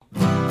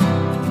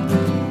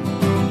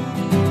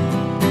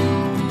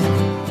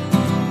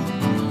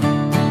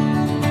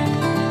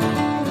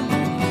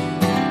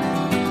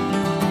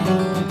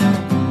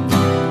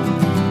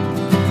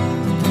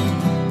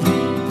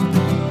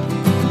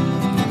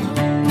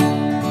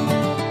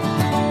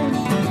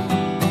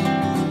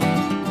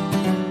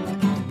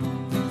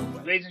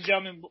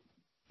gentlemen,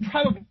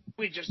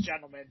 probably just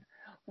gentlemen,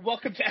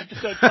 welcome to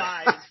episode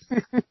 5.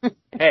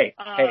 Hey.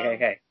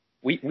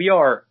 We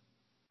are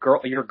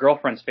your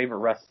girlfriend's favorite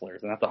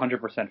wrestlers, and that's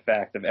 100%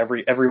 fact of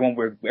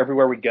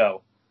everywhere we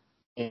go.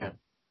 Yeah.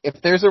 If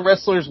there's a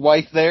wrestler's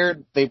wife there,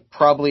 they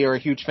probably are a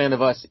huge fan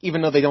of us,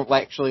 even though they don't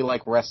actually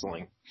like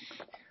wrestling.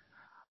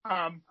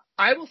 I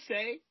will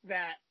say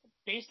that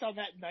based on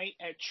that night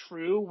at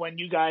True, when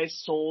you guys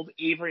sold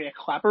Avery a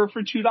clapper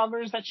for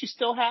 $2 that she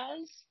still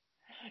has,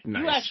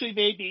 nice. You actually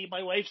may be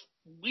my wife's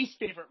least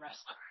favorite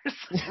wrestlers.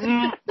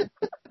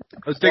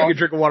 Let's take a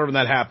drink of water when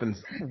that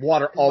happens.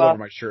 Water all over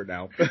my shirt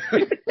now.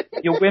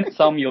 You win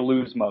some, you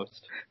lose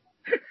most.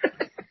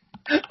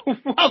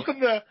 Welcome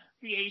to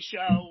the A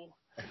Show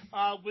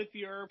with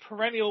your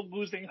perennial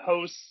losing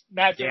hosts,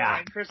 Matt Dillon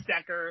and Chris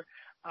Decker,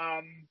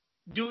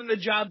 doing the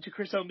job to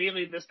Chris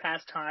O'Mealy this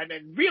past time.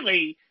 And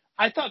really,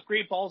 I thought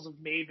Great Balls of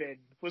Maven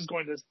was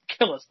going to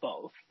kill us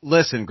both.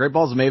 Listen, Great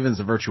Balls of Maven's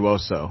a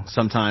virtuoso.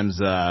 Sometimes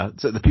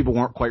the people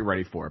weren't quite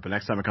ready for it, but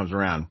next time it comes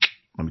around,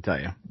 let me tell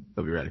you,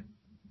 they'll be ready.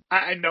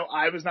 I know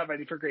I was not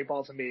ready for Great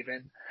Balls of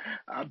Maven,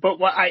 but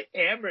what I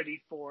am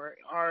ready for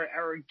are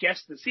our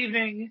guests this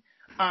evening,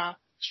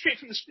 straight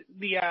from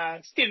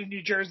the state of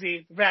New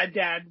Jersey, Rad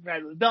Dad,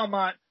 Radley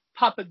Belmont,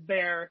 Papa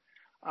Bear,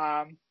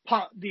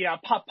 the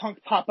Pop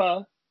Punk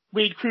Papa,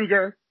 Wade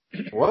Kruger.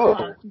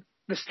 Whoa.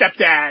 The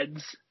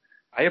stepdads.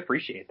 I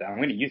appreciate that. I'm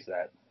going to use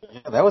that.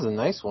 Yeah, that was a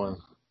nice one.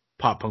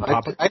 Pop Punk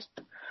Papa.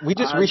 We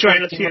just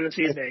recently us here this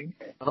evening.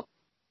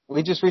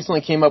 We just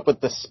recently came up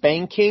with the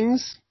Spank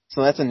Kings.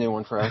 So that's a new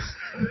one for us.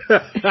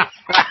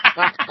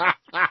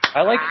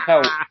 I like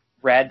how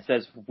Rad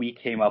says we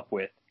came up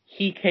with.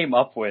 He came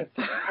up with.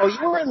 Oh,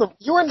 you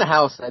were in the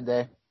house that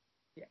day.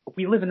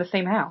 We live in the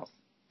same house.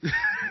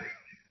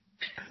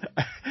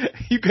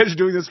 You guys are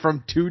doing this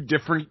from 2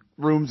 different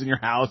rooms in your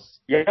house?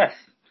 Yes.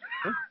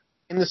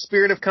 In the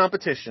spirit of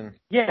competition.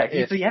 Yeah,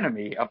 he's the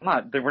enemy.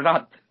 We're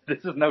not. This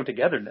is no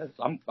togetherness.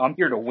 I'm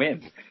here to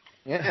win.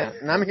 Yeah,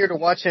 and I'm here to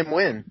watch him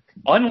win.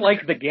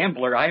 Unlike the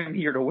gambler, I am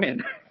here to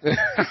win. This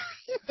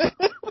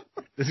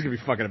is going to be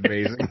fucking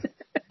amazing.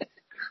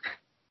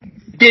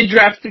 Did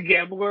draft the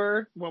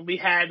gambler when we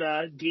had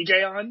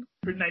DJ on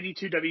for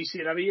 92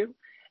 WCW,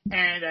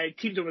 and I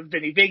teamed him with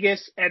Vinny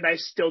Vegas, and I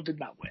still did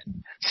not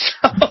win.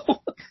 So.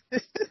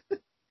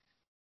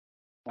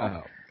 Oh,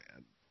 man.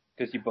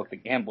 Because you booked the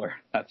gambler.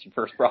 That's your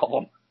first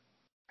problem.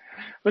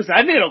 Listen,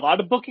 I made a lot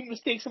of booking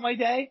mistakes in my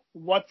day.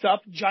 What's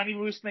up, Johnny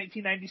Moose,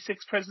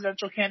 1996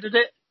 presidential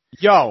candidate?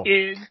 Yo,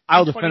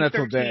 I'll defend that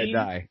till day I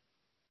die.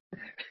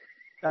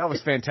 That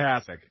was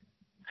fantastic.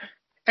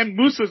 And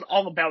Moose was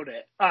all about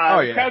it.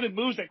 Crowded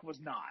Music was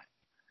not.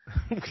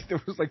 There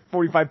was like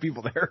 45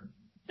 people there.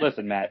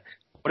 Listen, Matt,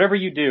 whatever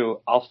you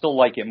do, I'll still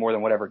like it more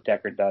than whatever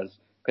Decker does.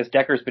 Because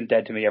Decker's been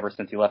dead to me ever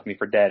since he left me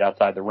for dead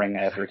outside the ring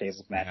after a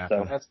tables match.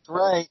 So that's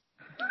right.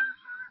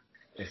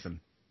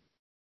 Listen.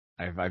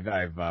 I've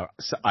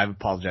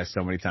apologized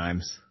so many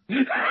times.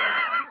 That's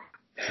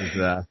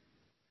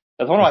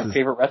one of my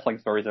favorite wrestling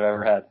stories I've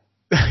ever had.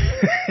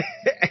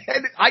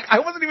 And I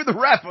wasn't even the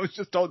ref. I was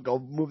just told go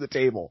move the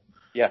table.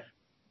 Yeah.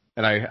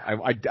 And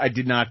I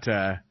did not.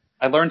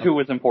 I learned who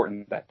was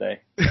important that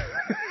day.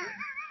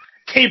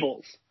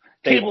 Tables.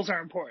 Tables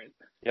are important.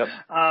 Yep.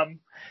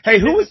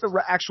 Hey, who was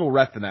the actual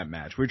ref in that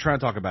match? We were trying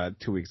to talk about it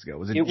 2 weeks ago.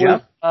 Was it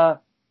Jeff?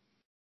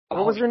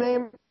 What was her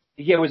name?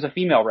 Yeah, it was a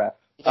female ref.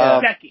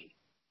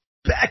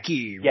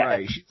 Becky, yeah.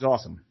 Right. She's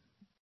awesome.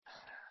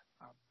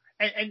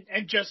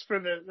 And just for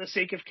the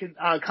sake of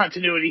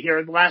continuity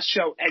here, the last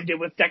show ended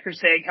with Decker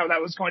saying how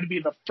that was going to be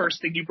the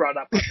first thing you brought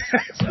up on this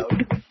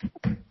episode.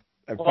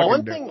 Well,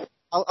 one thing,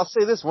 I'll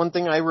say this, one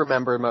thing I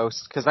remember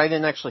most, because I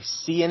didn't actually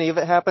see any of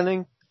it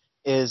happening,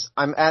 is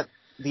I'm at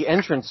the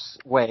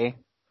entranceway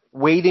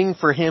waiting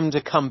for him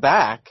to come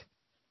back,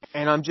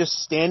 and I'm just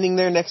standing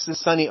there next to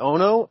Sonny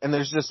Ono, and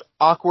there's just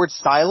awkward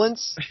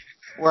silence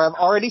where I've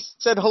already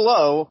said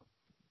hello,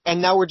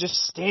 and now we're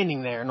just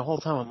standing there, and the whole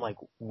time I'm like,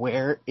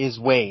 where is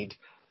Wade?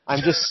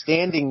 I'm just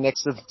standing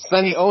next to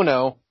Sonny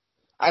Ono.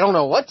 I don't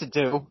know what to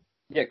do.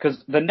 Yeah,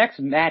 because the next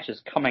match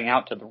is coming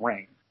out to the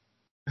ring.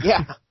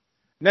 Yeah.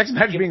 Next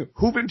match being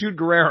Juventud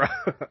Guerrera.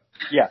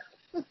 Yeah.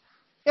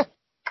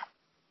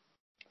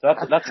 So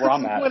that's where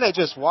I'm at. When I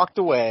just walked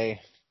away.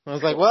 I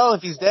was like, well,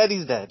 if he's dead,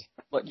 he's dead.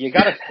 Look, you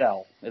gotta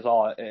sell, is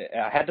all.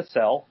 I had to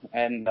sell,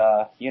 and,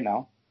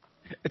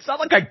 It's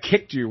not like I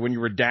kicked you when you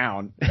were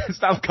down.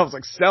 It's not like I was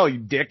like, sell, you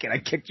dick, and I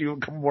kicked you a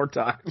couple more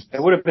times.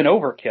 It would have been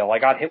overkill. I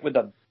got hit with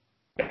a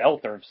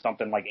belt or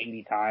something like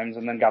 80 times,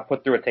 and then got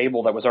put through a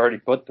table that was already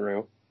put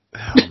through.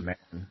 Oh,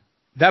 man.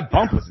 That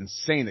bump was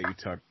insane that you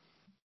took.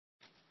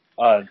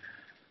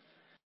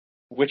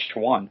 Which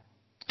one?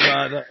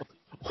 Oh,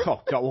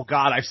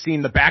 God, I've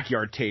seen the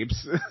backyard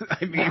tapes.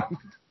 I mean,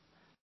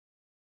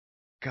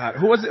 God,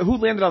 who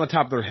landed on the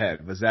top of their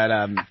head? Was that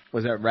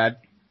Rad?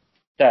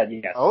 That,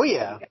 yes. Oh,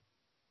 yeah.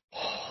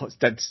 Oh,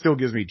 that still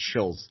gives me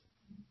chills.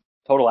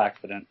 Total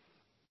accident.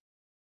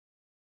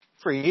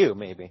 For you,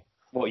 maybe.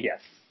 Well, yes.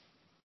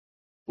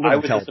 I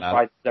was as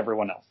surprised as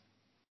everyone else.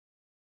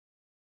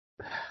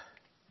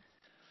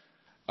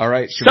 All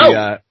right. Should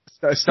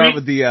we start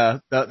with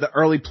the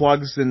early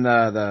plugs and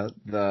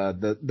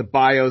the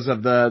bios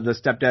of the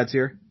stepdads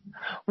here?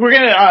 We're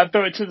gonna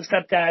throw it to the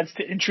stepdads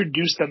to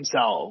introduce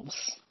themselves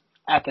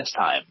at this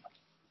time.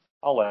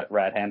 I'll let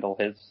Rad handle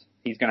his.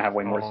 He's gonna have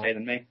way more to say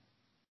than me.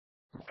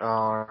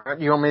 Alright,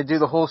 you want me to do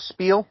the whole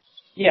spiel?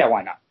 Yeah,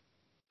 why not?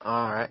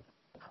 Alright.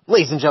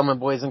 Ladies and gentlemen,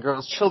 boys and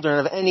girls,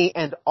 children of any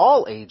and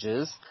all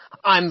ages,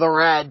 I'm the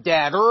Rad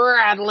Dad,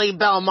 Radley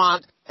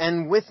Belmont,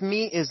 and with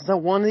me is the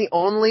one, the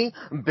only,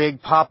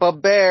 Big Papa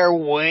Bear,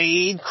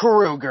 Wade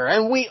Kruger,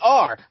 and we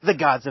are the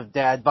gods of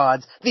dad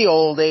bods, the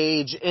old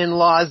age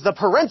in-laws, the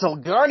parental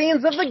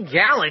guardians of the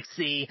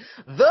galaxy,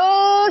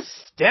 the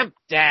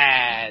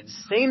Stepdads.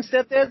 Same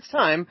Stepdads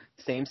time,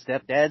 same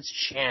Stepdads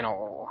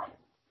channel.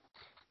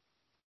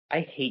 I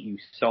hate you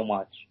so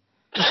much.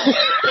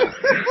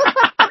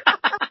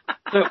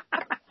 So,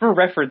 for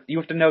reference, you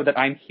have to know that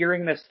I'm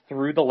hearing this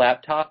through the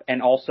laptop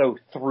and also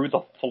through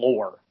the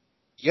floor.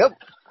 Yep.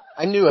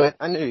 I knew it.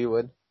 I knew you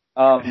would.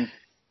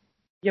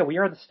 Yeah, we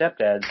are the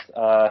Stepdads.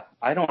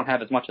 I don't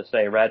have as much to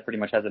say. Rad pretty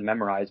much has it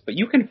memorized. But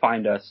you can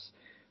find us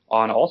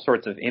on all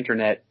sorts of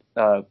internet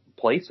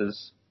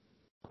places.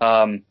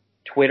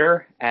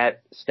 Twitter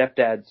at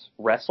Stepdads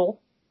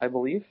Wrestle, I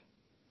believe.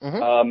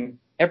 Mm-hmm.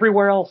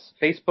 Everywhere else,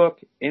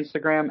 Facebook,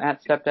 Instagram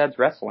at Stepdads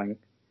Wrestling.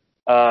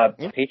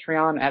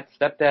 Patreon at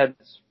Stepdads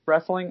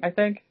Wrestling, I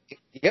think.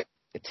 Yep.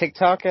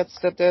 TikTok at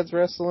Stepdads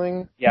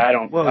Wrestling. Yeah, I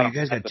don't. Whoa, I don't you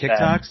guys got with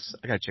TikToks?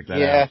 I gotta check that out.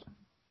 Yeah.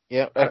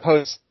 Yeah, I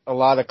post a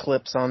lot of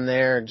clips on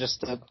there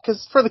just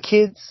because for the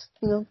kids,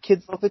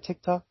 kids love the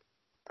TikTok.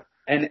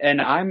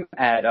 And I'm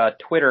at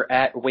Twitter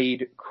at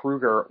Wade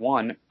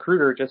Kruger1.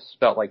 Kruger just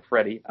spelled like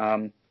Freddy,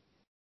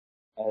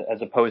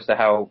 as opposed to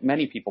how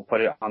many people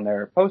put it on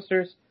their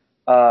posters.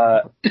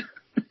 Yeah,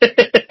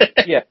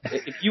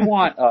 if you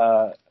want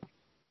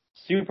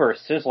super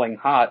sizzling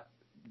hot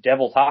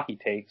Devil's Hockey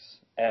takes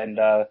and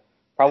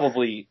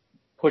probably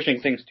pushing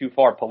things too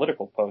far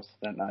political posts,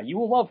 then you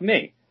will love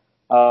me.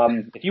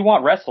 If you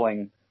want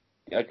wrestling,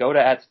 go to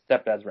at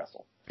Stepdads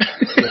Wrestle.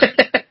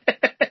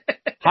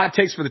 Hot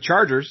takes for the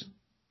Chargers.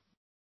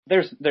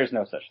 There's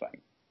no such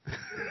thing.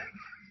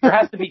 There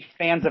has to be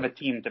fans of a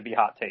team to be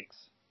hot takes.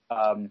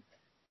 And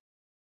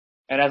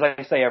as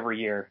I say every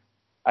year,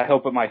 I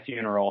hope at my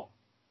funeral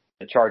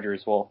the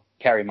Chargers will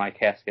carry my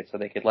casket so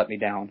they could let me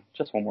down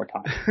just one more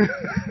time.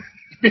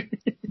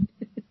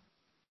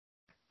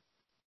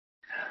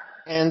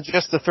 And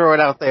just to throw it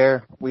out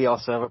there, we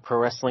also have a Pro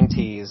Wrestling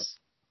Tees.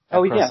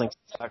 Oh, yeah.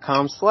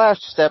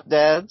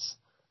 ProWrestlingTees.com/stepdads.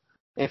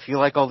 If you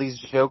like all these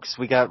jokes,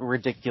 we got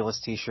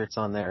ridiculous t-shirts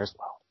on there as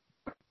well.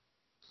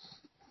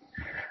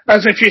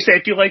 As if you say,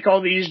 if you like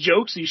all these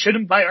jokes, you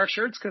shouldn't buy our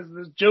shirts because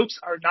the jokes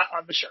are not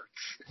on the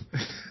shirts.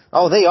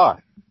 Oh, they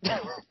are.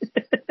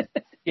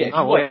 Yeah,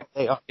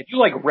 if you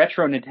like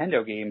retro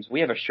Nintendo games,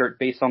 we have a shirt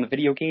based on the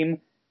video game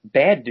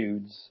Bad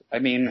Dudes. I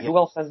mean, who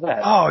else has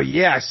that? Oh,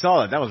 yeah, I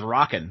saw that. That was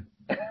rocking.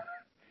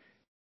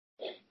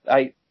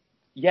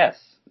 Yes.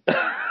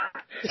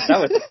 That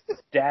was the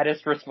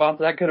daddest response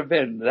that could have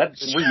been. We're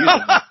using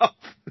that.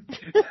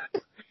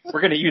 We're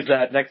going to use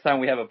that next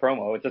time we have a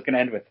promo. It's just going to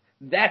end with,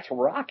 that's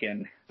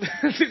rockin'.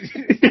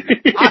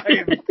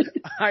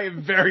 I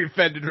am very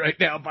offended right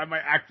now by my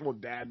actual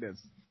dadness.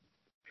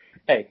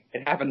 Hey,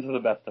 it happens to the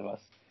best of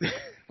us.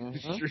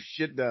 Sure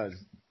shit does.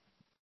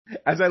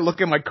 As I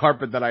look at my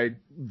carpet that I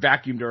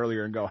vacuumed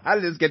earlier and go, how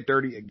did this get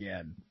dirty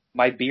again?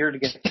 My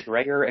beard gets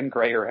grayer and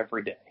grayer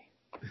every day.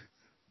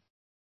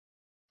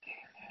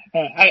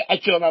 I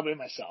feel that way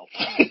myself.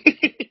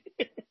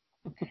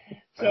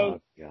 So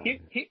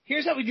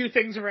here's how we do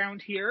things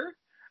around here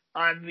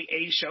on the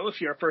A Show. If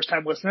you're a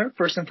first-time listener,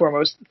 first and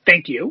foremost,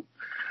 thank you.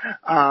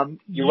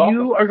 You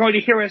are going to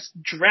hear us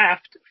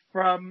draft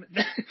from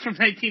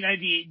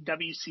 1998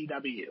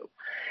 WCW.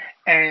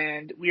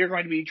 And we are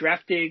going to be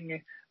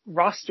drafting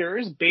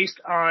rosters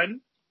based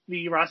on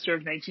the roster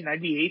of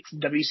 1998's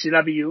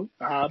WCW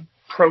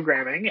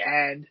programming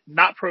and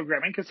not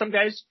programming, because some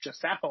guys just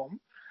sat home.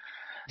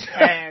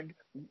 And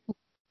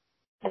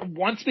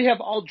once we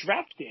have all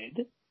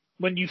drafted,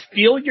 when you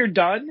feel you're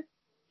done,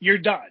 you're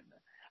done.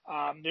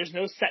 There's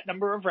no set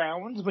number of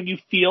rounds. When you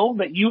feel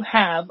that you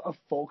have a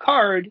full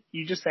card,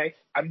 you just say,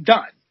 I'm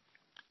done.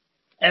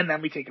 And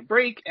then we take a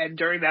break, and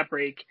during that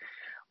break,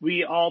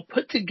 we all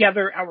put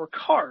together our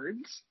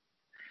cards,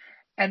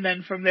 and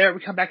then from there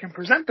we come back and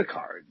present the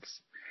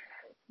cards.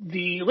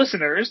 The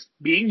listeners,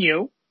 being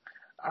you,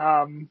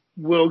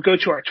 will go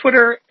to our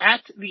Twitter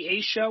at the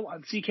A Show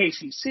on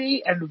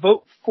CKCC and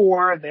vote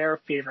for their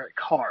favorite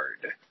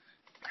card.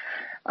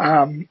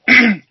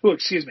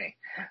 Excuse me.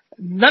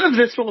 None of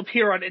this will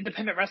appear on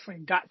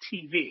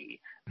independentwrestling.tv,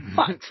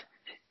 but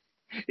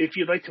if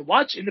you'd like to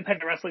watch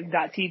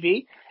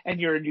independentwrestling.tv and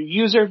you're a new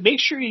user, make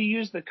sure you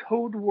use the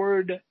code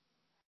word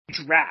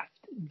DRAFT,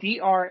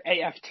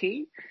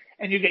 DRAFT,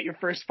 and you get your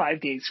first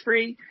 5 days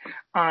free.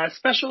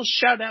 Special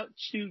shout out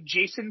to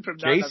Jason from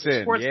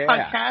the Sports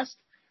Podcast,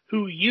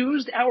 who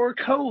used our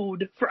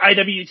code for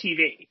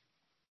IWTV.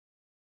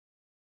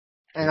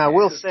 And I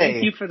will say,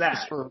 thank you for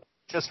that.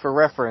 Just for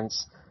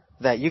reference,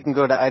 that you can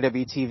go to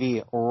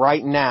IWTV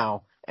right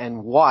now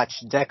and watch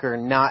Decker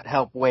not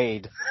help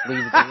Wade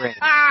leave the ring.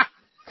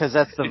 Because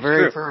that's the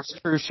very first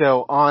true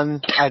show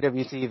on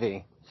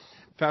IWTV.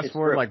 Fast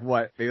forward, like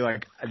what? Maybe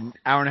like an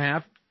hour and a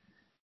half?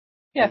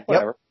 Yeah,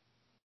 whatever.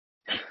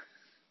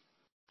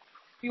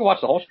 You can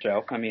watch the whole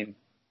show. I mean,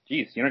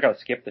 geez, you don't got to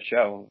skip the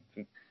show.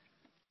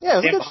 Yeah, it was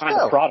a Stand good behind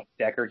show. the product,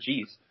 Decker.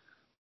 Geez.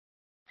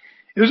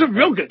 It was a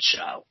real good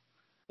show.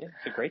 Yeah,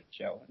 it's a great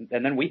show.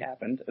 And then we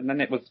happened, and then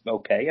it was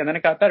okay, and then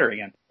it got better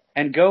again.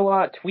 And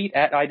go tweet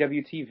at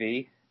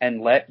IWTV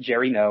and let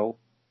Jerry know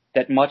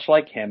that much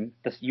like him,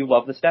 you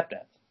love the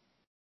stepdads.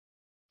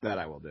 That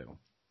I will do.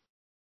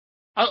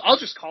 I'll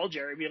just call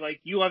Jerry and be like,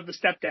 you love the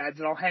stepdads,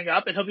 and I'll hang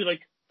up, and he'll be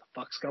like, the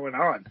fuck's going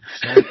on?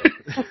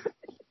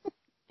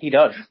 He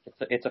does.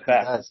 It's a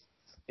fact. He does.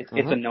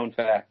 It's a known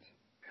fact.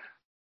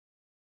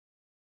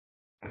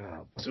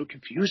 I'm so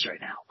confused right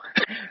now.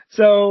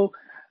 So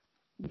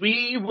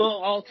we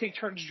will all take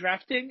turns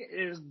drafting.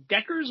 It is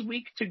Decker's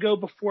week to go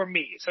before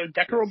me. So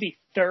Decker will be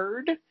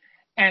third,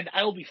 and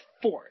I will be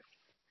fourth.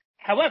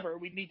 However,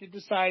 we need to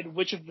decide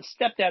which of the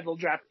stepdad will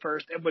draft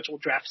first and which will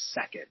draft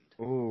second.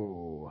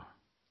 Ooh.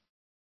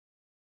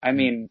 I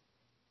mean,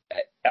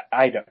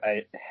 I don't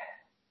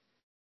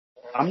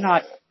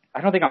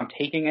think I'm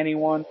taking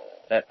anyone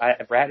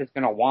that Brad is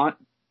going to want,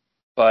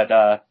 but,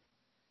 I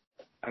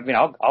mean,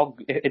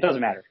 it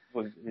doesn't matter.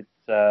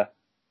 It's,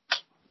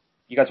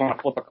 you guys want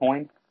to flip a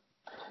coin?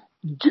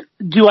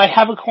 Do I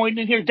have a coin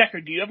in here? Decker,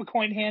 do you have a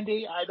coin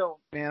handy? I don't.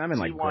 Man, I'm in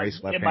like gray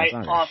sweatpants. In my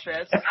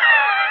office.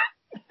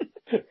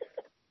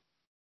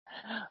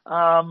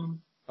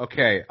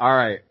 Okay, all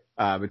right.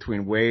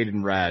 Between Wade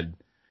and Red,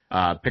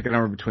 pick a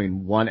number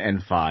between 1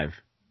 and 5.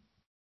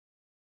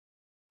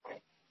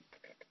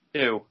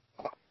 2.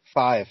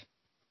 5.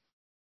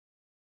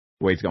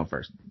 Wade's going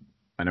first.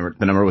 The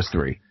number was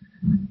 3.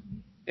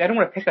 I don't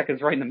want to pick that because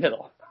it's right in the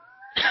middle.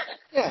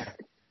 Yeah.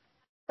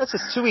 That's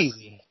just too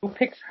easy. Who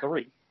picks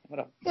 3?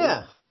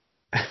 Yeah.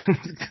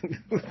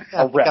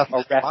 A ref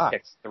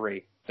picks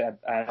 3.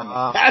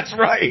 That's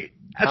right.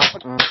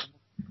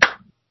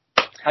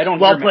 I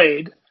don't. Well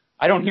played.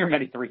 I don't hear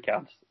many 3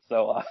 counts,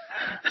 so.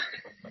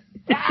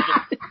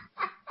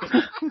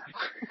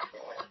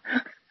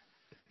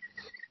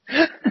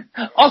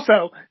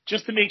 Also,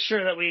 just to make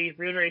sure that we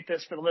reiterate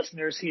this for the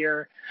listeners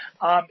here,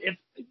 if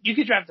you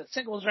can draft a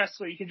singles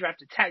wrestler, you can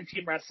draft a tag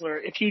team wrestler.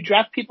 If you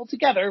draft people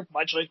together,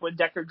 much like when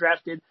Decker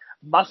drafted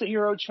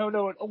Masahiro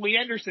Chono and Ole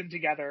Anderson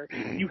together,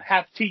 you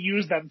have to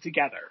use them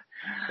together.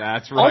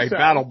 That's right. Also,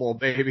 Battle Bowl,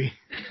 baby.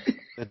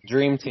 The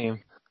dream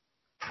team.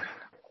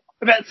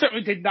 That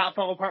certainly did not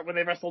fall apart when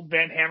they wrestled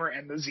Van Hammer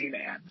and the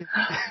Z-Man.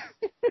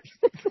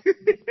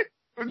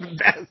 The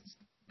best.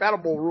 Battle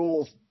Bowl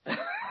rules.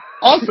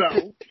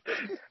 Also,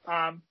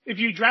 if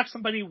you draft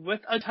somebody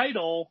with a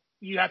title,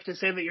 you have to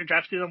say that you're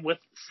drafting them with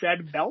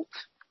said belt.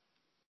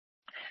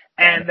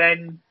 And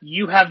then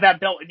you have that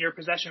belt in your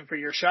possession for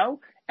your show.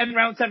 And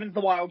round 7 is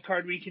the wild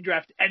card where you can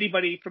draft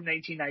anybody from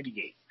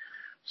 1998.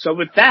 So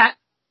with that,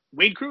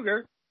 Wade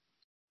Kruger,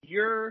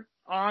 you're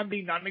on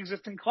the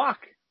non-existent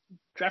clock.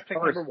 Draft pick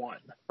number 1.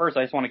 First,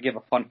 I just want to give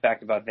a fun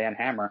fact about Van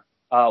Hammer.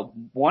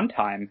 One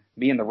time,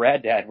 me and the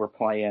Rad Dad were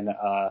playing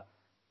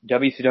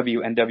WCW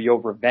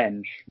NWO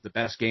Revenge. The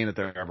best game that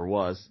there ever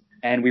was.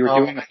 And we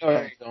were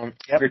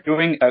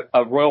doing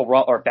a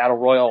Royal or Battle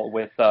Royal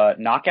with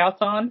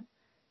knockouts on.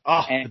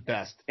 Oh, and the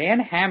best. Van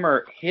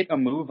Hammer hit a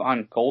move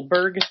on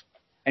Goldberg,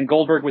 and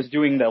Goldberg was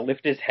doing the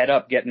lift his head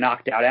up, get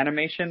knocked out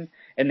animation,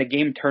 and the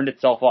game turned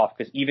itself off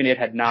because even it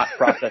had not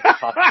processed the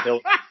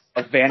possibility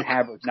of Van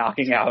Hammer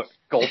knocking out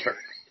Goldberg.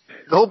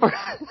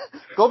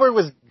 Goldberg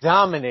was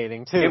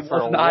dominating too for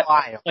a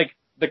while. Like,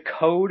 the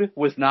code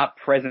was not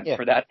present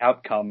for that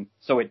outcome,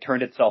 so it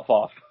turned itself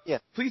off. Yeah.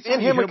 Please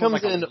Van Hammer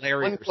comes in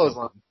one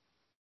clothesline.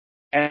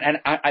 And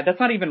that's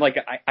not even like,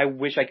 I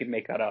wish I could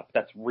make that up.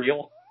 That's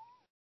real.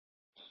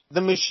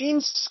 The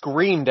machine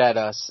screamed at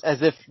us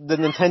as if the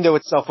Nintendo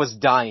itself was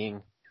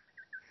dying.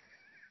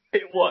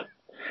 It was.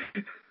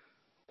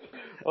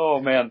 Oh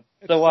man.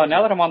 So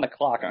now that I'm on the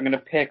clock, I'm gonna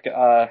pick,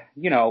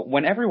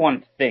 when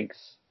everyone thinks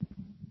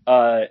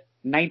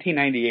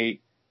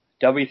 1998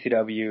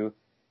 WCW,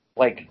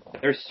 like,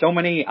 there's so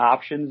many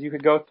options you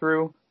could go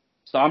through.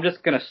 So I'm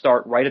just gonna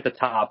start right at the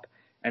top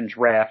and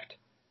draft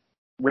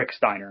Rick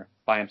Steiner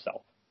by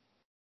himself.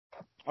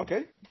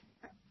 Okay.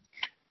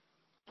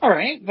 All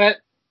right,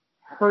 that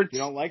hurts. If you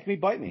don't like me,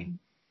 bite me.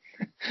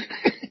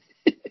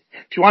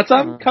 If you want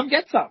some, come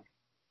get some.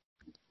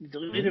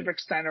 Deleted Rick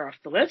Steiner off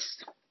the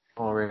list.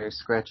 Already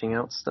scratching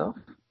out stuff.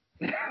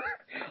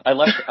 I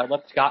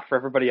left Scott for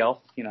everybody else.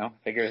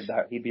 Figured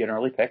that he'd be an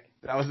early pick.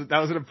 That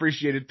was an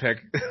appreciated pick.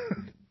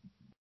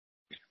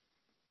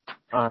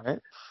 All right.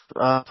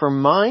 For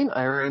mine,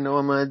 I already know what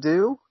I'm gonna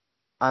do.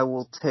 I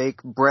will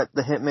take Bret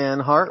the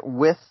Hitman Hart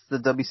with the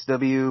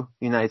WCW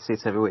United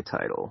States Heavyweight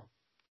title.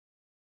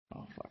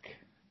 Oh fuck.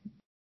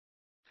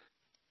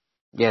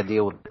 Yeah,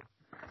 deal with it.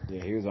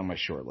 Yeah, he was on my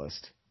short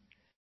list.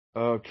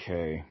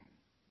 Okay.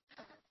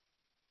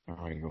 Where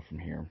do I go from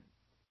here?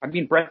 I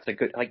mean, Brett's a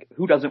good, like,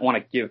 who doesn't want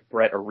to give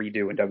Brett a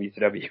redo in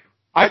WCW?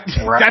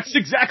 That's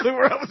exactly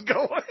where I was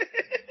going.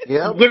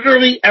 Yeah.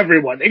 Literally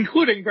everyone,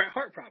 including Bret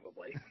Hart,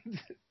 probably.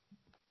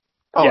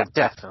 Oh, Yeah.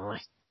 definitely.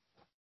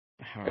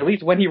 At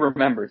least when he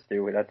remembers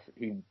to,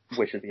 he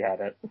wishes he had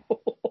it.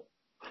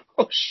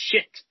 Oh,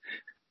 shit.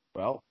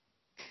 Well,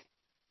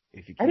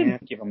 if you I can't,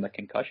 didn't give him the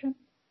concussion.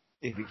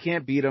 if you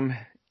can't beat him,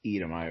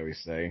 eat him. I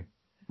always say.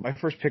 My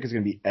first pick is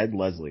going to be Ed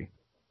Leslie.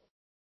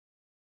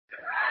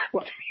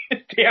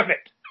 Damn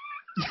it.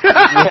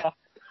 Yeah.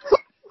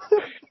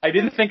 I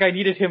didn't think I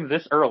needed him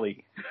this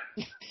early.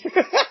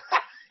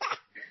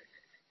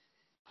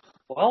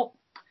 Well,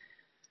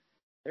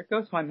 there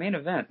goes my main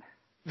event.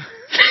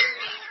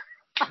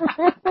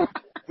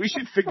 We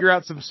should figure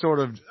out some sort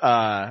of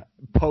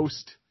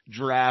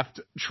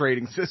post-draft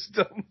trading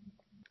system.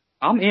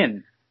 I'm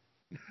in.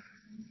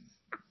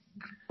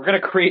 We're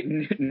gonna create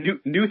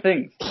new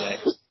things today.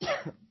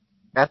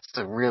 That's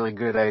a really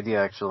good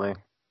idea, actually.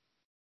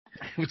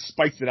 Which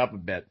spice it up a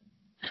bit.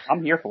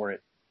 I'm here for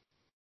it.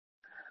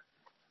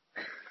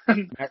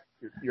 Matt,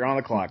 you're on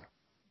the clock.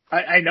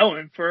 I know,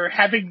 and for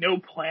having no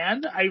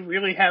plan, I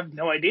really have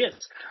no ideas.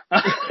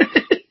 I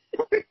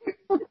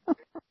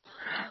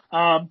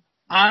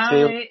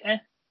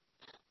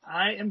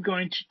am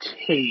going to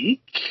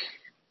take...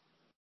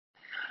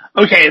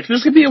 Okay, if this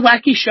is going to be a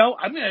wacky show,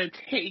 I'm going to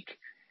take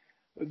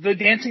the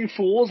Dancing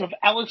Fools of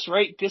Alex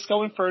Wright,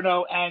 Disco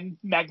Inferno, and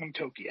Magnum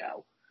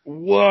Tokyo.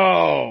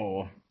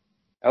 Whoa.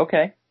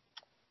 Okay.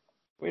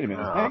 Wait a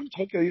minute. Is Magnum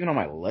Tokyo even on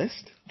my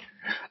list?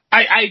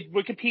 I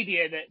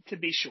Wikipedia'd it to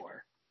be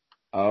sure.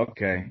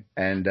 Okay.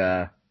 And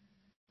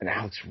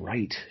Alex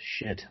Wright.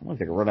 Shit. I don't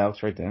think I wrote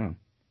Alex Wright down.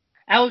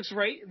 Alex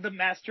Wright, the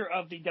master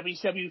of the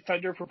WCW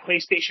Thunder for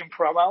PlayStation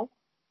promo.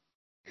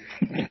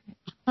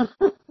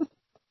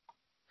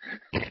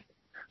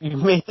 You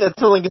made that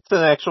sound like it's an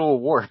actual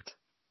award.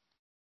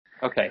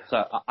 Okay,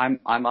 so I'm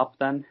up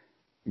then?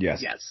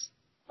 Yes. Yes.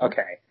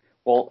 Okay.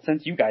 Well,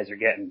 since you guys are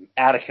getting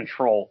out of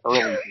control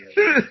early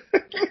here,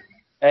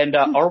 and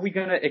are we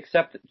going to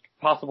accept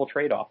possible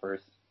trade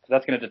offers? Because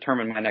that's going to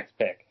determine my next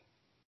pick.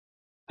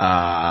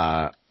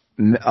 Matt,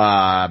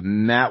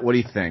 what do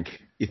you think?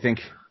 You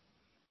think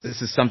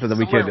this is something that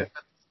we could...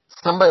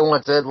 Somebody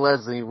wants Ed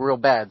Leslie real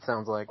bad,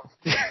 sounds like.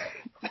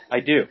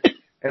 I do.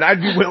 And I'd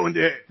be willing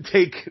to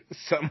take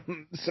some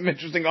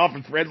interesting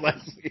offers for Ed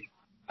Leslie.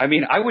 I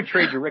mean, I would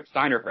trade you Rick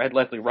Steiner for Ed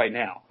Leslie right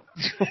now.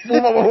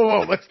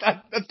 Whoa. Let's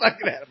not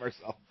get ahead of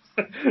ourselves.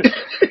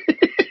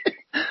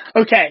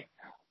 Okay.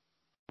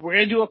 We're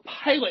going to do a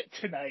pilot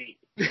tonight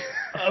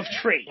of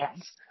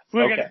trades.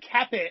 We're going to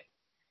cap it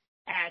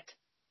at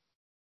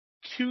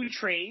 2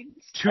 trades.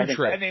 2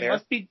 trades. And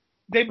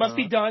they must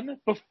be done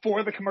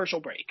before the commercial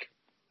break.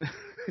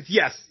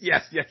 Yes.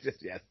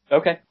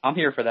 Okay, I'm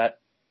here for that.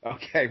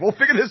 Okay, we'll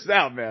figure this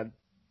out, man.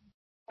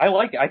 I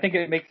like it. I think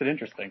it makes it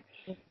interesting.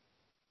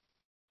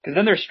 Because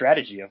then there's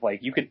strategy of,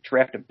 like, you could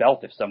draft a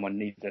belt if someone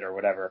needs it or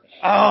whatever.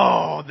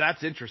 Oh,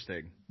 that's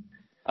interesting.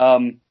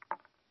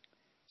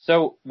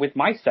 So, with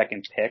my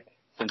second pick,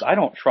 since I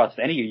don't trust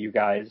any of you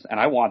guys, and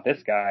I want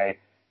this guy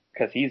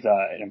because he's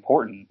an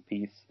important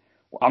piece,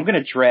 I'm going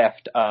to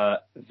draft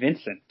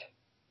Vincent.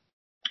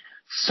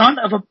 Son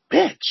of a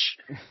bitch!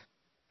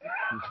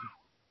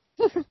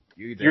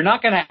 You're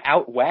not going to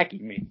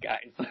out-wacky me,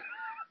 guys.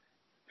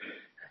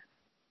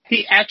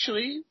 He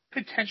actually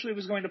potentially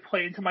was going to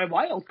play into my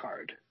wild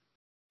card.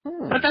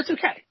 But that's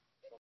okay.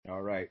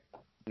 All right.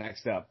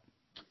 Next up.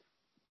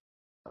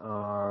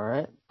 All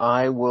right.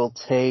 I will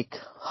take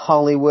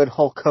Hollywood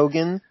Hulk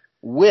Hogan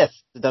with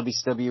the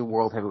WCW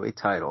World Heavyweight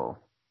title.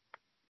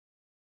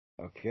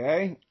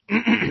 Okay.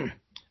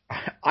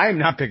 I am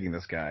not picking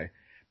this guy,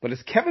 but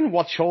is Kevin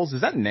Wachols, is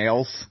that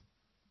Nails?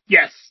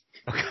 Yes.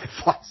 Okay,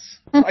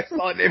 I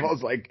saw the name, I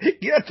was like,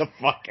 get the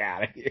fuck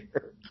out of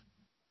here.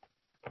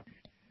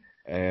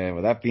 And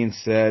with that being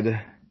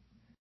said,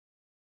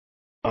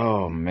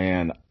 oh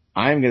man,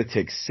 I'm going to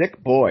take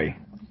Sick Boy.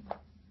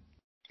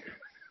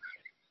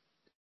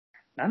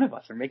 None of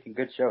us are making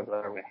good shows,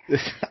 are we?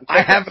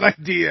 I have an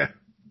idea.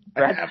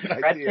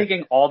 Brad's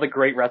taking all the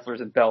great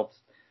wrestlers and belts,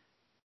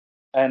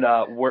 and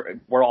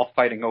we're all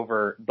fighting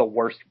over the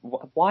worst.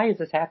 Why is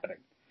this happening?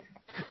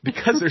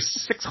 Because there's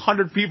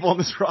 600 people on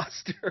this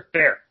roster.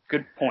 Fair.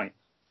 Good point.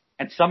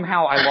 And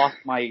somehow I lost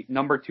my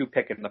number 2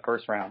 pick in the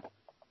first round.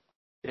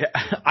 Yeah,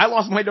 I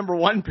lost my number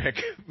 1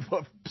 pick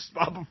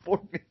spot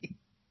before me.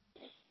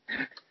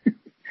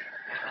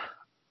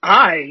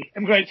 I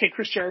am going to take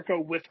Chris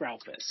Jericho with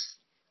Ralphus.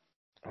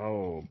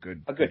 Oh,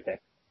 good. A good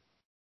pick.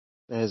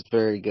 That is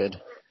very good.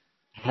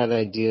 Had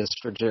ideas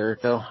for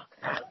Jericho.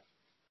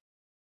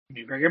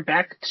 You bring it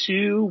back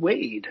to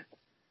Wade.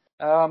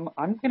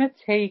 I'm gonna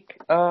take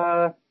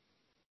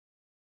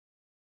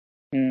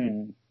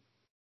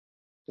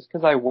just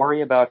because I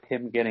worry about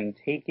him getting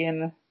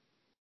taken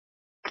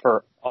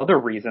for other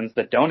reasons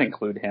that don't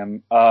include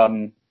him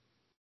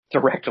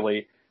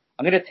directly.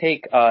 I'm gonna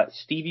take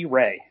Stevie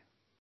Ray.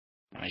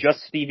 Nice.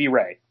 Just Stevie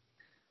Ray.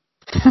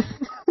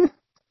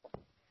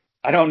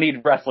 I don't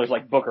need wrestlers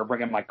like Booker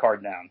bringing my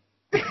card down.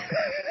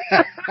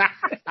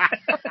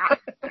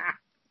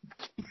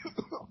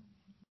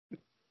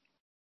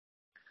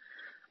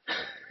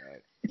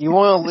 You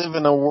want to live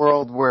in a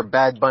world where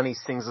Bad Bunny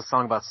sings a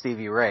song about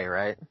Stevie Ray,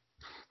 right?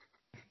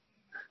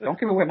 Don't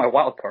give away my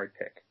wild card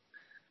pick.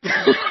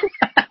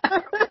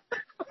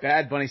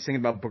 Bad Bunny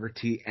singing about Booker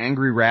T.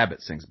 Angry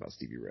Rabbit sings about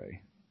Stevie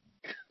Ray.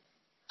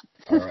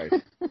 All right.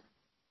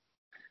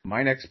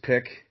 My next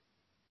pick.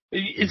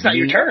 It's not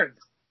your turn.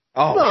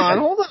 Oh,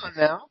 Hold on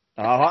now.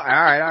 Oh, all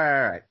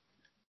right.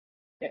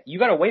 Yeah, you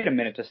gotta wait a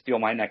minute to steal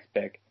my next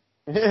pick.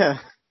 Yeah.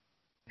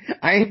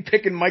 I ain't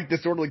picking Mike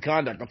Disorderly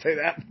Conduct, I'll tell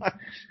you that much.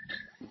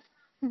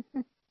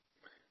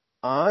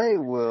 I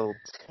will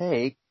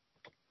take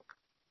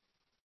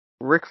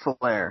Ric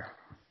Flair.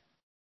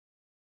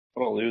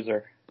 What a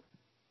loser.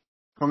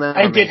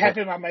 I did have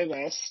him on my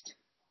list.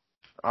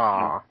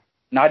 Aw.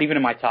 Not even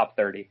in my top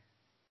 30.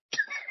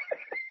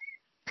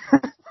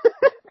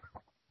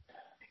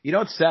 You know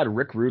what's sad?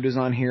 Rick Rude is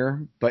on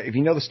here, but if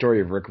you know the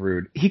story of Rick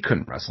Rude, he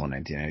couldn't wrestle in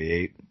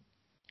 1998.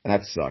 And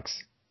that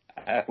sucks.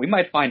 We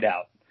might find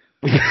out.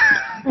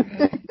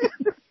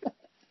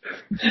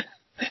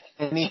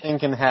 Anything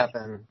can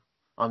happen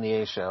on the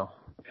A show.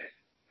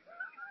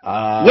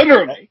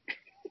 Literally.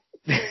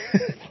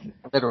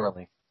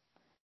 Literally.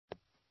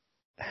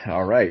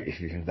 All right.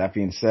 That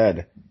being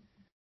said,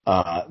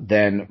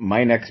 then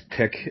my next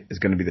pick is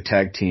going to be the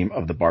tag team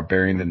of the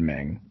Barbarian and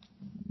Ming.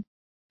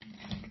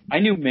 I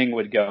knew Ming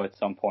would go at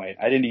some point.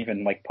 I didn't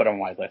even put him on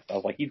my list. I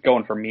was like, he's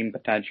going for meme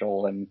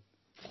potential, and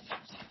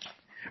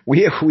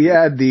we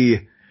had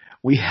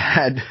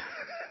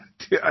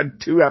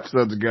 2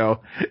 episodes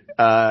ago,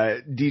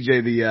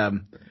 DJ,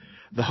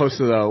 the host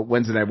of the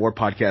Wednesday Night War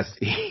podcast,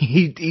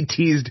 he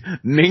teased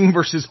Ming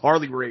versus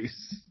Harley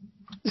Race.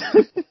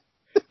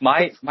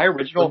 My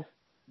original,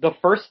 the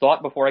first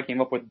thought before I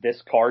came up with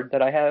this card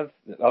that I have,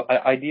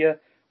 idea,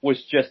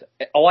 was just,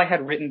 all I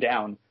had written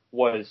down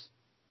was,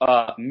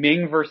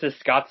 Ming versus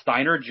Scott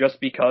Steiner just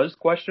because, ?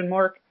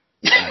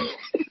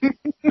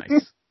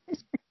 Nice.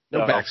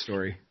 No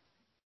backstory.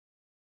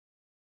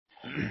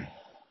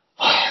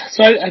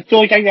 So I feel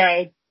like I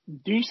gotta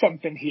do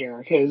something here,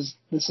 because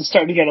this is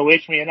starting to get away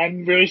from me, and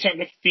I'm really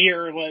starting to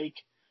fear,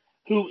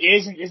 who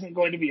is and isn't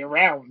going to be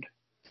around.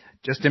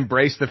 Just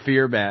embrace the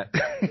fear, Matt.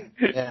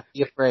 Yeah,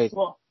 be afraid.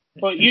 Well,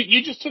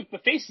 you just took the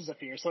faces of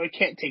fear, so I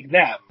can't take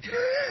them.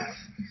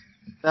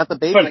 Not the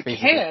baby But I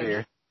faces can. of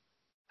fear.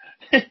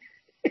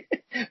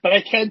 But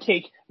I can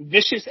take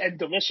Vicious and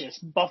Delicious,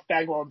 Buff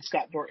Bagwell and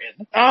Scott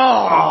Norton.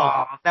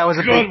 Oh, that was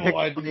a good big pick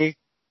one. for me.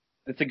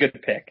 It's a good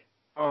pick.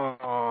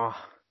 Oh.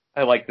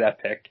 I like that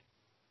pick.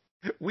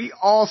 We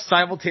all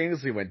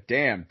simultaneously went,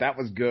 damn, that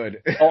was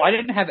good. Oh, I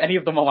didn't have any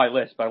of them on my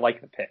list, but I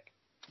like the pick.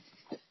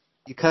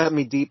 You cut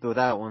me deep with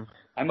that one.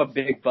 I'm a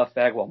big Buff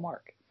Bagwell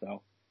mark,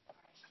 so.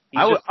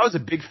 I was a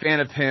big fan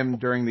of him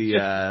during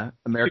the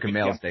American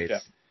Males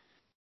dates.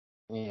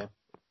 Yeah.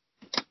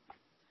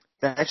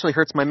 That actually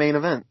hurts my main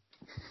event.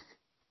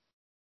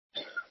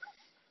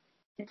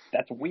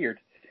 That's weird.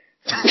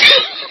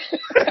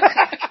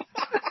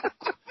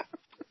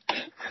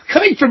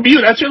 Coming from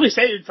you, that's really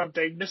saying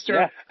something,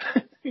 Mr.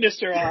 Yeah.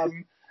 Mr.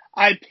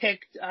 I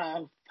picked,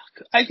 I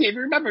can't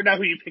even remember now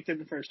who you picked in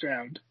the first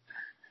round.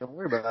 Don't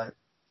worry about it.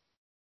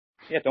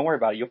 Yeah, don't worry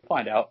about it. You'll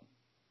find out.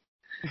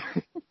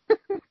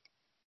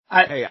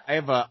 Hey, I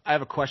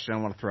have a question I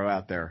want to throw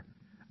out there.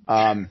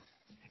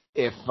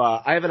 If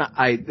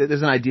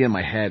there's an idea in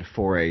my head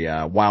for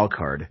a wild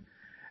card.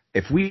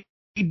 If we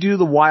do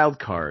the wild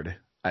card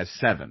as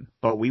 7,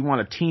 but we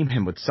want to team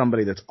him with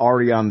somebody that's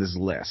already on this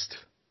list,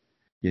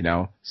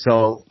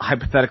 so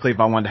hypothetically, if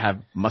I wanted to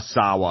have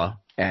Masawa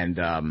and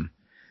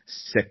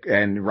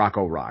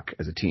Rocco Rock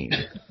as a team,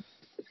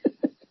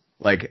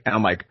 and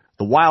I'm like,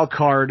 the wild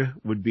card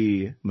would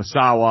be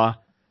Masawa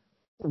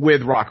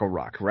with Rocco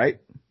Rock, right?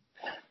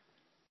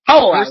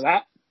 I'll allow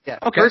that. Yeah.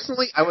 Okay.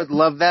 Personally, I would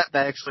love that.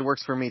 That actually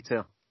works for me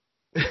too.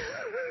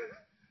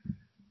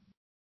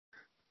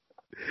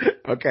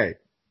 Okay.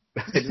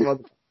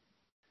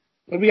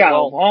 But we got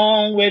a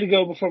long way to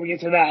go before we get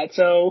to that.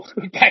 So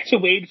back to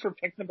Wade for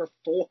pick number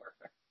 4.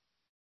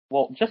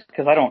 Well, just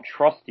because I don't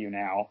trust you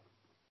now,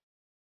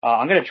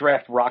 I'm going to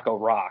draft Rocco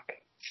Rock.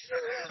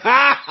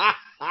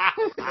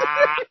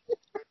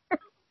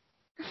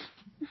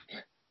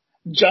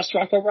 Just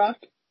Rocco Rock?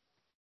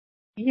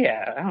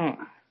 Yeah, I don't.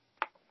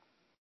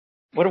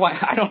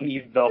 I don't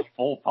need the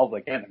full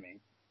Public Enemy.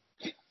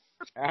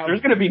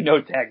 There's going to be no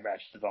tag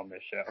matches on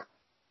this show.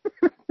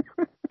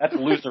 That's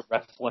loser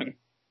wrestling.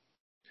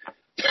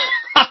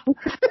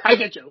 I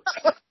get jokes.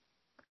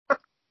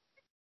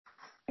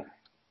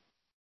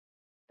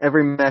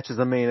 Every match is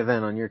a main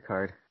event on your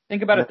card.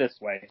 Think about it this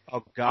way.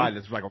 Oh God,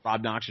 it's like a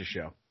Rob Noxious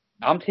show.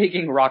 I'm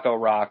taking Rocco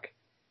Rock,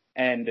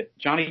 and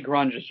Johnny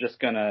Grunge is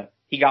just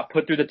he got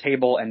put through the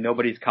table and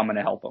nobody's coming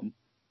to help him.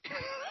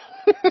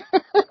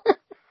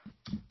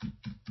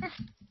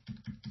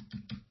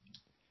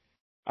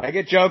 I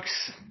get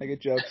jokes.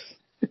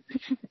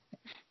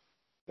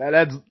 That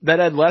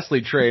Ed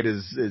Leslie trade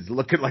is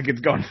looking like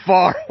it's going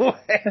far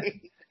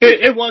away.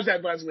 It was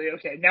Ed Leslie.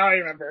 Okay, now I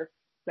remember.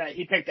 that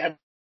he picked Evan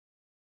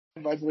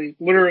Leslie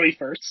literally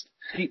first.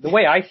 See, the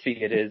way I see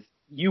it is,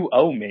 you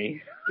owe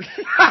me.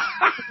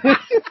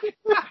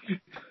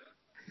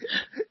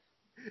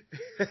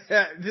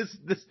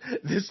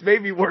 This may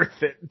be worth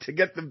it to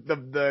get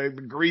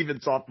the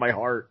grievance off my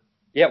heart.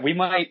 Yeah, we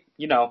might,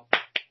 the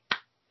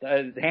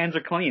hands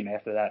are clean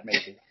after that,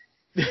 maybe.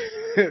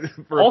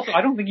 Also,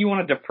 I don't think you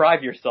want to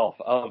deprive yourself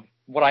of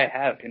what I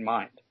have in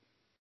mind.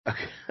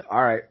 Okay.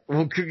 All right.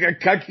 Well,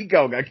 gotta keep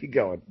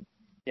going.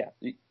 Yeah.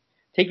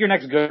 Take your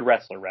next good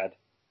wrestler, Red.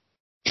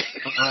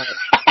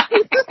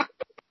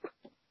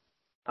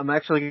 I'm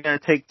actually going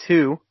to take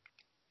two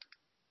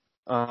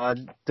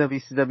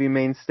WCW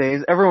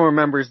mainstays. Everyone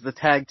remembers the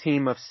tag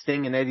team of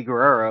Sting and Eddie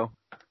Guerrero.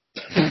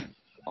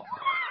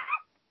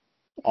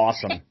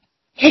 Awesome.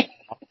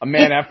 A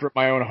man after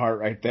my own heart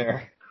right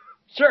there.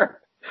 Sure.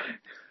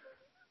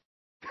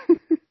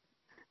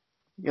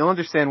 You'll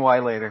understand why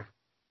later.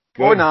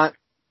 Good. Or not.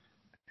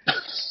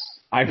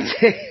 I'm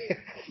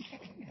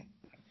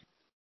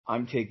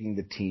taking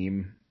the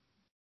team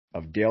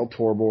of Dale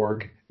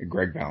Torborg and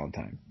Greg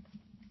Valentine.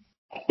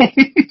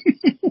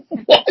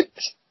 What?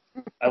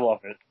 I love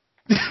it.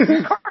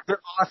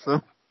 They're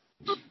awesome.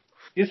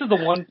 This is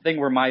the one thing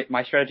where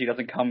my strategy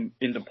doesn't come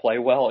into play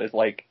well, is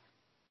like,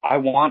 I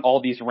want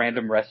all these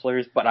random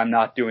wrestlers, but I don't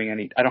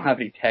have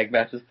any tag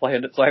matches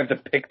planned, so I have to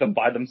pick them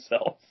by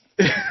themselves.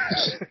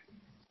 The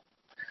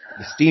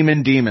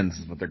Steamin' Demons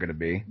is what they're going to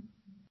be.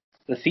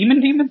 The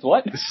Seaman Demons?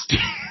 What? The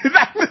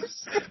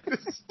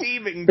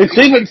Steaming The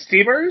Cleveland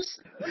Steamers?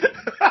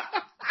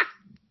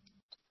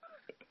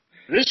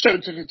 This show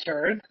took a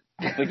turn.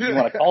 I think you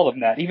want to call them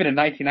that. Even in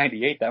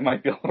 1998, that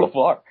might be a little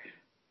far.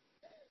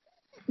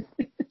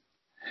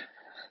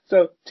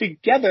 So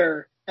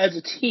together as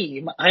a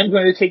team, I'm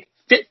going to take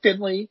Fit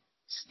Finley,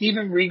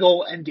 Steven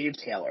Regal, and Dave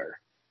Taylor.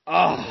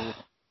 Oh,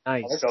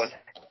 Nice.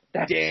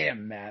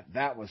 damn, Matt.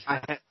 That was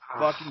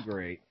fucking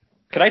great.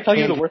 Can I tell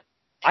you the worst?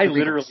 I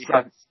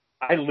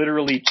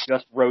literally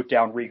just wrote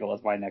down Regal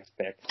as my next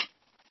pick.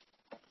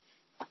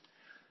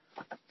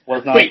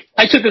 Was not. Wait,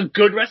 I took a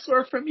good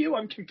wrestler from you?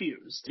 I'm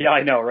confused. Yeah,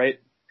 I know, right?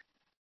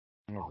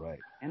 All right.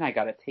 And I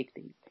gotta take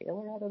Dave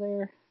Taylor out of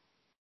there.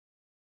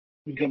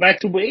 We go back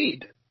to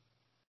Wade.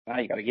 Now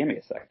you gotta give me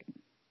a second.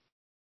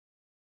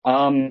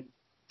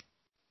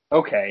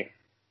 Okay.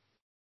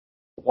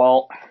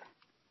 Well,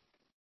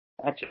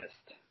 that just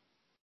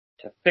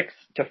to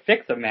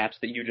fix a match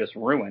that you just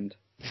ruined.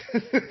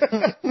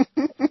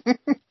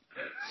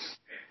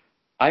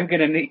 I'm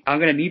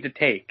gonna need to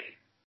take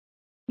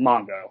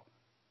Mongo.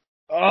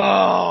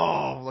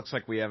 Oh, looks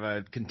like we have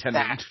a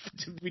contender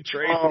to be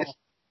traded.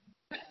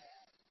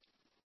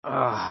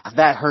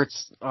 That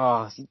hurts.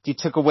 You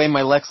took away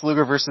my Lex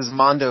Luger versus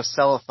Mondo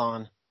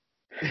Cellathon.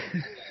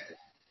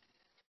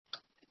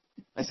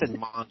 I said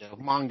Mondo.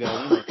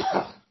 Mongo.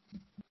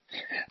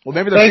 Well,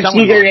 maybe they're Lex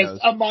selling Luger Mondos. is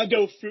a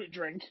Mondo fruit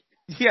drink.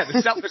 Yeah,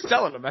 they're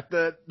selling them at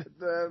the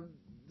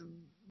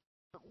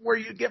where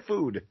you get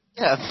food.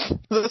 Yeah,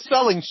 the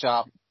selling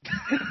shop.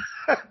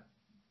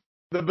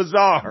 The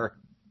bazaar.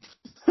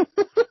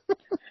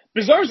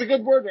 Bizarre is a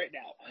good word right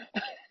now.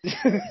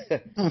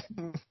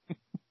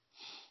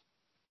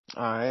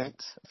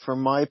 Alright. For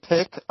my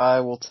pick,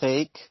 I will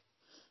take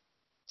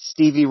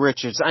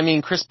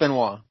Chris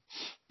Benoit.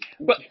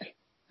 But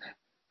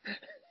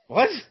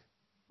What?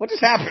 What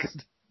just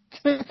happened?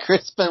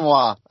 Chris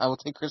Benoit. I will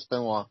take Chris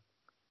Benoit.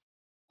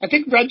 I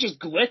think Red just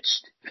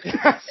glitched.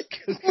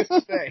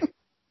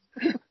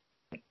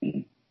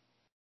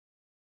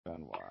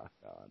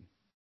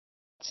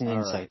 It's an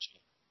inside joke.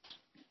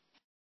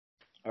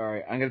 All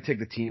right, I'm going to take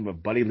the team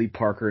of Buddy Lee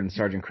Parker and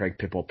Sergeant Craig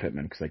Pitbull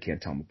Pittman because I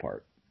can't tell them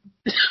apart.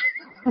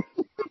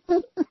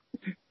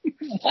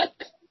 What?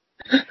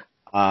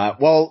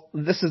 Well,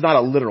 this is not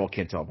a literal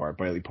can't tell apart,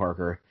 Buddy Lee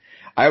Parker.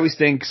 I always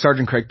think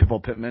Sergeant Craig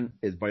Pitbull Pittman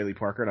is Buddy Lee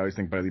Parker, and I always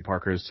think Buddy Lee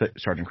Parker is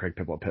Sergeant Craig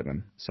Pitbull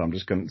Pittman. So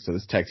so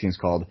this tag team's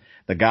called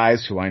The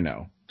Guys Who I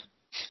Know.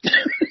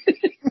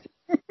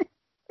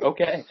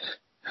 Okay.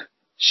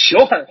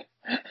 Sure.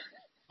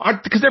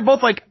 Because they're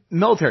both like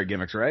military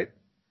gimmicks, right?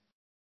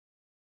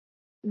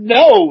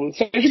 No,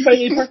 Sergeant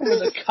Buddy Lee Parker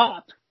was a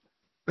cop.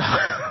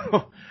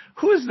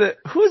 Who is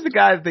the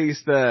guy that they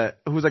used to,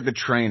 who was like the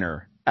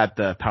trainer at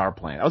the power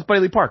plant? That was Buddy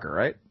Lee Parker,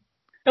 right?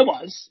 It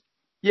was.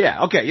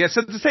 Yeah, okay, yeah,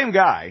 so it's the same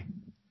guy.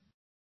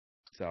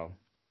 So.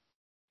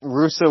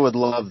 Russo would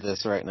love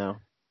this right now.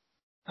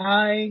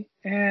 I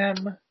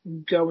am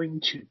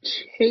going to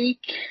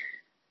take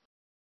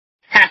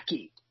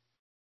Hacky.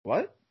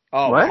 What?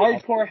 Oh, What?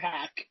 Hardcore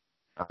hack.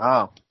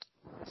 Oh.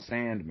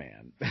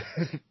 Sandman.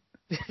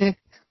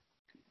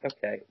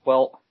 Okay,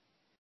 well,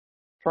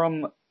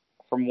 from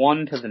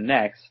one to the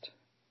next,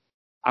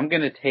 I'm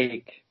gonna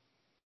take,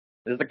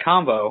 this is a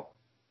combo,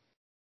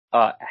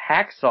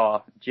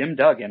 Hacksaw Jim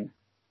Duggan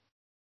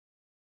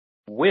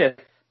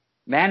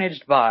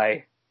managed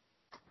by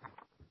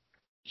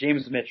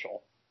James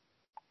Mitchell.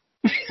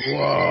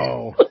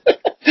 Whoa.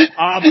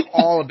 I'm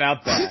all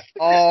about that.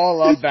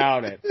 All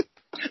about it.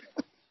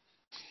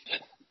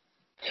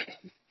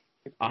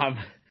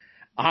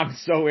 I'm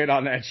so in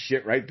on that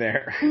shit right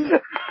there.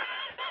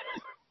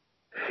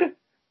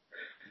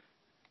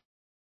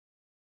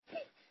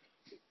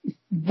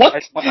 What?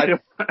 I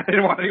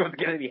didn't want anyone to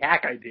get any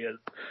hack ideas.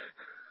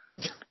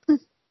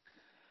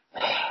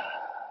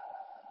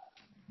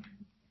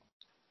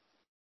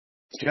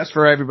 Just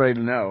for everybody to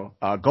know,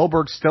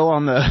 Goldberg's still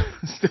on the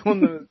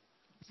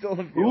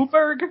field.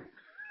 Goldberg?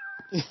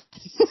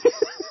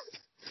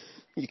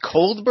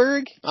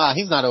 Coldberg?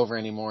 He's not over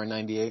anymore in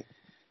 98.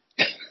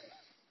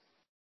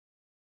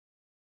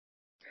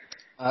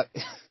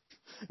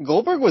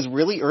 Goldberg was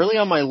really early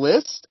on my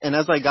list, and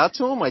as I got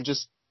to him, I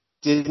just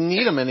didn't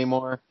need him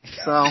anymore.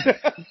 So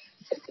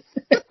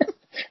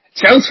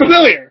Sounds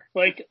familiar.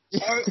 Like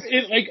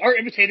our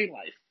imitating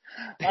life.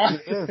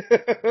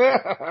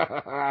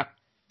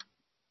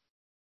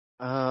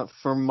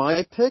 For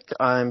my pick,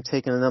 I'm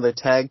taking another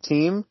tag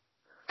team.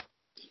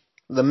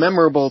 The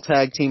memorable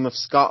tag team of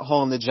Scott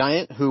Hall and the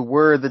Giant, who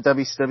were the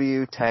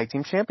WCW Tag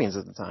Team Champions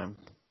at the time.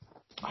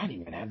 I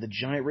didn't even have the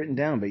Giant written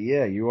down, but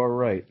yeah, you are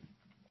right.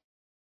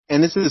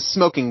 And this is a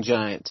smoking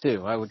giant,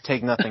 too. I would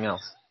take nothing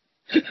else.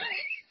 Did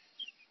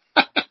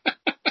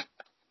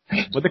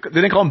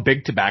they call him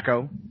Big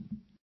Tobacco?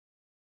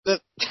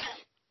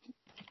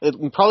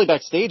 Probably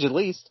backstage, at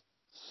least.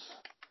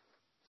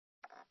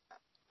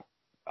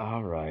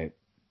 All right.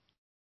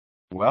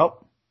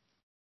 Well,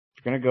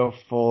 if you're gonna go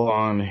full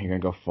on, you're gonna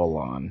go full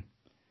on.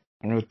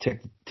 I'm gonna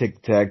take the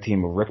tag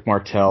team of Rick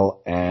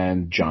Martel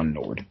and John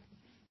Nord.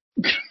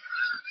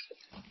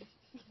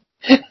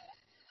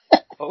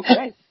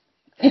 Okay.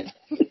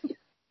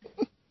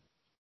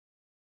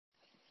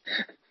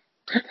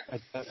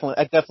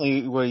 I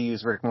definitely would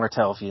use Rick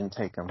Martel if you didn't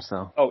take him.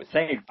 So. Oh,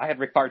 same. I had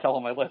Rick Martel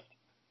on my list.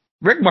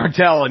 Rick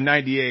Martel in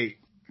 '98.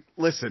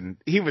 Listen,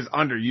 he was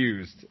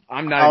underused.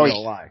 I'm not even gonna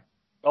lie.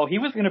 Oh, he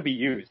was going to be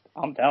used.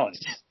 I'm telling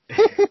you.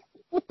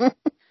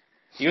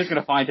 He was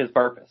going to find his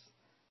purpose.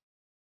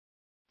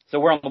 So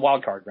we're on the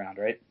wild card round,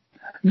 right?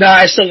 No,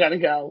 I still gotta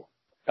go.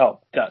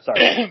 Oh,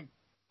 sorry.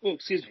 Oh,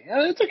 excuse me.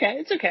 It's okay.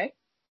 It's okay.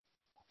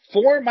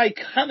 For my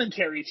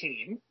commentary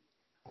team,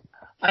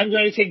 I'm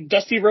going to take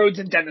Dusty Rhodes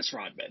and Dennis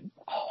Rodman.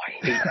 Oh,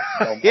 I hate that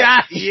so much.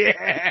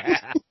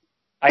 Yeah.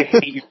 I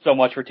hate you so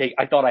much for taking.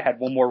 I thought I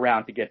had one more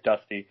round to get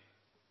Dusty.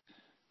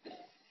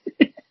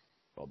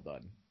 Well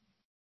done.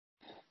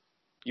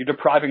 You're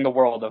depriving the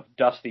world of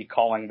Dusty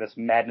calling this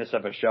madness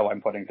of a show I'm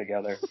putting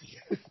together.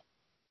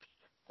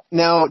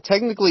 Now,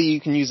 technically,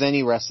 you can use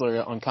any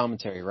wrestler on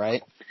commentary,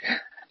 right?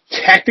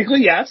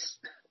 Technically, yes.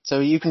 So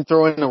you can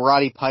throw in a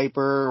Roddy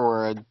Piper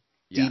or a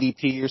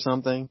DDP or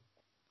something,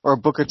 or a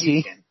Booker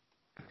T.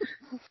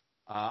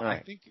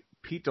 I think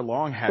Pete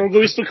DeLong had. Or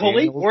Louis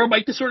Piccoli, or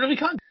Mike Disorderly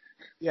Con.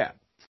 Yeah.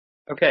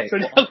 Okay. So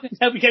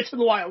now we get to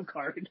the wild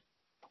card.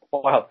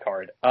 Wild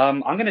card.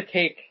 I'm going to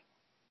take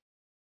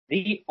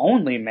the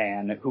only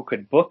man who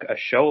could book a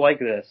show like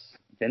this,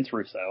 Vince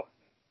Russo.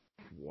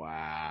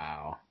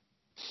 Wow.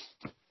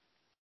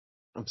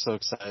 I'm so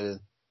excited.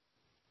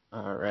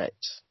 All right.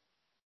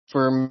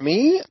 For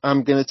me,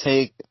 I'm going to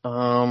take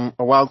a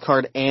wild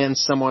card and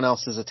someone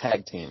else as a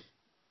tag team.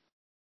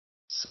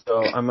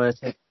 So I'm going to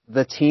take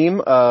the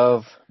team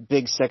of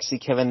Big Sexy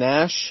Kevin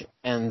Nash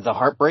and the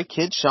Heartbreak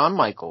Kid Shawn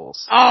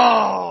Michaels.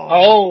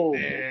 Oh,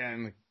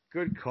 Man,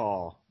 good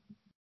call.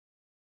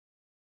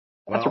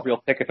 That's a real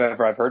pick if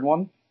ever I've heard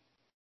one.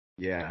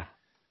 Yeah.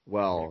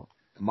 Well,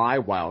 my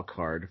wild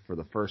card for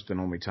the first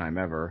and only time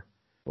ever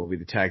will be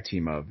the tag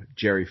team of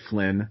Jerry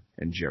Flynn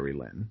and Jerry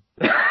Lynn.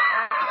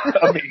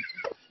 I mean,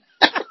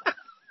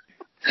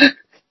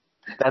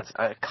 That's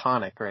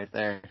iconic right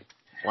there.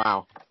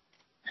 Wow.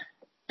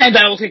 and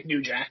I will take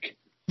New Jack.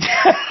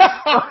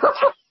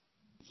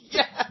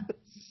 Yes.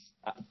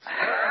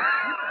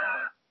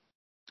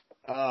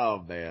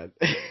 Oh, man.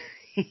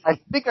 I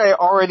think I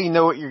already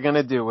know what you're going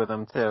to do with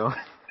him, too.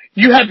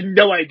 You have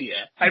no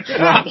idea. I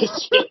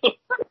promise you.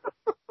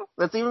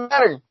 That's even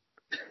better.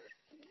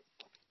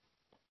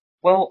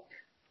 well,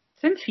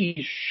 since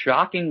he's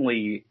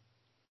shockingly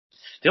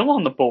still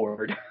on the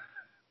board,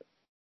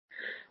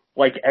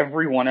 like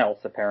everyone else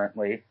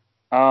apparently,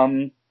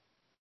 I'm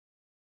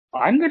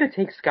going to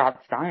take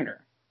Scott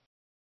Steiner.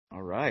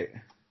 All right.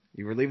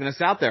 You were leaving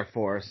us out there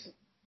for us.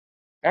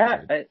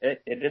 Yeah,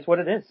 it is what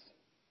it is.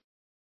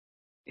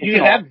 You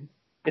can have.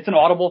 It's an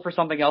audible for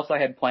something else I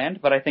had planned,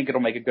 but I think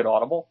it'll make a good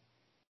audible.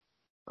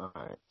 All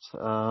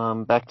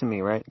right. Back to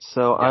me, right?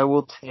 So I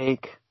will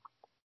take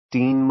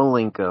Dean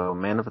Malenko,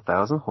 Man of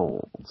 1,000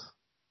 Holds.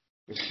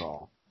 Good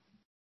call.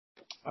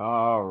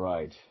 All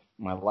right.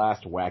 My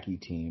last wacky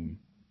team.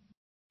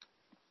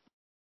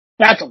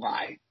 That's a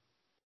lie.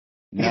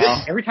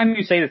 No. Every time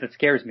you say this, it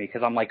scares me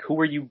because I'm like, who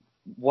are you?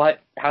 What?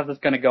 How's this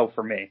going to go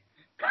for me?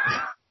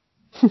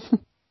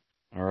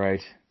 All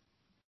right.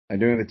 I'm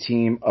doing the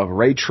team of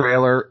Ray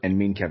Traylor and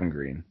Mean Kevin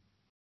Green.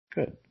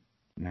 Good.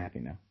 I'm happy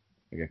now.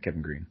 I got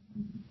Kevin Green.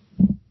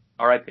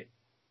 R.I.P.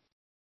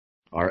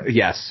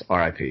 Yes,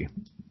 R.I.P.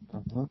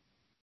 Uh-huh.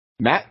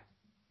 Matt,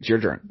 it's your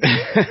turn.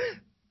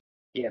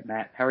 Yeah,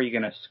 Matt, how are you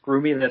going to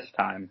screw me this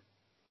time?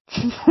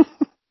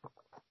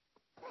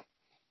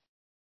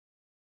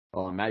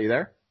 Oh, Matt, you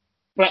there?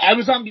 But I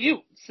was on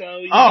mute, so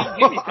you Oh. didn't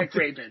give me pick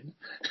Raven.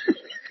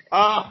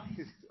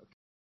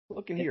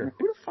 Look in here.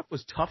 Who the fuck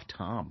was Tough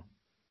Tom?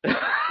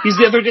 He's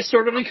the other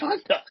disorderly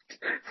conduct.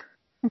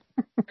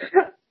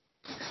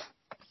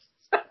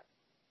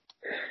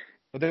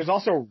 But there's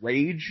also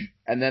Rage,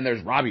 and then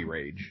there's Robbie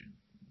Rage.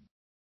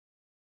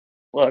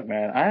 Look,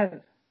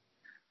 man,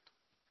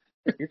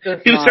 you're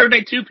just He was not, served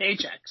like 2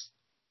 paychecks.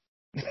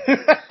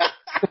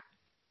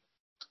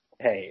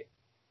 hey,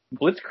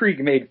 Blitzkrieg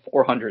made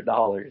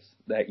 $400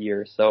 that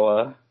year,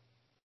 so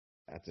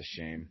That's a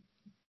shame.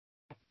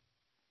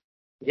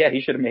 yeah,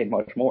 he should have made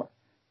much more.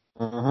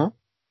 Mm-hmm.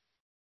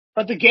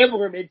 But the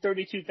gambler made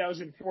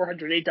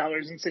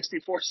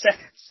 $32,408.64.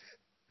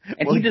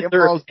 And Well, he he gave all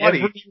deserves his money.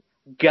 every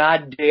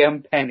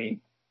goddamn penny.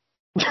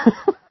 I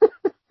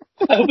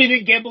hope he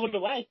didn't gamble it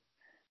away.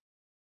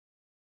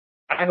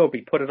 I hope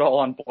he put it all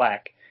on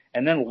black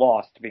and then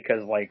lost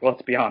because, like,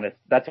 let's be honest,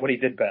 that's what he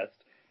did best.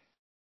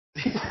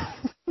 like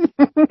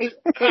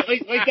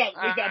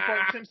that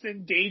Bart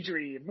Simpson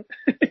daydream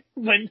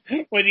when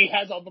he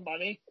has all the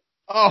money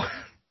Oh,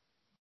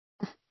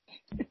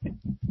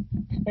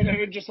 and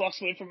everyone just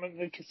walks away from him in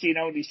the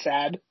casino and he's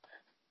sad.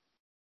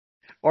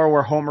 or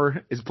where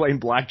Homer is playing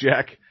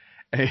blackjack,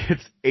 and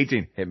it's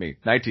 18, hit me,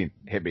 19,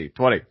 hit me,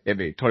 20, hit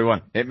me,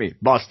 21, hit me,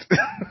 bust.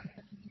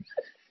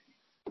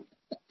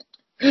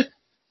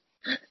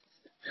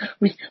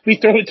 We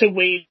throw it to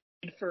Wade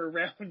for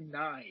round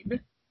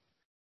 9.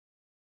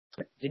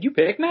 Did you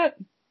pick Matt?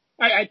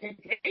 I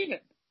picked Raven.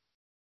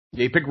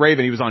 Yeah, he picked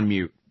Raven, he was on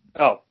mute.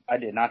 Oh, I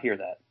did not hear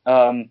that.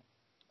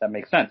 That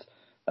makes sense.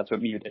 That's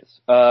what mute is.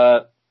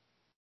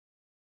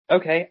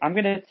 Okay, I'm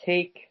gonna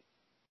take.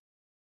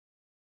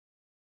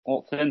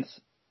 Well, since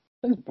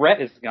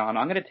Brett is gone,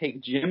 I'm gonna take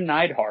Jim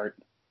Neidhart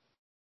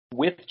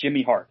with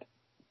Jimmy Hart.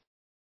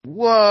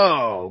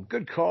 Whoa,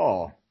 good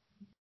call.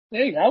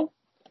 There you go.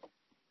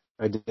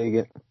 I dig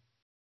it.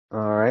 All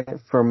right.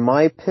 For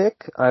my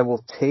pick, I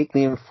will take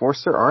the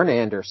Enforcer, Arn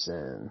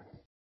Anderson.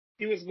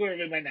 He was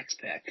literally my next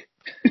pick.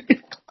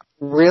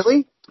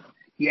 Really?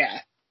 Yeah.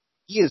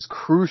 He is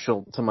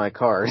crucial to my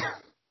card.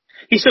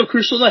 He's so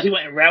crucial that he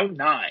went in round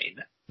 9.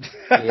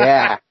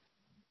 Yeah.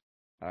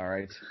 All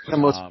right. The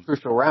most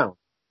crucial round.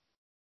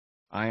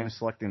 I am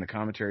selecting the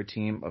commentary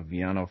team of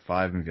Viano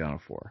 5 and Viano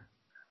 4.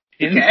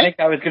 Didn't Okay. think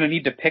I was gonna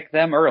need to pick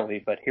them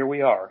early, but here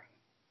we are.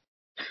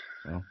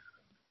 Well,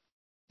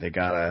 they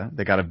got a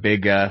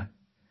big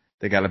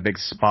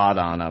spot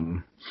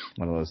on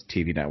one of those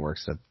TV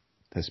networks that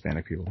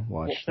Hispanic people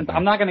watch. Well, since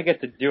I'm not gonna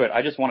get to do it,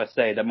 I just want to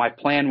say that my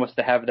plan was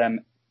to have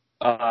them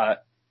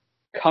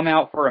come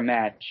out for a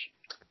match.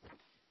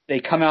 They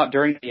come out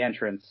during the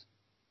entrance.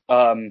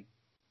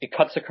 It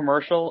cuts a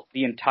commercial.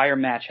 The entire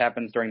match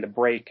happens during the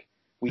break.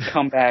 We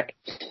come back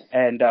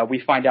and we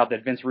find out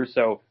that Vince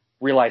Russo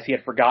realized he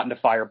had forgotten to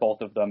fire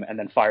both of them and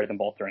then fired them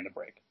both during the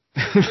break.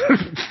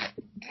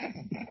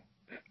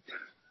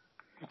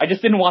 I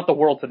just didn't want the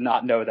world to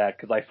not know that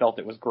because I felt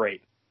it was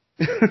great.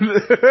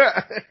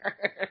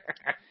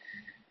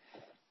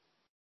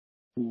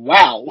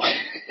 Wow.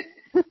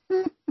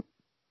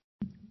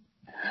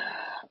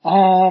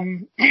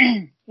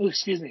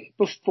 Excuse me.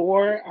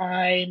 Before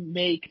I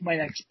make my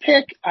next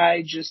pick,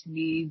 I just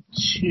need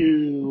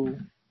to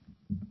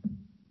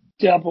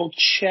double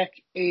check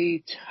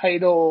a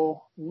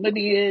title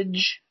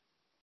lineage.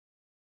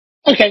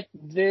 Okay,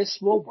 this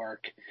will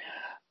work.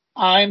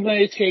 I'm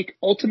going to take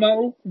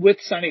Ultimo with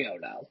Sonny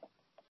Ono.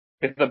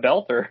 With the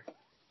belter.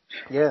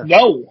 Yeah.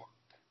 No.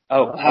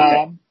 Oh,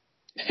 okay.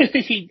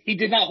 He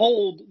did not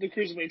hold the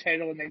Cruiserweight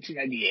title in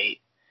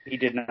 1998. He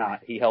did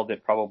not. He held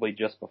it probably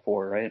just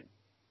before, right?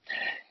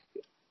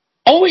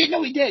 Oh wait,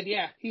 no, he did.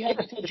 Yeah, he held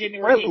it until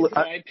January 8th.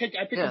 I picked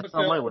yeah, him it's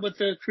on my list. with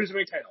the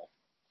Cruiserweight title.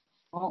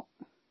 Well,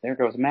 there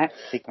goes Matt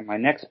taking my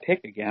next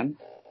pick again.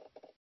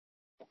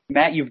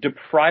 Matt, you've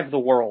deprived the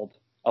world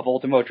of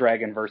Ultimo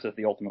Dragon versus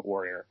the Ultimate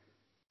Warrior.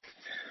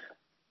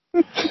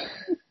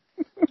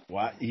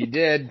 What? He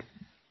did.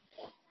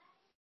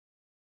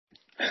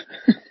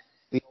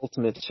 The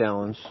ultimate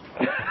challenge.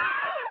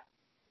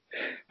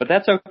 But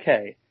that's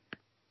okay,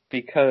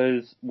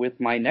 because with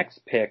my next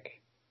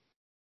pick,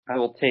 I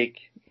will take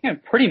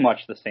pretty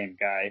much the same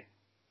guy,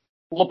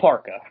 La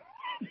Parka.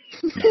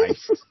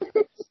 Nice.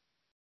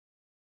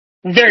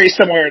 Very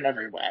similar in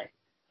every way.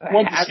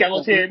 One's a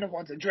skeleton,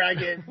 one's a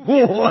dragon.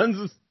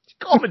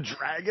 Call him a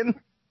dragon.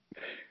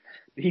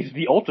 He's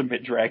the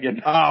ultimate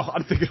dragon. Oh,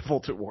 I'm thinking of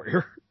Ultimate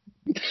Warrior.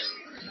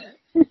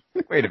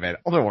 Wait a minute.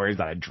 Ultimate Warrior's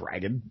not a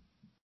dragon.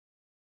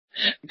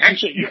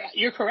 Actually,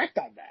 you're correct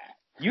on that.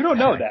 You don't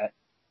know that.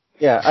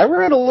 Yeah, I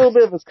read a little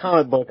bit of his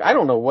comic book. I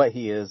don't know what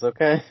he is,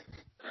 okay?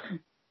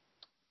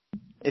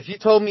 If you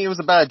told me it was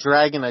about a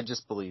dragon, I'd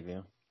just believe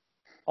you.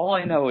 All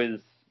I know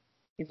is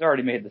he's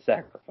already made the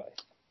sacrifice.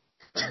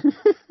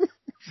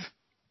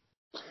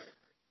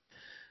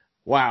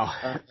 Wow.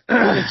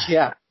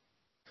 Yeah.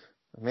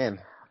 Man.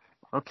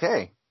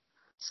 Okay.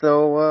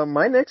 So,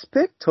 my next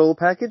pick, total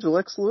package,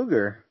 Lex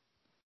Luger.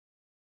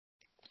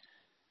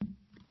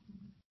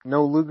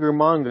 No Luger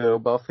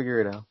Mongo, but I'll figure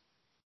it out.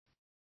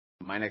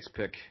 My next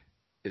pick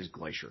is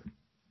Glacier.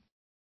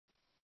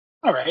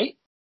 All right.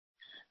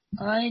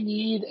 I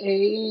need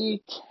a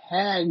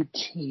tag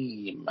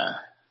team.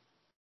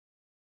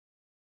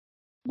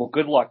 Well,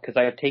 good luck, because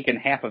I have taken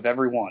half of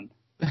every one.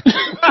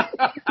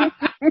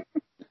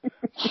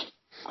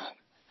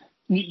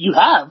 You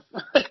have.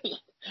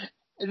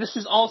 This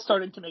is all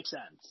starting to make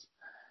sense.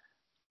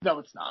 No,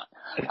 it's not.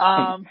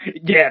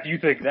 Yeah, if you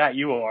think that,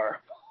 you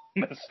are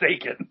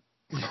mistaken.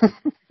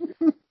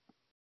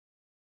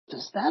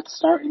 Does that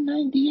start in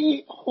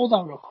 98? Hold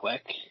on real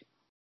quick.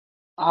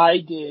 I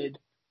did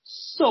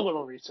so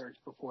little research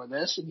before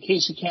this, in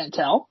case you can't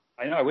tell.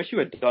 I know, I wish you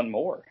had done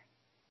more.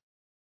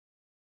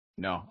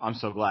 No, I'm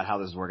so glad how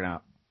this is working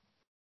out.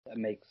 That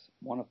makes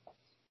one of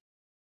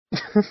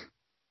us.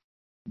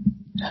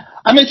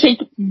 I'm going to take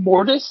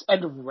Mortis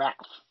and Wrath.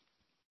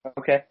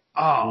 Okay.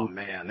 Oh,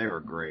 man, they were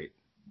great.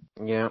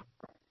 Yeah.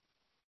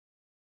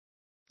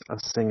 I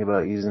was thinking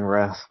about using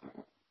Wrath.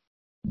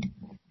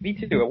 Me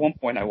too, at one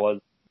point I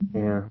was.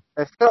 Yeah.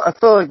 I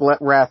feel like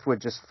Wrath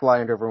would just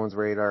fly under everyone's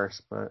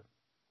radars, but...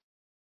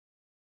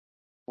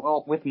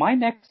 Well, with my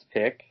next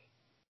pick,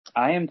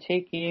 I am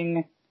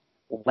taking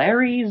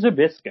Larry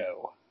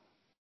Zbyszko.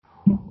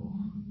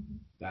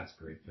 That's a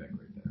great pick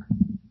right there.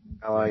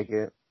 I like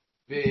it.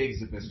 Big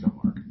Zbyszko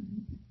mark.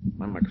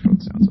 My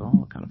microphone sounds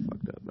all kind of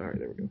fucked up. All right,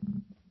 there we go.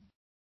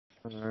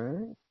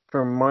 Alright.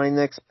 For my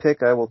next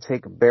pick, I will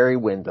take Barry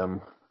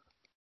Windham.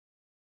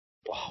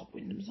 Oh,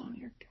 Wyndham's on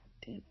here. God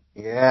damn it.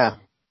 Yeah.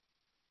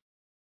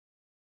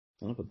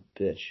 Son of a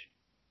bitch.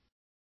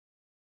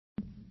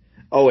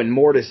 Oh, and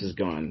Mortis is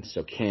gone,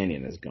 so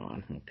Canyon is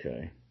gone.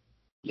 Okay.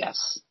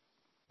 Yes.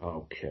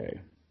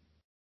 Okay.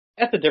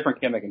 That's a different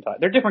gimmick and tie.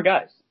 They're different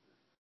guys.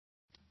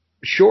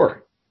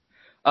 Sure.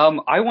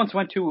 I once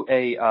went to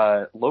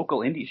a local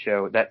indie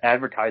show that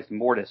advertised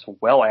Mortis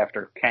well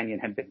after Canyon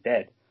had been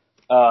dead.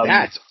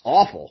 That's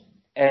awful.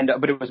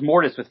 But it was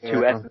Mortis with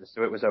two S's,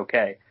 so it was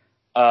okay.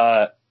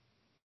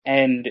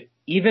 And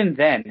even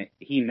then,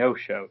 he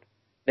no-showed.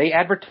 They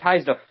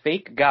advertised a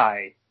fake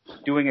guy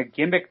doing a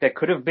gimmick that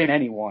could have been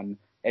anyone,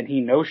 and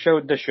he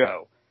no-showed the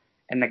show.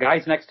 And the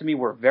guys next to me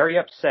were very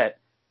upset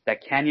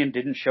that Canyon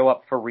didn't show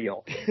up for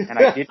real. And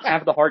I didn't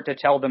have the heart to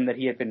tell them that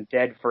he had been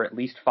dead for at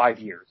least 5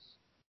 years.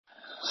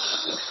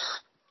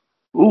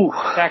 Ooh.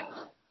 In fact,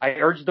 I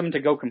urged them to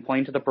go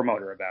complain to the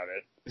promoter about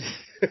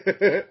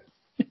it.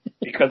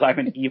 Because I'm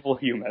an evil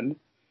human.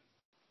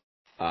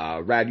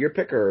 Rad, your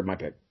pick or my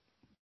pick?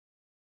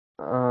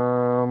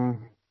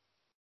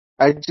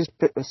 I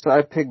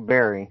picked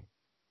Barry.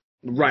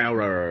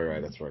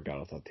 Right. That's where I got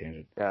off that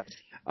tangent. Yeah.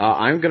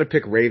 I'm gonna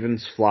pick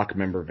Ravens flock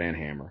member Van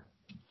Hammer.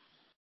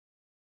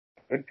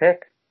 Good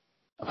pick.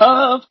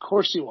 Of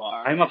course you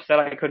are. I'm upset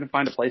I couldn't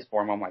find a place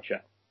for him on my show.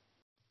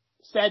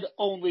 Said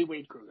only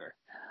Wade Kruger.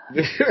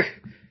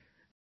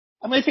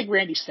 I'm going to take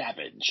Randy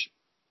Savage.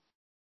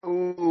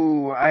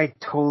 Ooh, I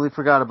totally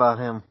forgot about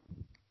him.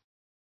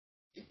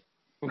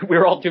 We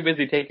were all too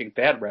busy taking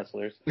bad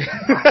wrestlers.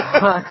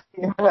 Yeah.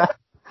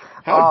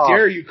 How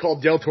dare you call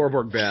Del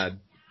Torborg bad?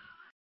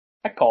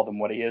 I called him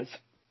what he is.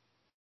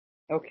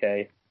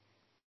 Okay.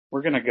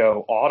 We're gonna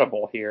go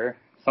audible here.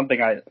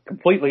 Something I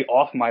completely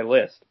off my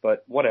list,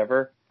 but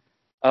whatever.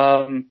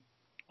 I'm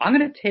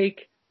gonna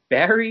take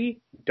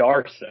Barry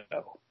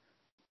Darsow.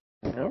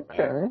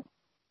 Okay.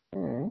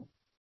 Right.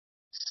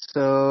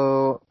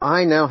 So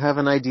I now have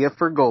an idea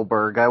for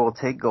Goldberg. I will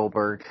take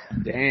Goldberg.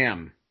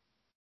 Damn.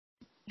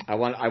 I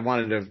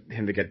wanted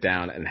him to get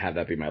down and have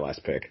that be my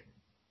last pick.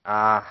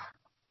 I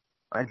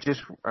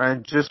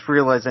just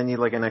realized I need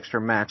like an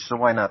extra match, so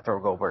why not throw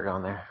Goldberg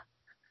on there?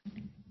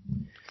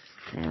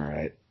 All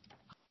right.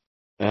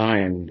 I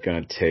am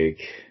gonna take.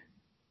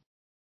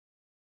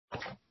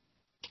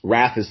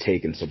 Wrath is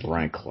taken, so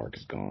Brian Clark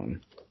is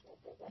gone.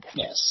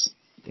 Yes.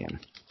 Damn.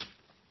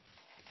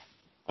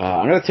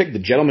 I'm gonna take the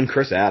gentleman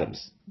Chris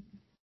Adams.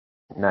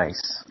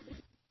 Nice.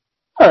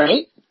 All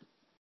right.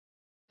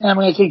 And I'm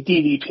going to take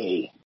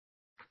DDP.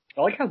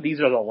 I like how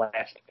these are the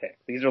last picks.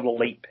 These are the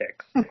late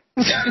picks.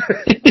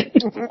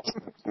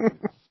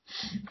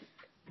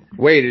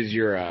 Wade is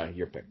your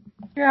pick.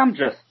 Yeah, I'm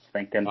just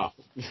thinking. Oh.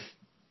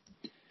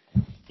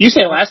 You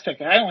say last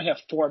pick. I only have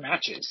 4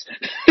 matches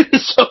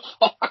so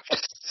far.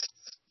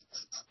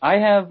 I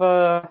have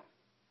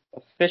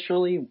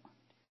officially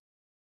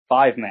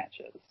 5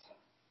 matches.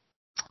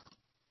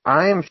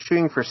 I am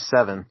shooting for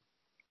 7.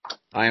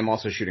 I am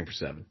also shooting for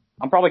 7.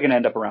 I'm probably going to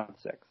end up around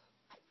 6.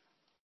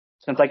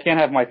 Since I can't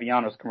have my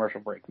Vianos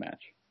commercial break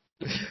match.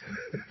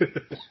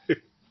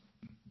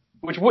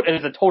 Which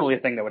is totally a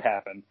thing that would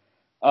happen.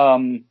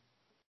 I'm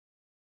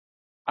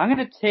going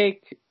to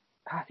take...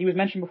 He was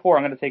mentioned before.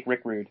 I'm going to take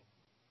Rick Rude.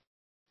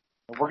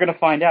 We're going to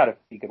find out if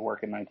he could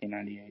work in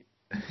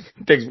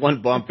 1998. Takes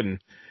one bump and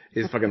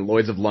his fucking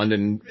Lloyds of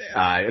London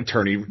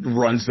attorney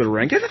runs to the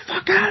ring. Get the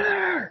fuck out of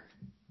there!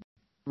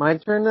 My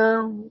turn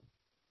now?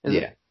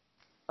 Yeah.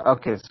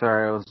 Okay,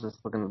 sorry, I was just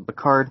looking at the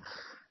card.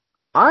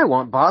 I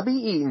want Bobby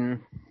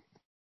Eaton.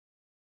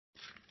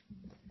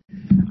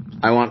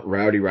 I want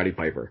Roddy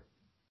Piper.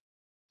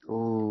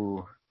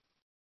 Ooh.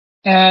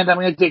 And I'm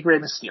going to take Rey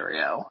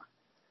Mysterio.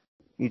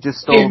 You just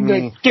stole In the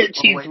me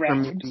 13th away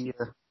from round. me.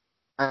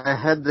 I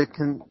had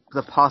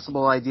the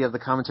possible idea of the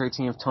commentary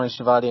team of Tony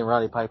Schiavone and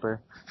Roddy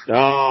Piper.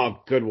 Oh,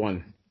 good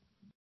one.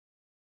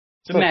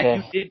 So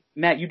Okay.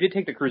 Matt, you did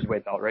take the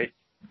cruiserweight belt, right?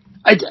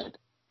 I did.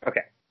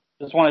 Okay.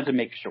 Just wanted to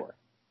make sure.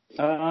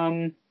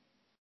 I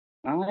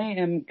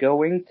am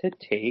going to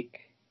take.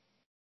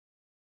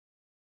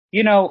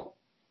 You know,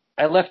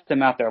 I left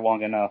him out there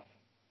long enough.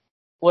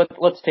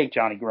 Let's take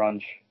Johnny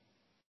Grunge.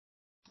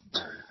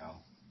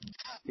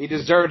 He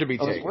deserved to be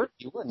I was taken. worried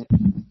you wouldn't.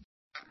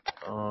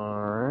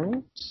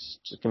 Alright.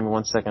 Just give me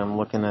 1 second. I'm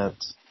looking at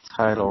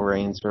title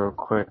reigns real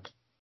quick.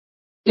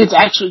 It's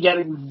actually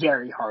getting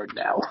very hard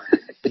now.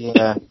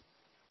 Yeah.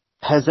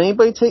 Has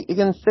anybody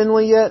taken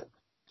Finlay yet?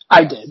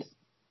 I did.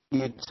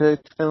 You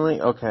took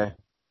Finlay? Okay.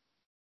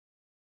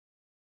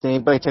 Did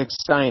anybody take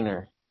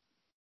Steiner?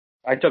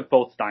 I took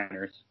both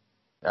Steiners.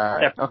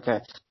 Alright,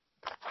 okay.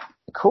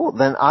 Cool.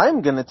 Then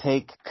I'm gonna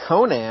take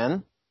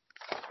Conan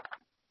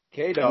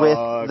K-Dog. with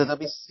the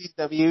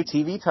WCW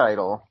TV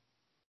title.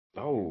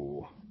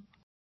 Oh.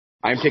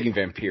 I'm taking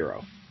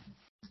Vampiro.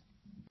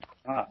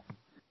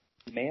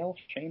 Male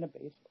Shayna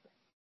Baszler.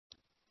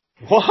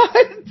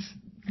 What?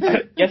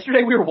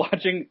 Yesterday we were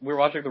watching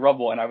the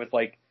Rumble, and I was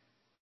like,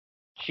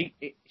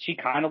 she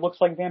kind of looks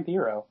like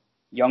Vampiro,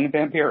 young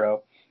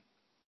Vampiro.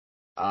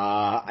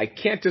 I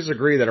can't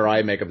disagree that her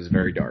eye makeup is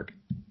very dark.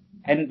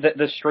 And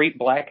the straight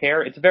black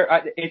hair,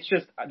 it's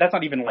just, that's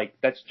not even like,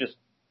 that's just,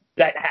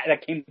 that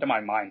came to my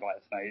mind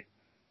last night.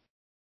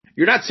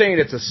 You're not saying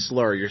it's a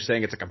slur. You're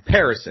saying it's a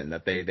comparison,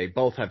 that they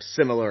both have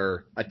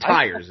similar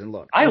attires and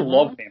look. I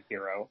love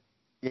Vampiro.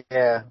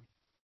 Yeah.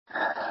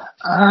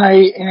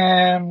 I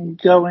am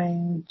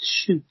going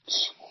to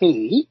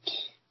take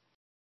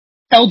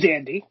El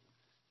Dandy.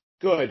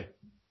 Good.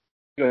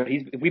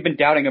 Good. We've been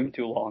doubting him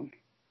too long.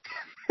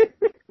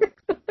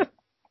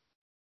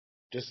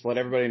 Just let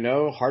everybody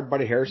know, Hard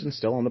Body Harrison's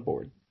still on the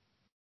board.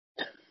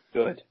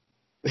 Good.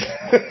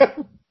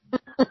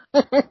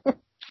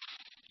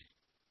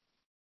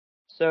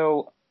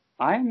 So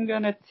I'm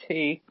gonna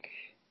take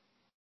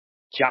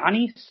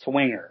Johnny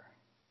Swinger.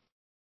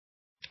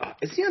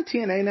 Is he on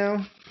TNA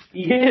now?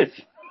 He is.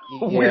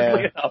 Yeah.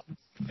 Weirdly enough.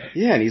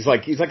 Yeah, and he's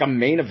like a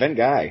main event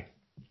guy.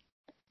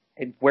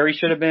 It's where he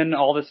should have been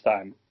all this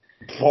time.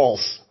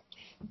 False.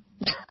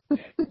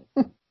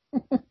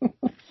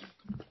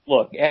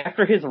 Look,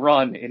 after his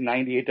run in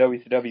 '98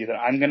 WCW that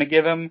I'm gonna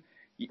give him,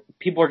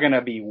 people are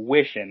gonna be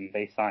wishing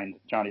they signed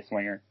Johnny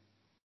Swinger.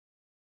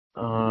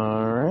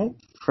 Alright.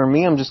 For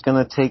me, I'm just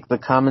gonna take the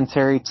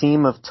commentary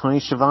team of Tony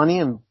Schiavone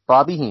and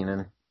Bobby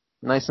Heenan.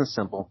 Nice and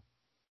simple.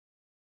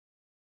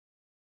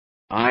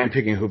 I'm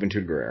picking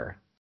Juventud Guerrera.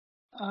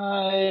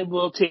 I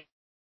will take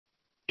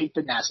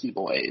the Nasty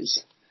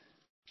Boys.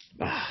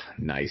 Ah,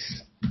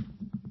 nice.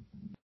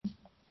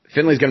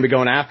 Finley's going to be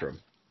going after him.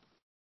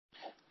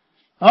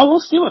 Oh, we'll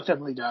see what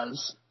Finlay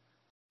does.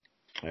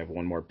 I have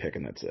one more pick,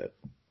 and that's it.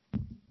 I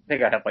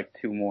think I have like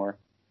two more.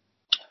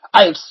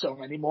 I have so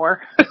many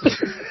more.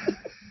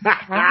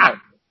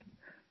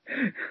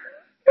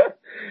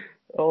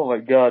 Oh my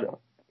god.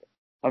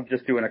 I'm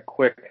just doing a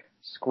quick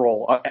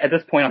scroll. At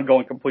this point, I'm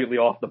going completely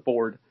off the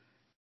board.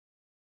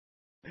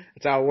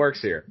 That's how it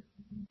works here.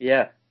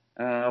 Yeah.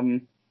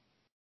 I'm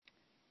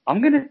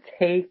gonna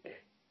take...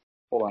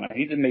 Hold on, I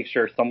need to make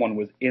sure someone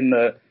was in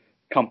the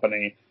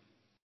company.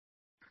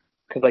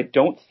 Because I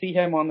don't see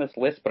him on this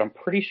list, but I'm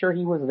pretty sure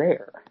he was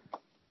there.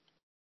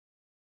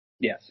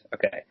 Yes,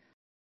 okay.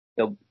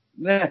 We'll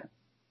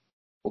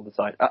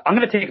decide. I'm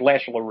gonna take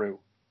Lash LaRue.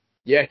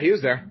 Yeah, he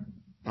was there.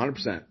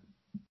 100%.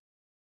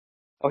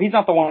 Oh, he's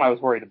not the one I was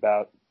worried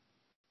about.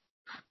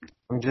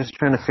 I'm just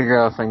trying to figure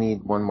out if I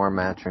need one more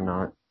match or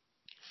not.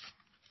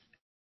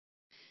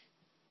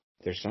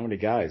 There's so many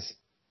guys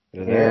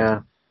that are there.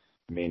 Yeah.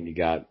 I mean, you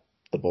got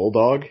the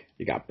Bulldog,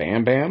 you got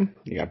Bam Bam,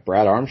 you got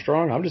Brad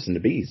Armstrong. I'm just in the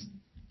bees.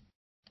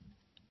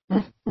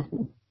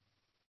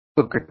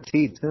 Booker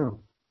T, too.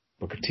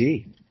 Booker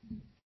T.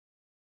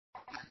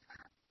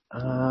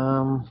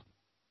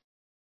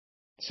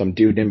 Some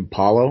dude named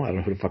Paulo. I don't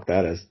know who the fuck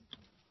that is.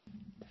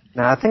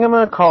 Nah, I think I'm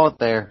gonna call it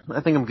there.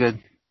 I think I'm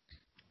good.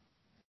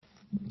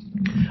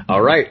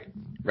 All right.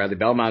 Bradley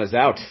Belmont is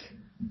out.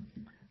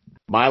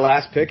 My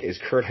last pick is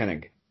Kurt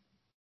Hennig.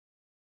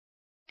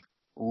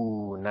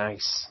 Ooh,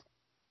 nice.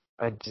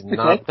 I did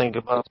not think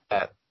about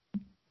that.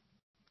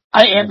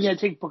 I am going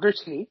to take Booker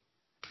T.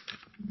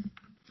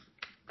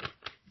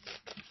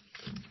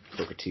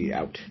 Booker T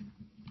out.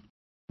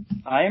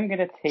 I am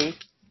gonna take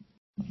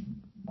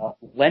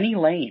Lenny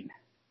Lane.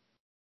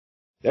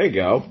 There you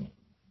go.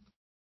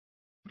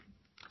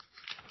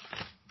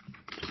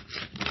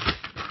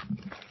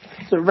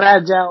 So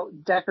Rad's out,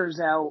 Decker's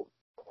out.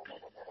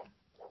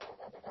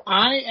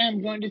 I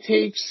am going to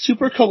take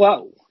Super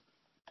Colo.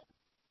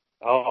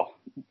 Oh,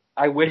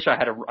 I wish I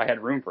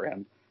had room for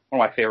him.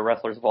 One of my favorite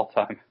wrestlers of all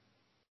time.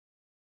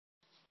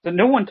 So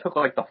no one took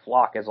like the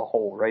flock as a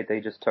whole, right? They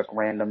just took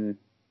random.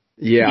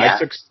 Yeah,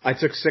 I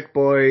took Sick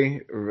Boy,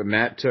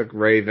 Matt took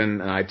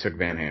Raven, and I took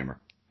Van Hammer.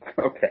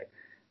 Okay.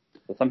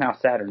 So somehow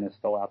Saturn is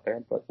still out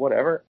there, but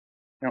whatever.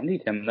 I don't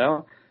need him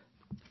though.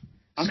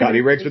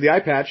 Scotty Riggs with the eye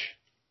patch.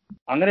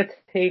 I'm gonna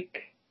take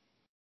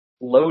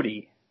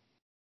Lodi.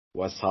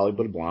 West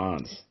Hollywood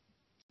Blondes.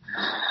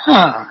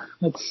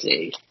 Let's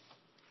see.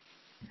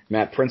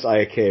 Matt, Prince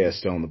Iakea is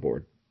still on the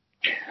board.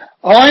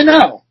 Oh, I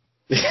know.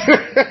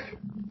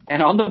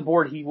 And on the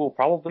board, he will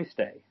probably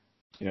stay.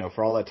 You know,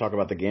 for all that talk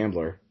about the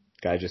gambler,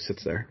 guy just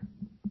sits there.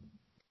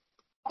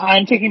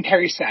 I'm taking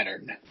Perry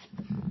Saturn.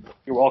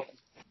 You're welcome.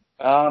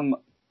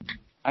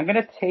 I'm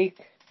gonna take.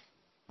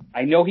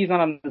 I know he's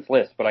not on this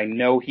list, but I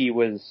know he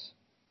was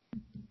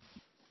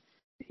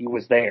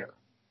there.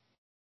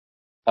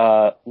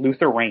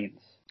 Luther Reigns.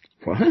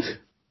 What?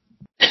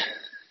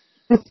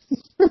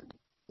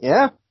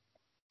 Yeah.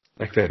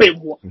 Like that.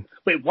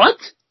 Wait, what?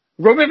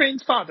 Roman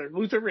Reigns' father,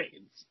 Luther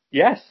Reigns.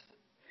 Yes.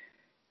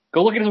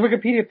 Go look at his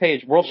Wikipedia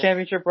page. World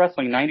Championship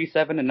Wrestling,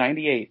 97 and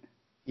 98.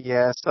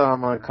 Yeah, I saw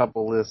him on a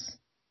couple lists.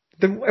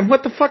 And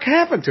what the fuck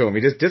happened to him?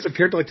 He just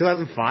disappeared to like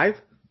 2005?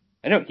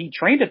 I know, he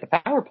trained at the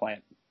power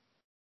plant.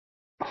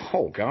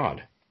 Oh,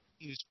 God.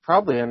 He was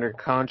probably under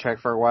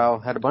contract for a while,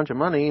 had a bunch of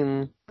money,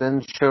 and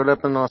then showed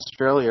up in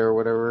Australia or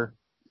whatever.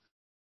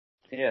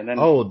 Yeah, and then...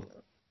 Oh,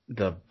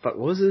 what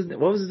was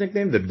his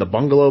nickname? The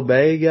Bungalow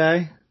Bay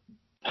guy?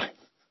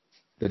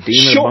 The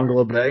Demon of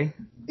Bungalow Bay?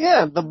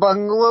 Yeah, the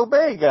Bungalow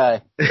Bay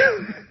guy.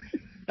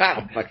 I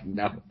don't fucking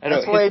know.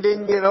 That's why he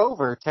didn't get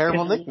over.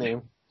 Terrible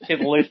nickname.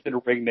 His listed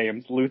ring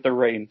names, Luther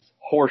Reigns,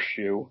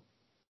 Horseshoe.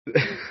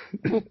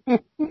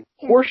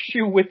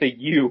 Horseshoe with a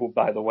U,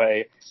 by the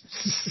way.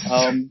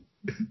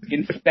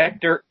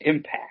 Inspector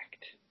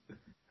Impact.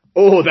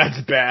 Oh,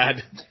 that's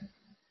bad.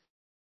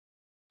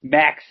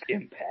 Max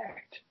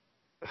Impact.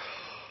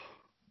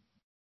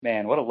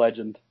 Man, what a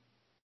legend.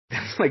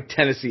 That's like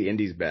Tennessee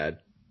Indies bad.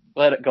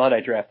 Glad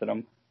I drafted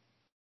him.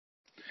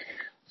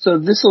 So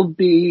this will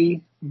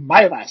be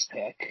my last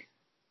pick.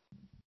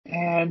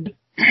 And,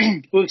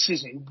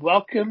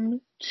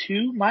 welcome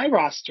to my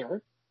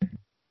roster.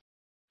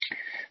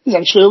 It's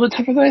actually a little bit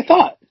tougher than I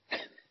thought.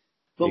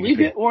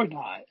 Believe it or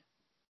not.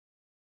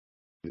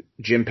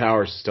 Jim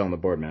Powers is still on the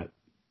board, Matt.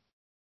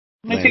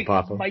 I'm going to take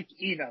Mike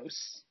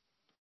Enos.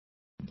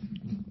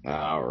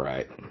 All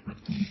right.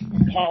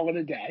 Call it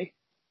a day.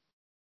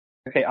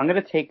 Okay, I'm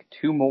going to take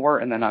two more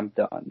and then I'm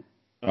done.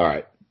 All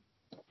right.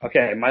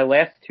 Okay, my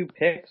last two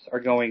picks are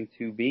going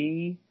to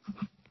be...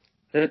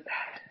 I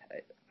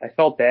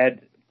felt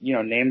bad,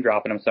 name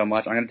dropping him so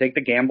much. I'm going to take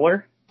the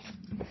Gambler.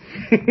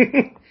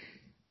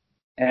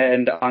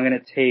 And I'm going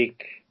to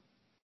take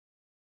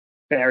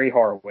Barry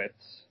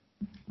Horowitz.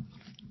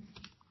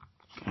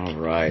 All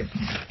right.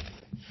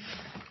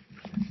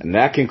 And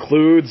that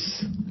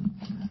concludes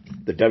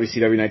the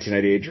WCW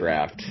 1998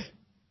 draft.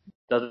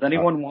 Does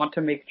anyone want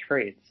to make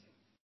trades?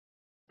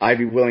 I'd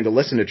be willing to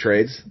listen to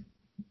trades.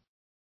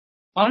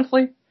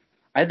 Honestly,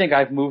 I think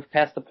I've moved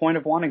past the point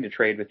of wanting to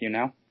trade with you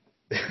now.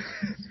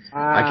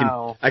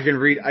 Wow. I can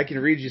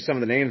read you some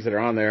of the names that are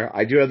on there.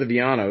 I do have the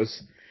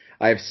Vianos.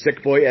 I have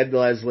Sick Boy Ed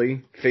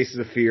Leslie, Faces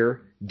of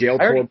Fear, Dale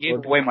I already Torborg.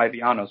 gave away my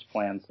Vianos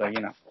plan, so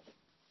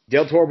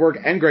Dale Torborg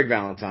and Greg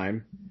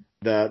Valentine.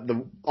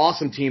 The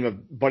awesome team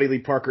of Buddy Lee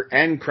Parker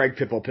and Craig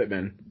Pitbull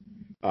Pittman.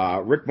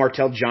 Rick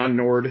Martel, John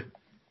Nord,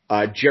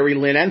 Jerry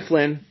Lynn and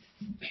Flynn,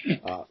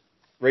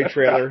 Ray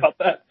Traylor,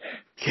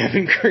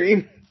 Kevin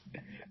Green,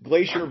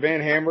 Glacier,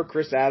 Van Hammer,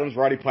 Chris Adams,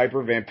 Roddy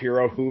Piper,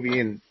 Vampiro,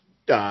 Hoovy, and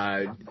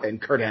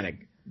Kurt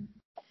Hennig.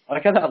 I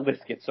like how that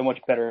list gets so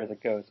much better as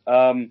it goes.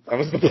 That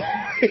was the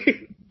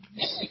play.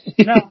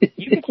 No,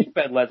 you can keep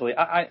Ed Leslie.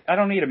 I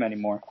don't need him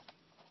anymore.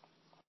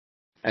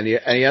 Any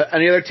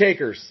other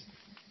takers?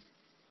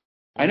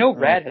 I know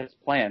Rad has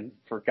plans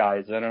for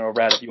guys. I don't know,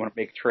 Rad, if you want to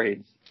make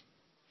trades.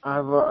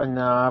 I've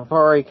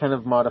already kind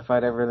of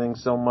modified everything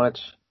so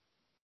much.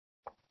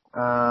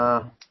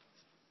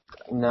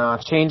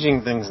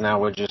 Changing things now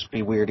would just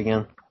be weird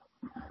again.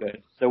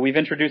 Good. So we've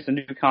introduced a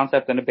new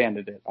concept and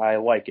abandoned it. I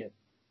like it.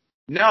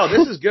 No,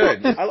 this is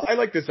good. I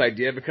like this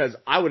idea because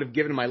I would have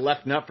given my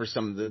left nut for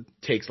some of the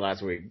takes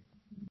last week.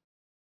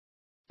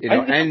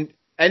 And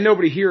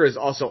nobody here has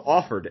also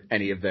offered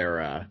any of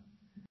their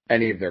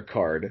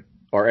card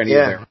or any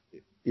of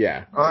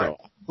their Right.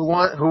 Who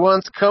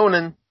wants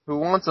Conan? Who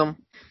wants him?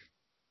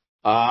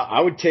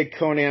 I would take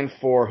Conan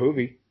for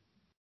Hoovy.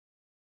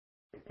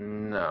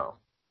 No.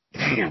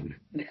 Damn.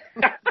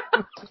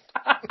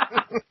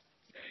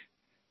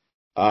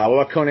 What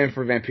about Conan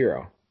for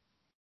Vampiro?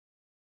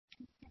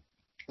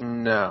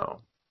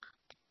 No.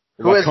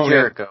 Who is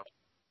Jericho?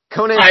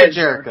 Conan for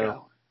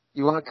Jericho.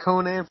 You want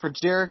Conan for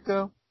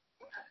Jericho?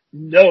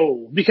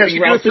 No, because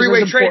Ralph is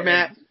three-way trade,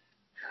 Matt.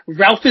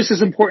 Ralphus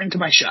is important to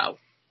my show.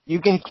 You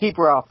can keep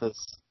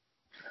Ralphus.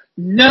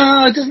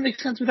 No, it doesn't make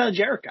sense without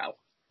Jericho.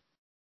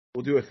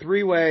 We'll do a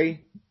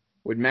three-way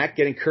with Matt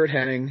getting Kurt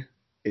Hennig,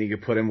 and you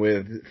can put him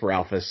for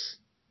Ralphus,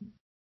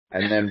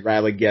 and then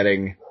Radley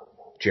getting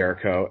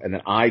Jericho, and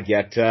then I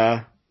get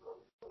Conan.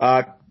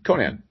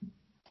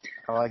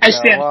 I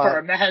stand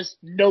firm. That has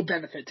no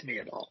benefit to me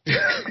at all.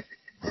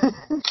 All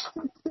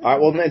right,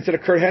 well, instead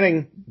of Kurt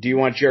Hennig, do you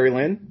want Jerry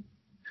Lynn?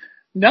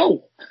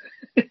 No.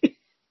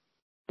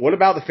 What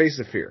about the Face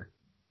of Fear?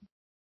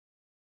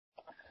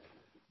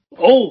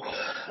 Oh,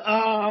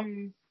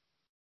 I'm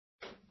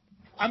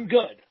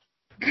good.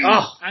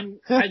 Oh,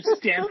 I'd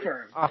stand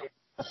firm. Oh,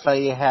 I thought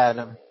you had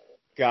him.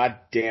 God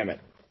damn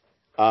it.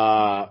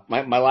 My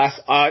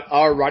last,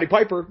 Roddy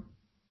Piper.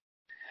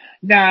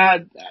 Nah,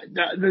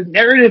 the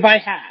narrative I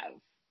have.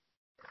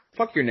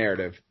 Fuck your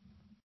narrative.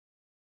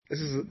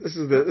 This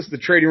is the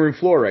trading room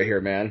floor right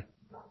here, man.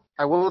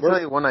 I will tell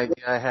you one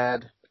idea I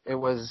had. It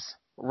was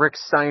Rick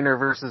Steiner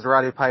versus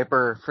Roddy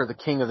Piper for the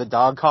King of the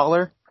Dog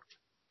Collar.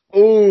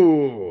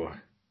 Ooh.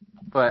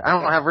 But I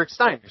don't have Rick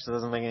Steiner, so it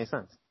doesn't make any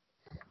sense.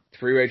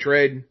 Three-way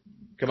trade.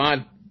 Come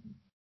on.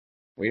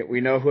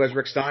 We know who has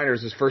Rick Steiner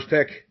as his first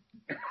pick.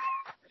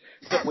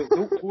 So, wait,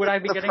 who would I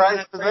be The getting in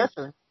prize that trade?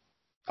 possession.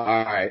 All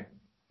right.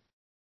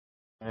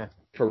 Yeah.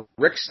 For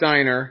Rick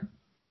Steiner,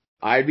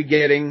 I'd be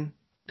getting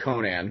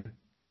Conan.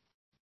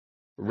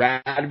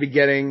 Rad would be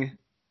getting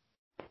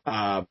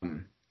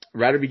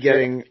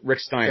Rick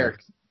Steiner.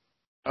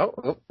 I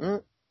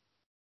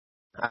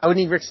would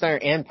need Rick Steiner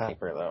and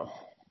Piper, though.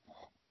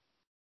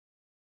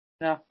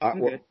 No, I'm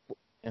good.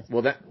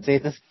 Well, that See,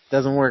 this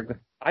doesn't work.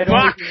 I'd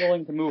only be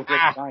willing to move Rick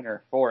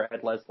Steiner for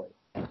Ed Leslie.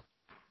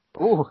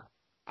 Ooh.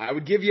 I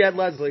would give you Ed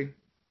Leslie.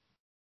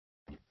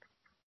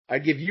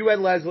 I'd give you Ed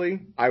Leslie.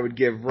 I would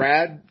give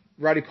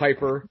Roddy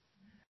Piper,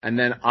 and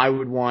then I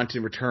would want to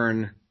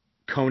return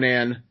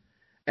Conan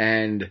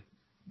and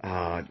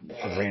a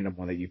random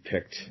one that you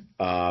picked.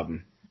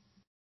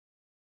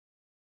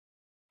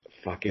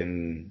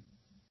 Fucking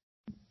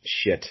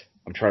shit.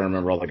 I'm trying to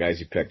remember all the guys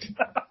you picked.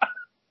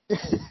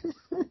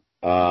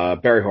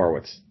 Barry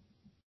Horowitz.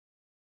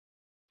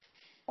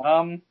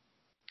 I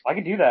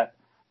could do that.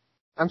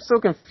 I'm so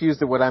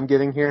confused at what I'm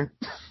getting here.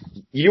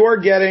 You are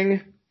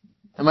getting.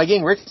 Am I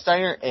getting Rick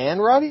Steiner and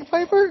Roddy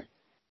Piper?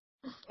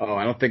 Oh,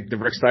 I don't think the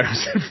Rick Steiner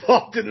was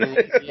involved in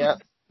this. Yeah.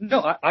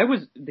 No,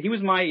 he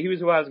was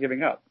who I was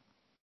giving up.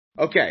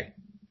 Okay.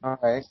 All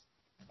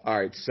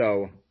right.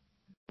 So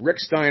Rick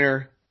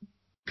Steiner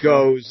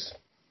goes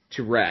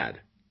to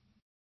Rad,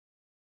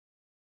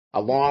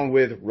 along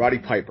with Roddy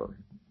Piper.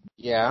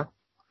 Yeah.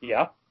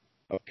 Yeah.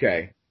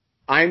 Okay.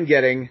 I'm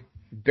getting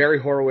Barry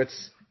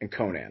Horowitz and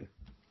Conan.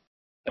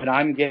 And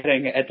I'm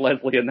getting Ed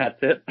Leslie, and that's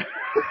it.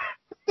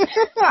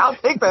 I'll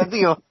take that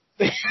deal.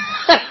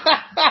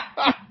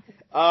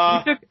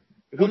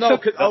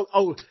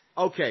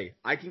 Okay.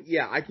 I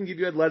can give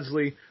you Ed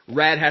Leslie.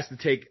 Rad has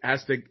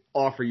to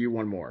offer you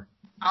one more.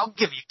 I'll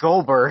give you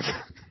Goldberg.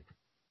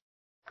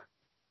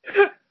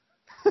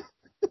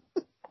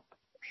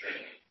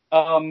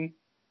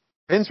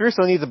 Vince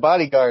Russo needs a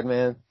bodyguard,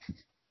 man.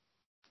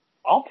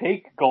 I'll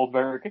take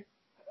Goldberg.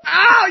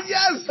 Ah,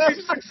 yes!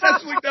 We've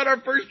successfully done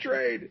our first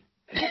trade.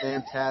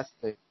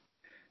 Fantastic.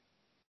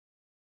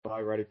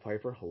 Bye, Roddy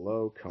Piper.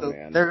 Hello, Conan.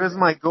 So there goes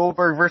my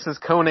Goldberg versus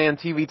Conan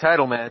TV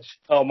title match.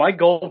 Oh, my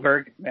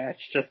Goldberg match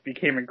just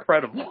became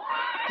incredible.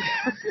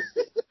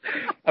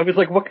 I was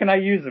like, what can I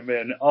use him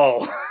in?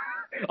 Oh,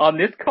 on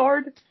this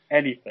card?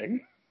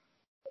 Anything.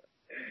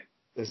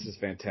 This is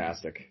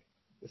fantastic.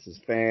 This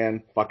is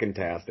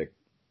fan-fucking-tastic.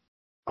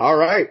 All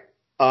right.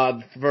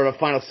 For the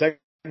final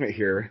segment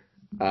here,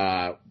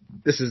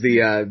 this is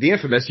the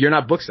infamous You're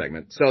Not Booked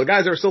segment. So the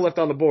guys that are still left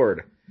on the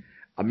board.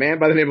 A man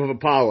by the name of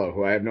Apollo,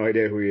 who I have no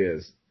idea who he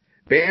is.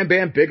 Bam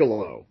Bam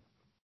Bigelow.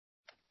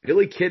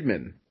 Billy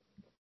Kidman.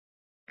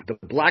 The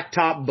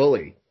Blacktop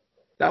Bully.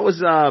 That was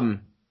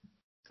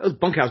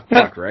Bunkhouse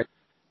Buck, right?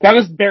 That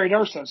was Barry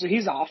Darso, so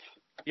he's off.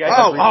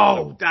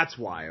 Yeah. That's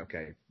why.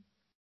 Okay.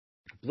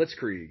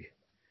 Blitzkrieg.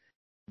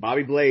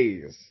 Bobby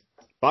Blaze.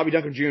 Bobby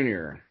Duncan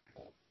Jr.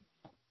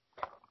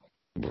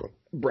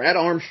 Brad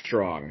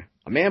Armstrong.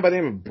 A man by the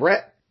name of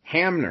Brett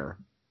Hamner.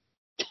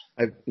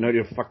 I have no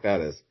idea what the fuck that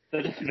is.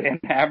 So just Van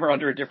Hammer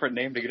under a different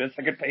name to get a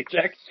second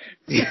paycheck?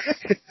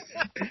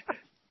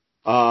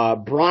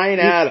 Brian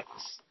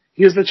Adams.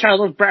 He was the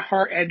child of Bret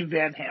Hart and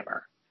Van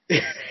Hammer.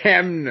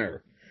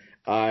 Hamner.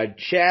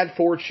 Chad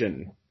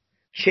Fortune.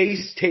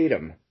 Chase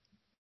Tatum.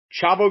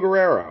 Chavo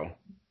Guerrero.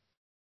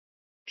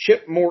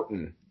 Chip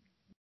Morton.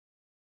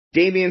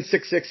 Damien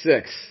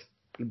 666.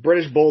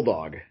 British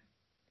Bulldog.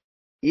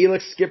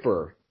 Elix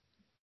Skipper.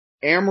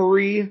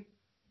 Amory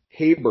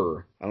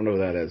Haber. I don't know who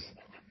that is.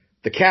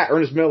 The Cat,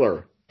 Ernest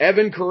Miller.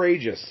 Evan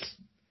Courageous.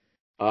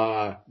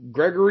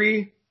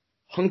 Gregory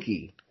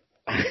Hunky.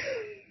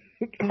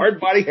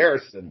 Hardbody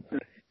Harrison.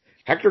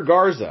 Hector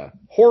Garza.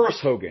 Horace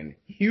Hogan.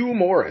 Hugh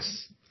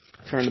Morris.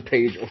 Turn the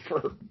page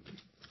over.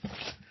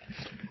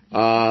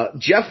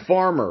 Jeff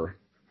Farmer.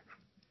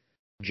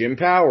 Jim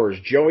Powers.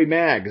 Joey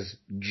Maggs.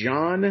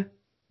 John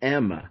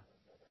M.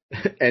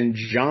 and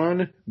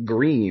John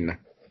Green.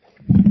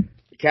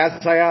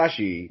 Kaz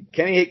Hayashi.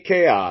 Kenny Hate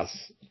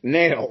Chaos.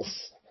 Nails.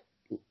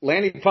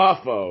 Lanny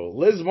Poffo,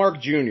 Liz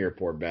Mark Jr.,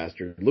 poor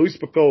bastard, Louis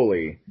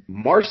Piccoli,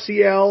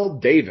 Marciel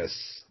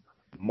Davis,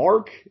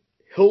 Mark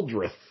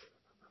Hildreth,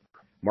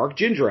 Mark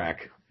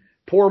Jindrak,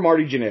 poor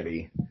Marty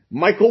Jannetty,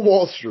 Michael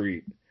Wall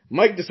Street,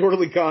 Mike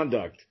Disorderly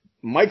Conduct,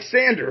 Mike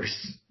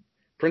Sanders,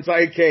 Prince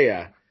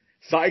Ikea,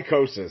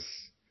 Psychosis,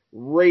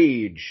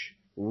 Rage,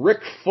 Rick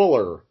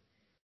Fuller.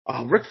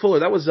 Oh, Rick Fuller.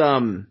 That was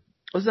wasn't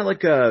that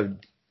like a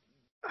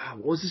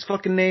what was his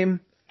fucking name?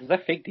 Is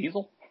that Fake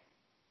Diesel?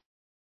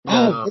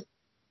 No. Oh,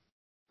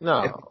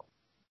 No.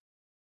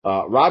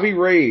 Robbie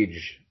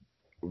Rage,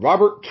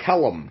 Robert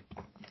Kellum,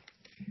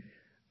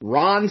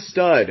 Ron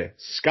Studd,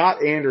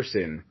 Scott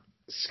Anderson,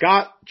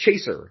 Scott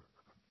Chaser,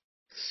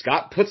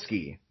 Scott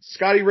Putski,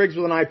 Scotty Riggs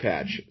with an eye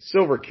patch,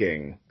 Silver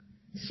King,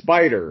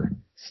 Spider,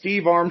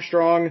 Steve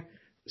Armstrong,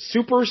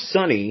 Super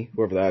Sunny,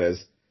 whoever that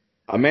is,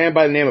 a man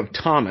by the name of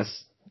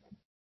Thomas,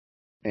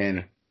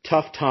 and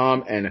Tough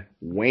Tom, and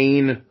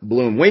Wayne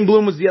Bloom. Wayne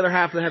Bloom was the other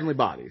half of the Heavenly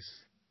Bodies.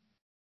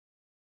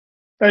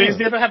 He's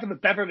the other half of the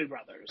Beverly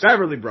Brothers.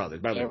 Beverly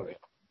Brothers.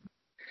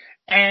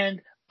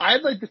 And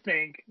I'd like to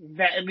think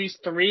that at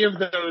least 3 of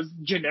those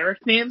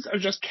generic names are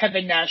just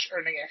Kevin Nash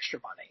earning extra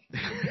money.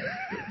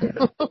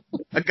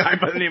 A guy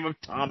by the name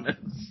of Thomas.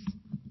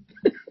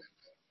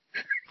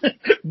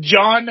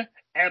 John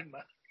M.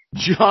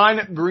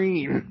 John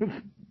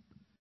Green.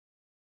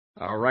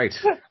 All right.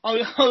 I'll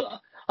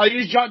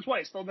use John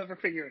twice. They'll never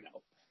figure it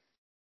out.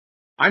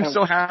 I'm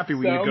so happy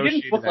we So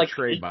negotiated that like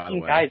trade, by the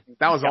 18 way. guys.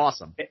 That was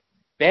awesome.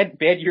 Bad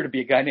year to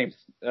be a guy named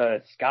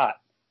Scott.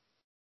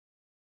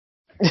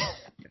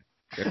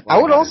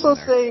 I'll also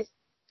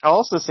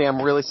say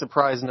I'm really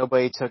surprised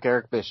nobody took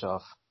Eric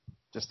Bischoff.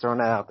 Just throwing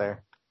that out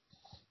there.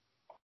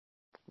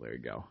 There you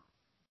go.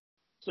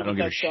 So I don't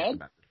with give a that shit said,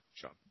 about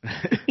Bischoff.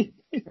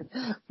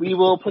 we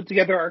will put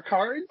together our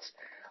cards,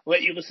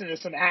 let you listen to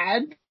some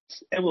ads,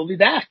 and we'll be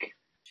back.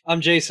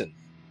 I'm Jason.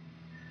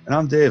 And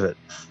I'm David,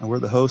 and we're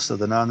the hosts of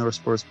the Non-North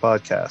Sports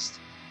Podcast.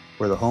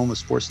 We're the home of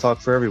sports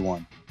talk for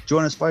everyone.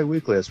 Join us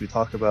bi-weekly as we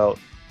talk about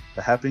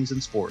the happenings in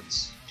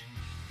sports.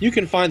 You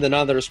can find the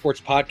Non-North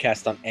Sports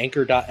Podcast on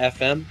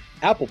Anchor.fm,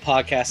 Apple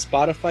Podcasts,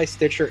 Spotify,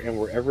 Stitcher, and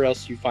wherever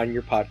else you find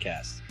your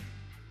podcasts.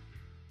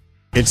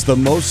 It's the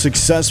most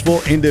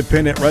successful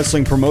independent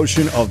wrestling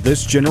promotion of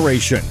this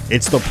generation.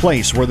 It's the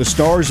place where the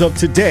stars of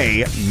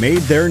today made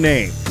their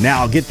name.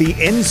 Now get the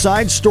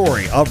inside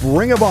story of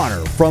Ring of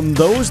Honor from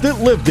those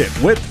that lived it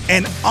with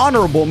an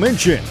honorable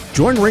mention.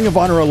 Join Ring of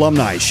Honor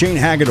alumni Shane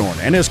Hagedorn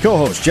and his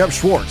co-host Jeff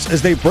Schwartz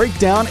as they break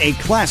down a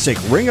classic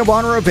Ring of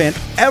Honor event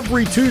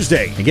every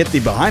Tuesday and get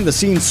the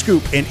behind-the-scenes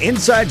scoop and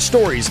inside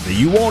stories that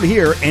you won't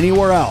hear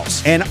anywhere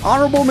else. An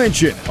honorable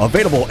mention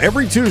available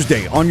every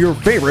Tuesday on your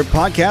favorite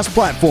podcast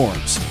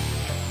platforms.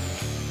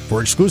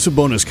 For exclusive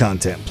bonus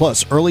content,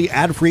 plus early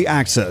ad-free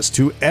access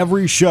to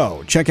every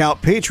show, check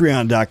out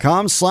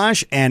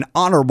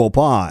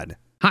patreon.com/anhonorablepod.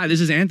 Hi,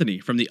 this is Anthony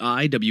from the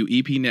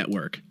IWEP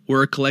Network.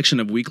 We're a collection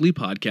of weekly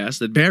podcasts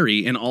that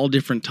vary in all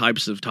different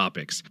types of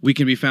topics. We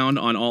can be found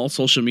on all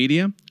social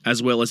media,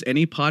 as well as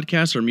any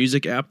podcast or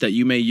music app that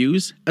you may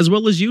use, as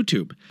well as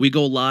YouTube. We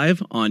go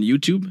live on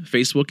YouTube,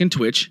 Facebook, and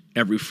Twitch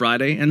every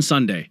Friday and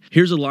Sunday.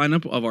 Here's a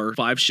lineup of our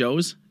 5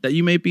 shows that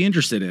you may be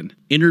interested in.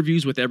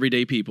 Interviews with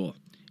everyday people.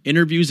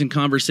 Interviews and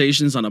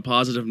conversations on a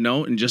positive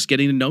note and just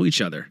getting to know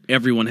each other.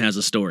 Everyone has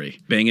a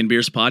story. Bangin'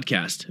 Beers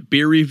Podcast,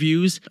 beer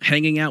reviews,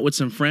 hanging out with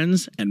some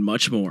friends, and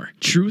much more.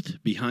 Truth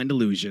behind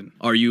illusion.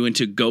 Are you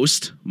into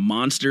ghosts,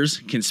 monsters,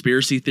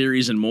 conspiracy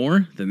theories, and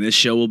more? Then this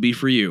show will be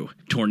for you.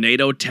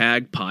 Tornado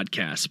Tag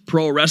Podcast.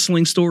 Pro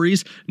wrestling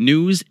stories,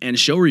 news, and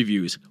show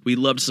reviews. We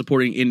love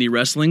supporting indie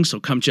wrestling, so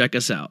come check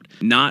us out.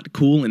 Not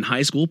Cool in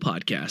High School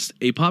Podcast.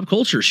 A pop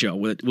culture show.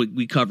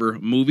 We cover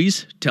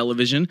movies,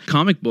 television,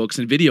 comic books,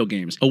 and video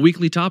games. A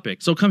weekly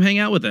topic. So come hang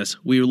out with us.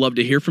 We would love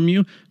to hear from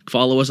you.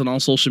 Follow us on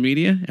all social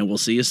media, and we'll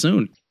see you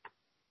soon.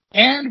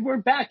 And we're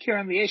back here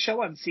on the A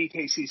Show on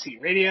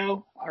CKCC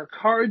Radio. Our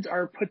cards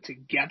are put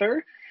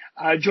together.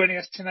 Joining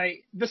us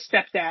tonight, the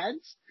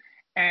Stepdads.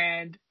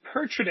 And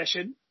per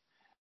tradition,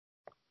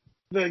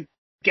 the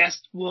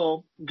guest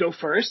will go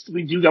first.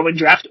 We do go in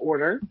draft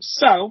order.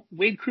 So,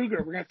 Wade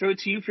Kruger, we're going to throw it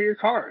to you for your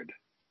card.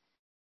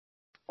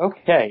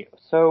 Okay,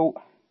 so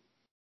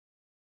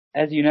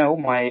as you know,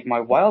 my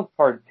wild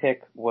card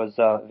pick was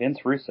Vince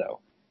Russo.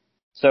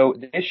 So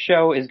this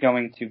show is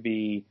going to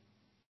be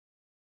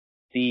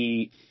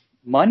the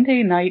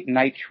Monday Night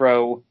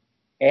Nitro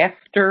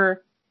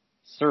after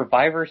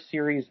Survivor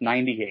Series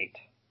 98.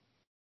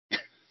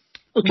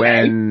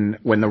 Okay.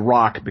 When The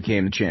Rock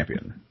became the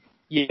champion.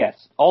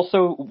 Yes.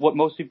 Also, what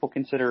most people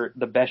consider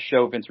the best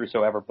show Vince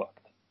Russo ever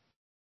booked.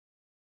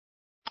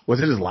 Was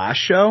it his last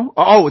show?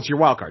 Oh, it's your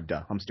wild card.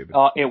 Duh, I'm stupid.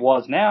 It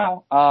was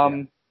now.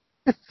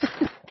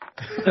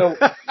 So,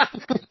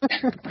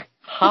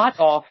 hot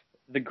off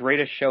the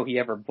greatest show he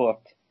ever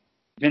booked,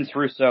 Vince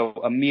Russo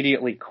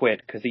immediately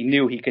quit because he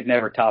knew he could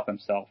never top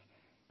himself.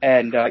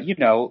 And,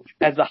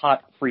 as a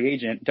hot free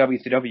agent,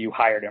 WCW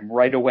hired him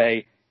right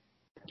away,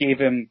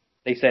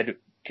 they said,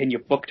 can you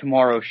book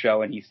tomorrow's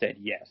show? And he said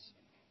yes.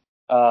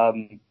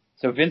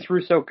 So Vince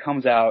Russo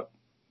comes out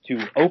to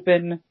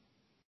open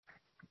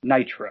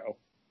Nitro.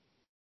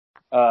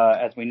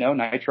 As we know,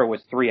 Nitro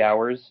was 3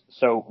 hours.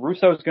 So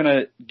Russo's going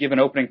to give an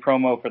opening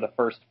promo for the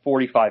first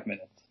 45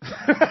 minutes.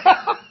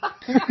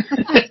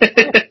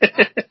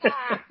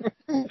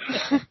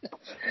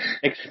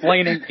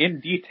 Explaining in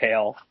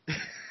detail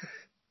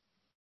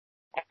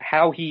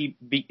how he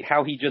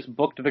just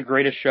booked the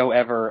greatest show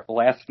ever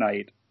last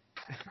night,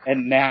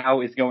 and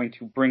now is going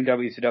to bring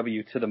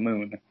WCW to the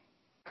moon.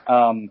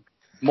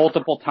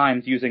 Multiple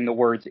times using the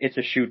words "It's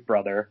a shoot,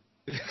 brother."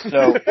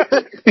 So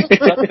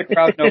let the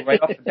crowd know right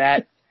off the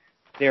bat.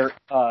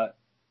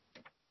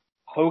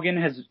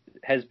 Hogan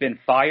has been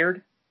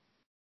fired.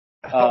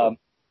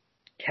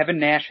 Kevin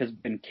Nash has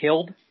been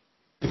killed.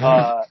 He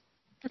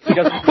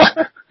doesn't.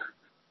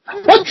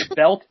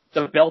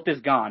 The belt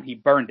is gone. He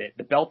burned it.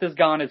 The belt is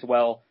gone as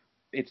well.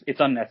 It's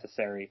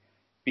unnecessary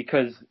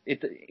because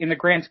in the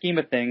grand scheme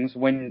of things,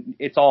 when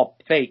it's all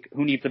fake,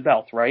 who needs a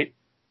belt, right?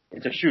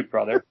 It's a shoot,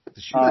 brother.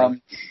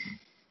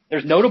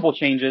 There's notable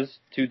changes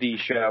to the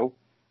show.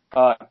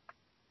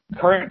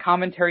 Current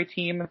commentary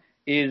team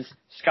is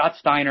Scott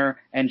Steiner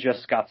and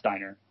just Scott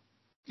Steiner.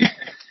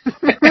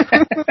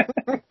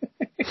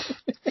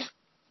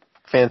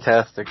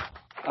 Fantastic.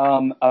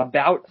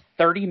 About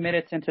 30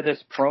 minutes into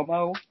this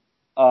promo,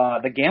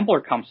 the Gambler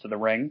comes to the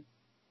ring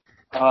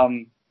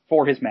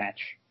for his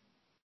match.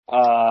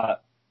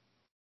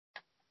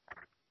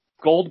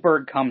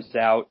 Goldberg comes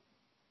out.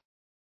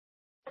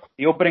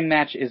 The opening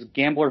match is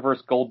Gambler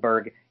versus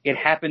Goldberg. It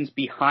happens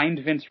behind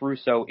Vince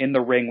Russo in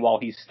the ring while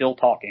he's still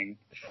talking.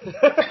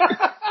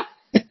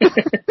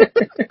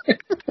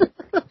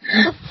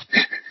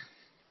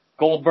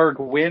 Goldberg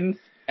wins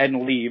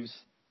and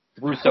leaves.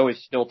 Russo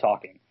is still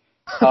talking.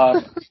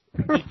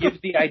 He gives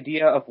the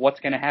idea of what's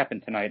going to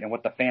happen tonight and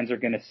what the fans are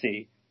going to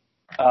see.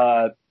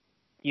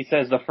 He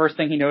says the first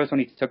thing he noticed when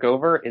he took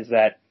over is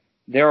that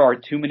there are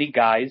too many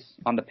guys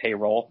on the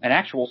payroll, an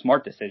actual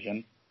smart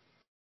decision.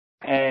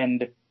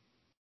 And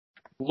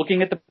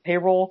looking at the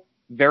payroll,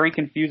 very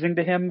confusing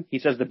to him. He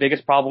says the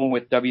biggest problem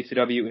with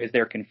WCW is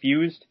they're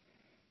confused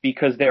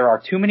because there are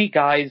too many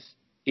guys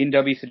in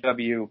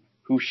WCW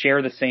who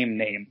share the same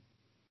name.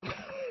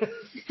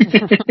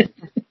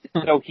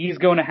 So he's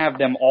going to have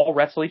them all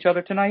wrestle each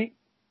other tonight,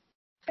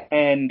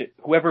 and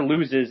whoever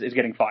loses is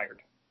getting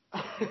fired.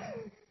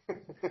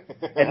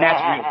 And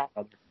that's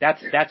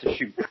real. That's a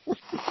shoot.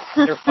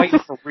 They're fighting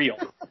for real.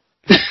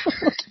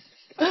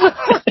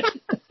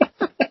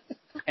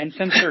 And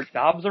since their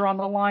jobs are on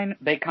the line,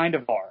 they kind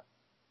of are.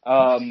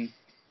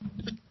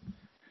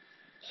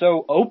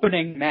 So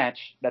opening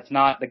match, that's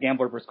not the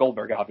Gambler versus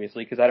Goldberg,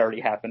 obviously, because that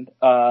already happened.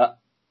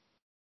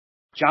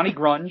 Johnny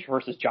Grunge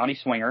versus Johnny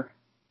Swinger.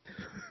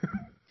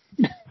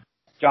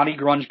 Johnny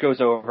Grunge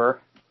goes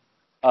over.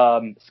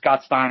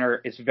 Scott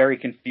Steiner is very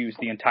confused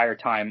the entire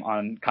time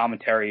on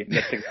commentary.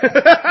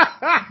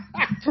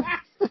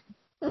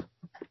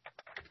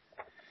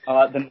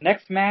 The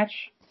next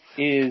match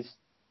is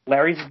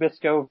Larry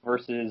Zbyszko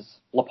versus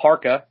La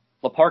Parka.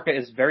 La Parka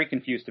is very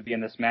confused to be in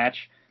this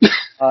match.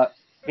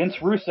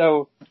 Vince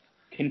Russo,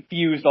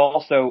 confused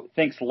also,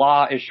 thinks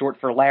La is short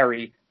for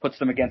Larry, puts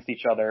them against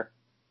each other.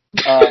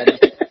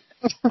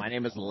 My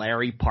name is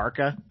Larry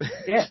Parka.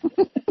 Yeah.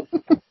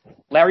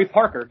 Larry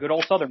Parker, good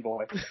old Southern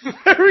boy.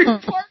 Larry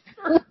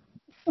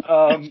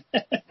Parker.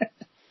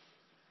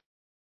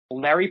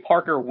 Larry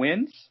Parker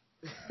wins.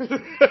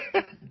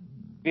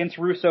 Vince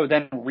Russo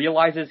then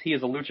realizes he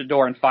is a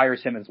luchador and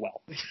fires him as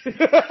well.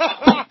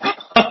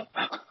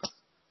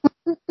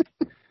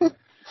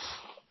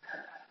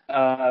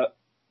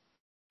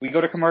 We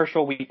go to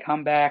commercial, we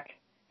come back,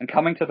 and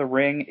coming to the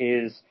ring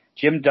is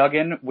Jim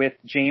Duggan with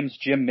James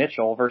Jim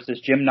Mitchell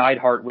versus Jim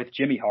Neidhart with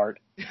Jimmy Hart.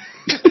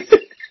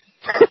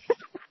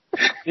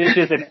 This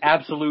is an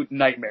absolute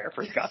nightmare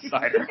for Scott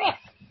Steiner.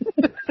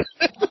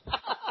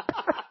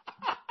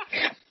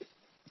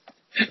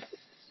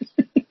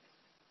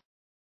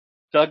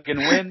 Duggan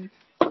wins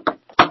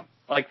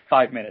like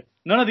 5 minutes.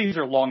 None of these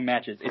are long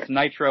matches. It's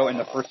Nitro, and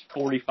the first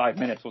 45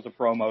 minutes was a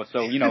promo.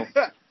 So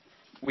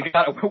we're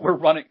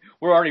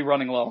already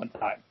running low on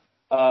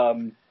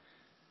time.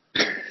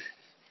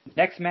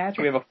 Next match,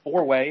 we have a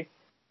 4-way.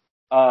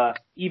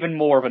 Even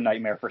more of a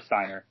nightmare for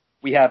Steiner.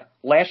 We have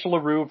Lash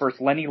LaRue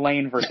versus Lenny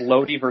Lane versus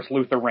Lodi versus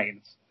Luther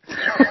Reigns.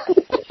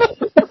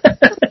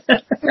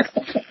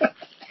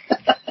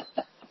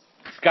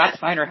 Scott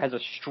Steiner has a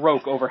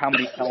stroke over how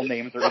many hell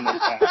names are in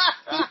this match.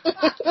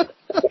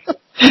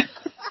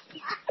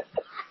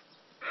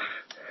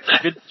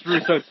 Vince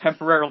Russo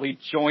temporarily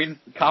joins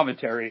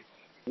commentary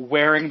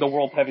wearing the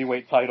World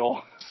Heavyweight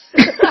title,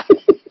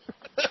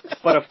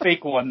 but a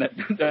fake one,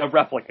 a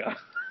replica.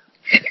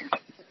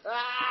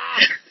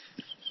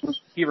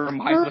 He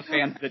reminds the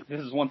fans that this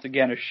is once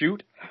again a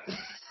shoot.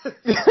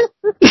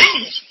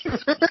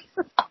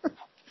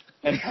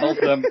 And tells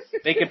them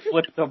they can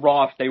flip the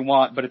Raw if they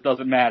want, but it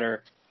doesn't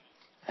matter.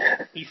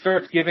 He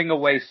starts giving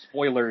away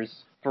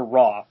spoilers for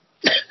Raw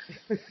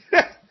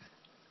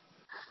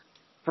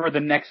for the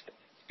next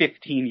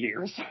 15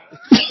 years.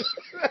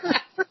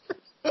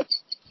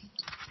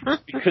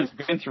 Because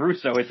Vince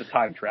Russo is a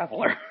time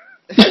traveler.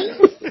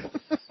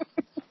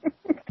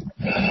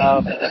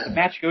 The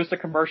match goes to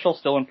commercial,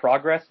 still in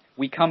progress.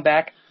 We come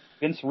back.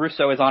 Vince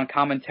Russo is on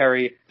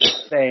commentary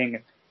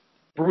saying,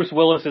 Bruce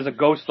Willis is a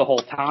ghost the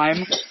whole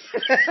time.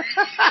 The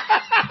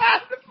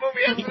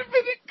movie hasn't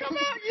come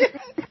out yet.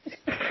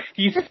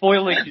 He's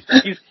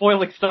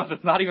spoiling stuff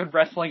that's not even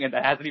wrestling and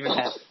that hasn't even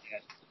happened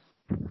yet.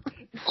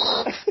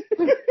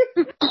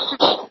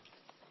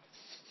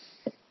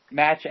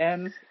 Match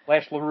ends.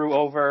 Flash LaRue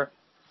over.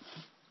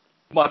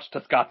 Much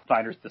to Scott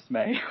Steiner's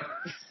dismay.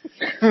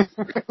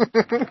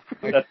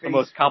 That's the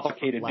most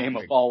complicated name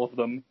of all of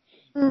them.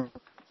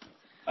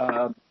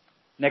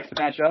 Next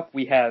matchup,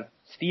 we have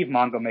Steve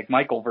Mongo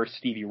McMichael versus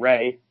Stevie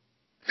Ray.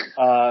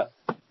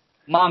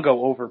 Mongo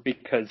over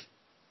because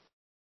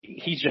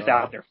he's just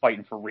out there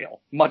fighting for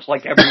real, much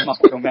like every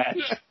Mongo match.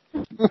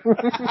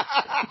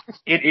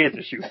 It is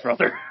a shoot,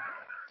 brother.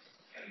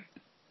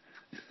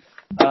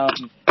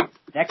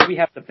 Next, we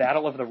have the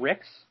Battle of the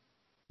Ricks,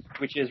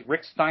 which is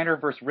Rick Steiner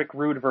versus Rick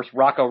Rude versus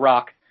Rocco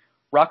Rock.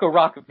 Rocco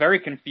Rock, very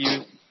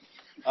confused.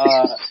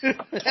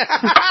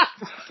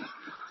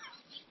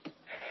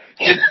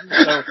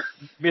 So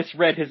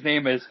misread his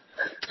name as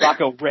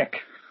Rocco Rick.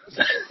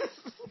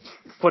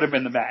 Put him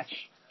in the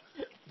match.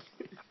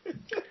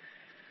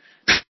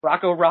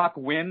 Rocco Rock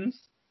wins.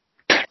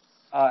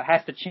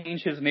 Has to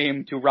change his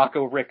name to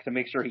Rocco Rick to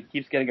make sure he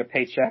keeps getting a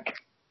paycheck.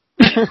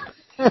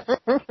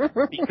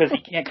 Because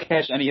he can't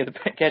cash any of the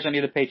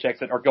paychecks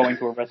that are going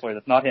to a wrestler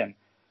that's not him.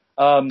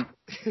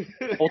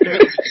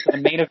 Ultimately, the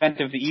main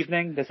event of the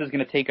evening, this is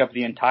going to take up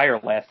the entire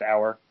last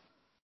hour.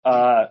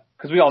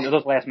 Because we all know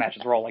those last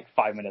matches were all like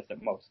 5 minutes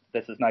at most.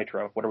 This is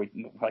Nitro. What are we,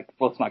 like,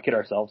 let's not kid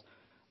ourselves.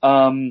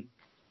 Main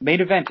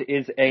event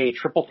is a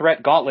triple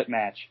threat gauntlet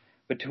match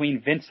between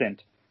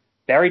Vincent,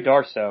 Barry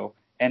Darsow,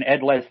 and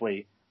Ed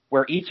Leslie,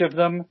 where each of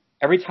them,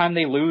 every time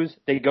they lose,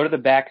 they go to the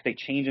back, they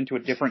change into a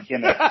different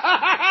gimmick.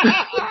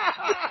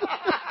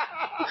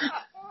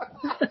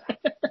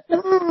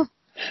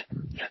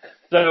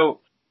 So,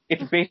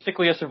 it's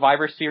basically a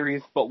Survivor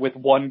Series, but with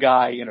one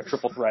guy in a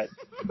triple threat.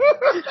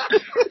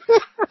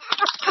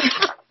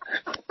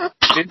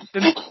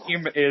 Vincent's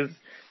team is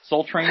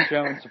Soul Train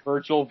Jones,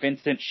 Virgil,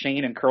 Vincent,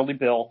 Shane, and Curly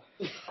Bill.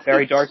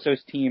 Barry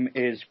Darsow's team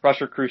is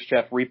Crusher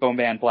Khrushchev, Repo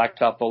Man,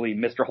 Blacktop Bully,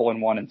 Mr.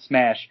 Hole-in-One, and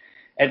Smash.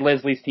 Ed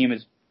Leslie's team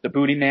is the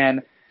Booty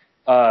Man,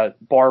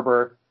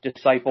 Barber,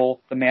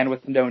 Disciple, the Man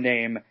with No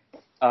Name,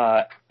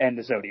 and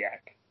the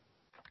Zodiac.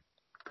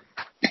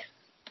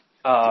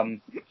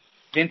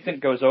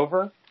 Vincent goes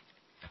over.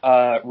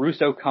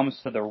 Russo comes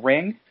to the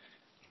ring.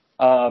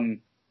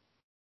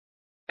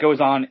 Goes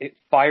on, it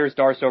fires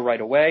Darsow right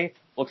away.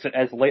 Looks at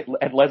Ed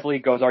Leslie,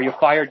 goes, "Are you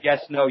fired?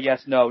 Yes, no,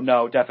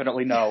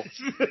 definitely no."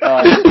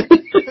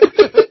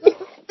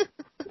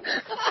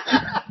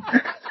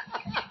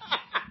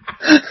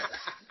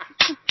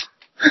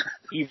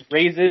 He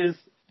raises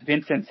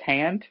Vincent's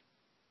hand.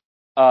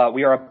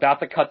 We are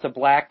about to cut to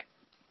black.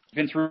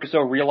 Vince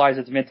Russo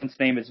realizes Vincent's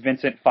name is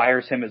Vincent,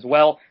 fires him as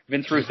well.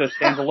 Vince Russo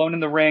stands alone in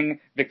the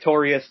ring,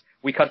 victorious.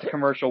 We cut to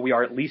commercial. We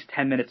are at least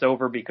 10 minutes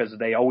over because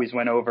they always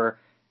went over.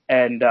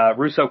 And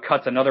Russo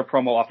cuts another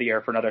promo off the air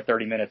for another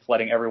 30 minutes,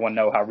 letting everyone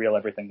know how real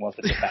everything was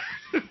at the time.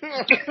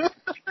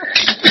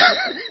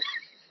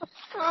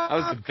 That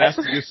was the best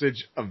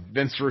usage of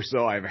Vince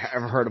Russo I've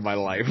ever heard in my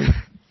life.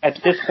 At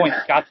this point,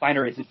 Scott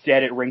Steiner is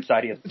dead at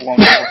ringside. He has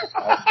blown up.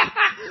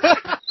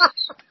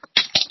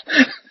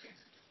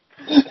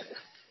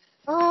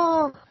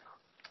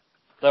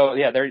 So,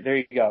 yeah, there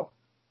you go.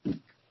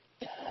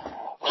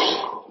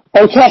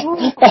 Okay.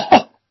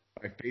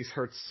 My face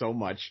hurts so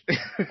much.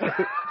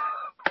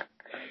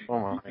 Oh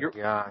my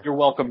god. You're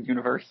welcome,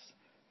 universe.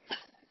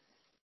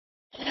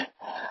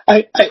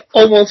 I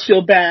almost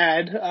feel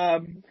bad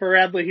for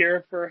Radley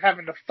here for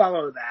having to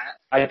follow that.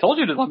 I told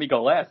you to let me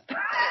go last.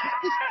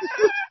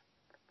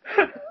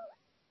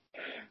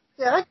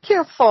 Yeah, I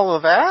can't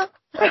follow that.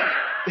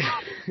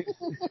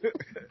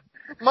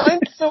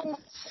 Mine's so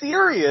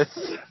serious.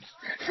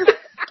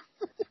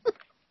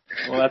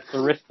 Well, that's the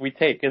risk we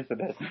take,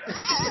 isn't it?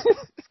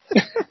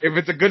 If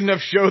it's a good enough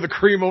show, the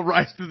cream will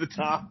rise to the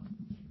top.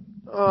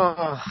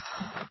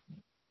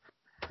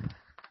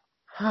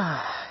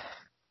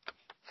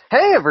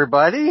 Hey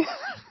everybody!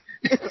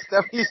 It's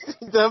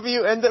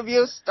WCW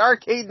NWO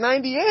Starrcade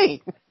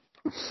 98!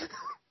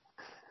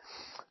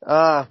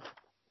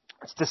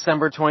 It's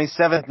December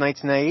 27th,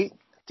 1998,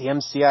 the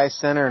MCI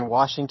Center in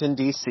Washington,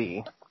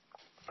 D.C.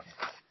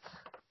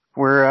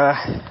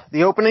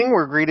 The opening,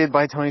 we're greeted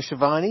by Tony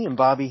Schiavone and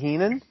Bobby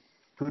Heenan,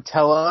 who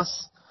tell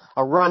us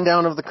a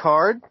rundown of the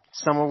card,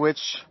 some of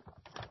which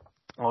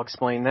I'll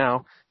explain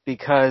now,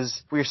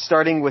 because we're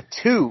starting with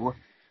 2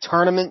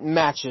 tournament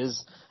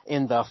matches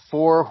in the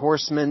Four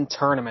Horsemen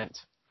tournament.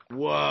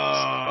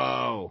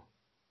 Whoa!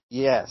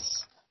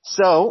 Yes.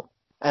 So,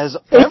 as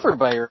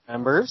everybody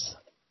remembers,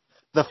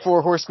 the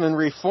Four Horsemen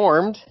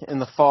reformed in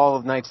the fall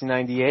of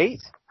 1998.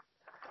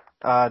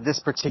 This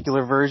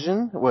particular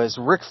version was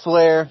Ric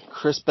Flair,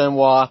 Chris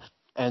Benoit,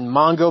 and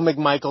Mongo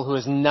McMichael, who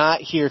is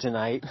not here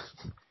tonight.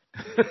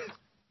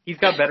 He's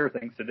got better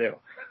things to do.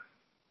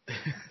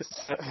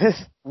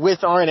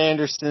 With Arn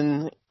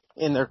Anderson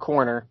in their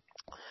corner.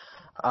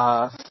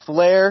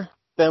 Flair,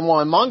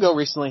 Benoit, and Mongo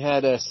recently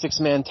had a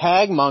 6-man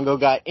tag. Mongo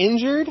got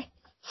injured.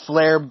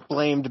 Flair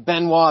blamed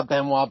Benoit.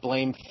 Benoit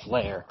blamed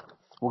Flair.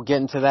 We'll get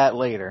into that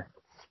later.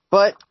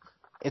 But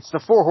It's the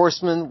Four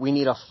Horsemen. We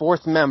need a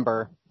fourth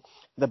member.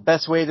 The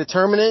best way to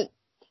determine it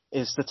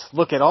is to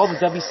look at all the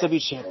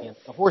WCW champions.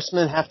 The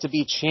Horsemen have to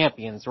be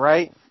champions,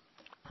 right?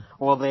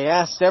 Well, they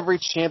asked every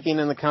champion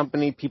in the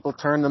company. People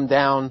turned them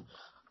down.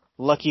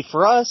 Lucky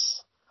for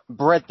us,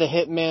 Bret the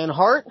Hitman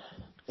Hart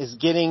is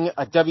getting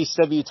a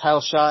WCW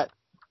title shot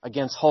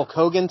against Hulk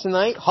Hogan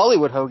tonight,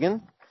 Hollywood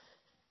Hogan.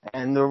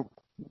 And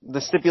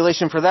the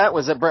stipulation for that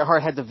was that Bret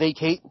Hart had to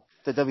vacate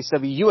the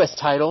WCW US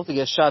title to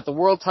get a shot at the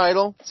world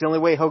title. It's the only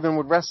way Hogan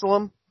would wrestle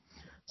him.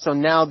 So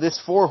now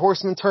this Four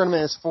Horsemen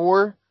tournament is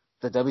for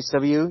the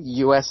WCW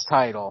US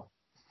title.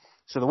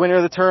 So the winner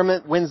of the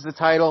tournament wins the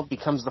title,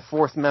 becomes the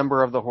fourth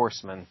member of the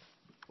Horsemen.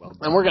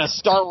 And we're going to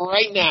start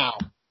right now.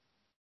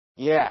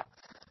 Yeah.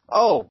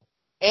 Oh,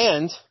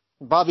 and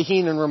Bobby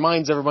Heenan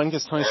reminds everyone,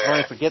 because Tony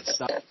Schiavone forgets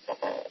stuff,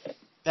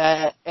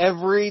 that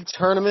every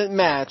tournament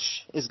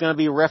match is going to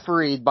be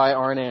refereed by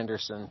Arn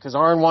Anderson, because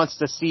Arn wants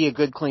to see a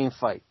good, clean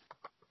fight.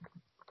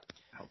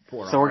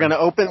 So we're going to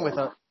open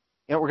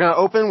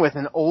with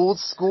an old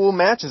school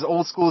match, as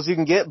old school as you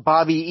can get.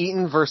 Bobby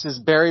Eaton versus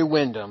Barry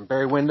Windham.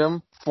 Barry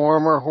Windham,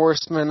 former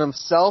Horseman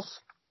himself,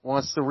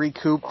 wants to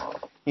recoup,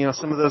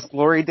 some of those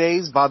glory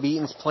days. Bobby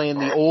Eaton's playing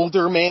the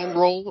older man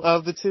role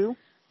of the two.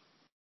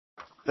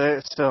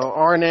 So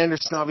Arn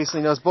Anderson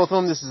obviously knows both of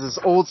them. This is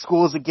as old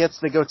school as it gets.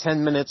 They go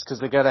 10 minutes because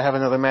they got to have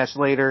another match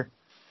later.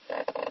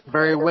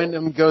 Barry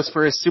Windham goes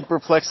for his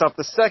superplex off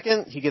the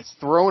second. He gets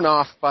thrown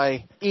off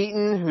by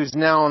Eaton, who's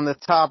now on the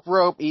top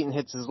rope. Eaton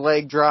hits his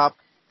leg drop,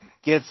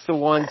 gets the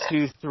 1,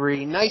 2,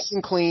 3, nice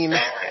and clean,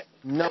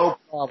 no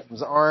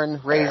problems.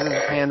 Arn raises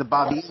his hand to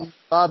Bobby Eaton.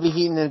 Bobby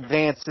Eaton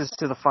advances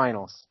to the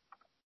finals.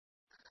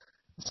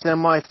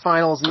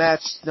 Semi-finals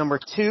match number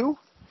 2.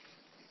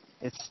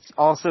 It's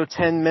also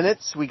 10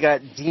 minutes. We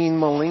got Dean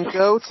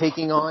Malenko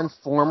taking on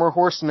former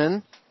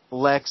Horseman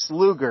Lex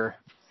Luger.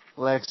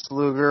 Lex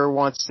Luger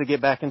wants to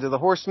get back into the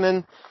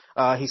Horsemen.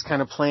 He's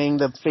kind of playing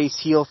the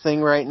face-heel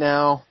thing right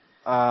now.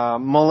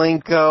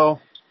 Malenko,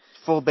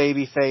 full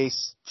baby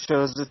face,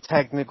 shows the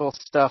technical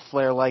stuff.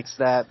 Flair likes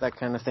that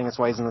kind of thing. That's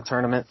why he's in the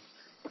tournament.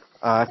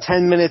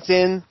 10 minutes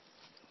in,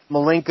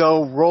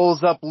 Malenko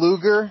rolls up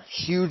Luger.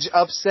 Huge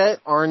upset.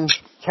 Arn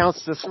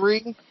counts to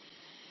 3.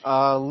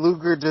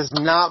 Luger does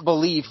not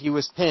believe he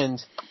was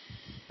pinned.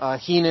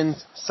 Heenan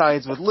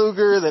sides with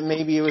Luger that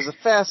maybe it was a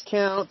fast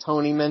count.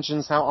 Tony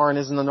mentions how Arn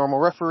isn't a normal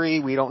referee.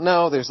 We don't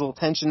know. There's a little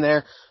tension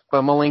there,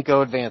 but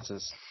Malenko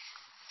advances.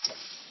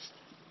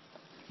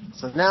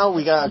 So now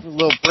we got a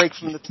little break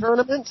from the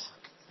tournament.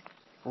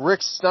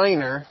 Rick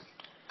Steiner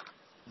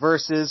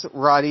versus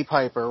Roddy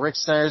Piper. Rick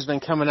Steiner's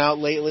been coming out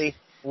lately,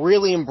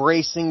 really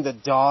embracing the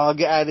dog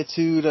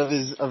attitude of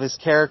his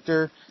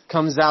character.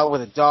 Comes out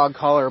with a dog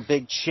collar, a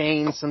big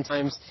chain.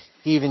 Sometimes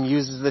he even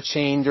uses the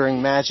chain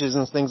during matches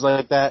and things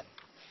like that.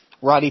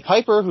 Roddy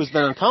Piper, who's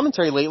been on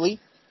commentary lately,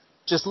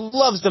 just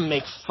loves to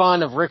make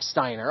fun of Rick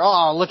Steiner.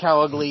 Oh, look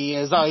how ugly he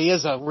is. Oh, he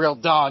is a real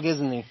dog,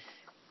 isn't he?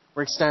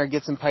 Rick Steiner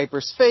gets in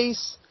Piper's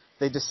face.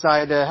 They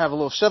decide to have a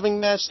little shoving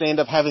match. They end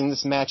up having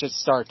this match at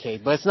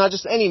Starrcade. But it's not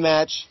just any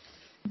match.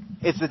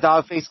 It's the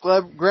Dog-Faced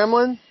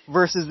Gremlin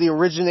versus the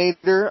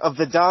originator of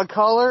the dog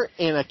collar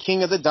in a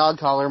King of the Dog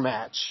Collar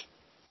match.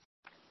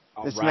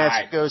 This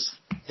match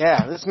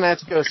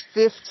goes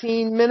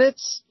 15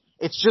 minutes.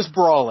 It's just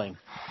brawling.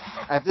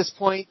 At this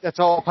point, that's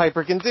all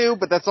Piper can do,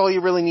 but that's all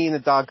you really need in a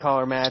dog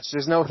collar match.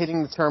 There's no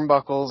hitting the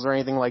turnbuckles or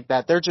anything like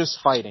that. They're just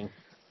fighting.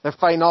 They're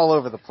fighting all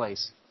over the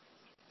place.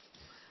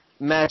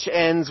 Match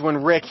ends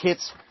when Rick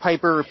hits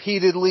Piper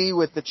repeatedly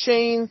with the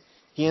chain.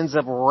 He ends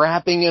up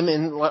wrapping him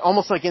in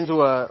almost like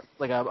into a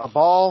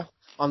ball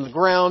on the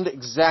ground,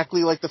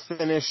 exactly like the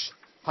finish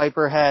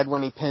Piper had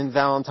when he pinned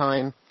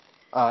Valentine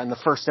in the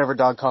first ever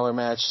dog collar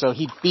match. So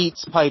he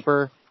beats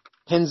Piper,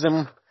 pins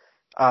him,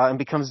 and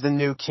becomes the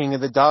new king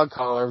of the dog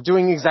collar,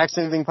 doing the exact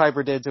same thing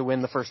Piper did to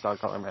win the first dog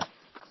collar match.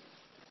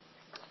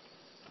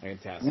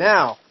 Fantastic.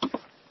 Now,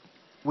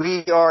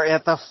 we are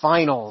at the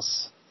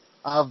finals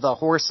of the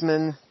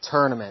Horseman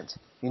Tournament.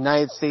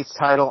 United States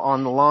title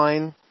on the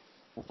line.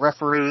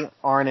 Referee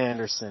Arn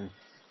Anderson.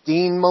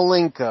 Dean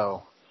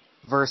Malenko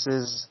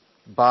versus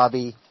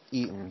Bobby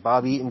Eaton.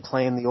 Bobby Eaton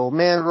playing the old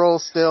man role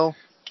still.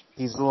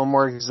 He's a little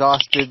more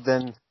exhausted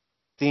than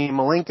Dean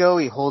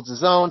Malenko. He holds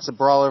his own. It's a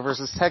brawler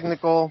versus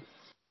technical.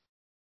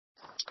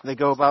 They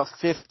go about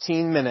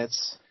 15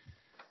 minutes.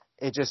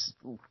 It's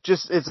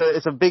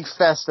a big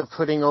fest of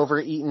putting over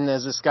Eaton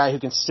as this guy who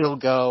can still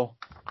go.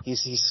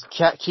 He's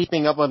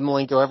keeping up with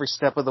Malenko every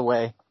step of the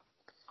way.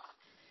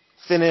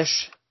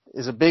 Finish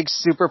is a big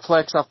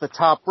superplex off the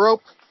top rope.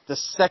 The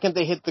second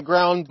they hit the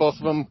ground, both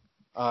of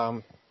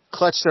them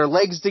clutch their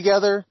legs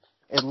together.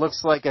 It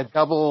looks like a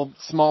double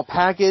small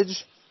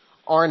package.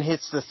 Arn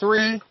hits the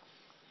 3.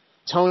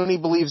 Tony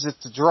believes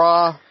it's a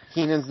draw.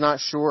 Heenan's not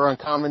sure on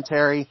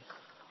commentary.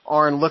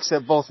 Arn looks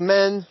at both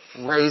men,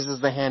 raises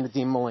the hand to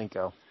Dean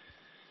Malenko.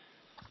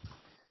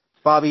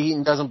 Bobby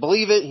Eaton doesn't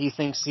believe it. He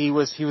thinks he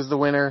was the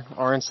winner.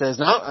 Arn says,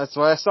 no, that's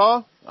what I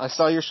saw. I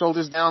saw your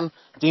shoulders down.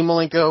 Dean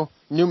Malenko,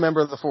 new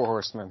member of the Four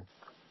Horsemen.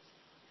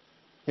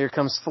 Here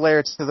comes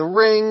Flair to the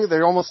ring.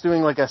 They're almost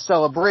doing like a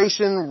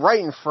celebration right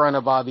in front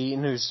of Bobby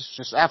Eaton, who's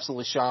just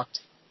absolutely shocked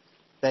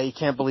that he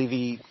can't believe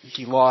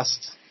he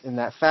lost in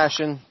that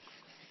fashion.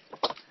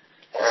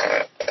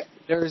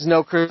 There is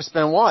no Chris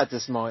Benoit at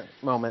this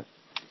moment.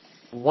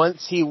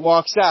 Once he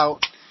walks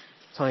out,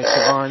 Tony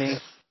Schiavone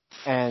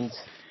and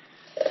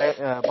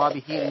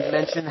Bobby Eaton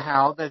mentioned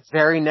how the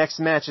very next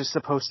match is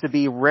supposed to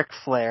be Ric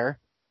Flair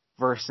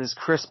versus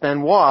Chris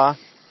Benoit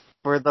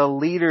for the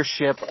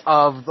leadership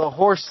of the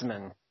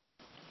Horsemen.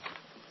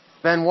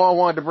 Benoit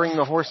wanted to bring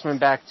the Horsemen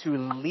back to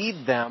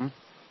lead them.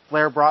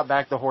 Flair brought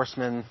back the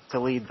Horsemen to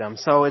lead them.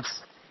 So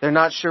they're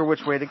not sure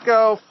which way to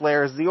go.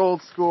 Flair is the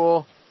old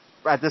school.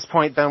 At this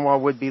point,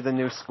 Benoit would be the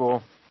new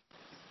school.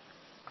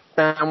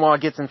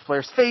 Benoit gets in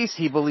Flair's face.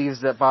 He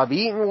believes that Bobby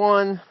Eaton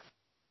won.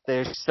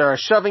 They start a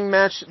shoving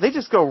match. They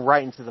just go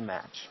right into the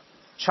match.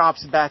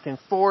 Chops back and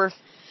forth.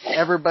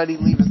 Everybody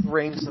leaves the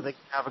ring so they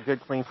can have a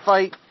good, clean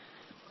fight.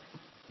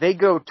 They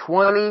go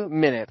 20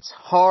 minutes.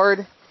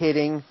 Hard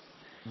hitting.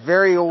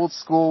 Very old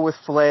school with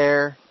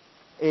Flair.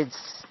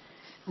 It's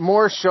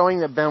more showing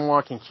that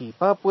Benoit can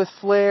keep up with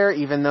Flair,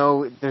 even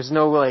though there's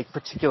no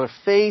particular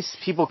face.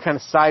 People kind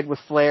of side with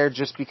Flair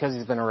just because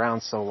he's been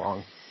around so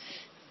long.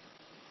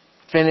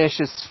 Finish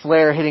is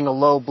Flair hitting a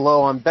low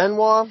blow on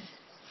Benoit,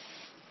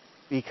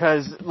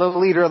 because the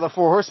leader of the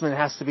Four Horsemen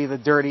has to be the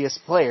dirtiest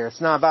player. It's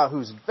not about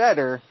who's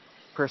better,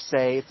 per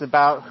se. It's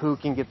about who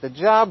can get the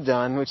job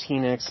done, which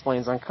Heenan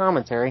explains on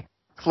commentary.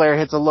 Flair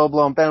hits a low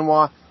blow on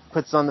Benoit,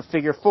 puts on the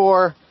figure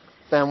four.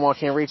 Benoit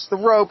can't reach the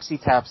ropes. He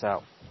taps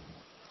out.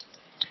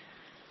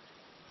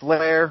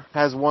 Flair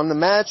has won the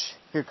match.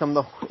 Here come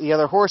the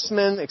other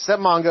Horsemen,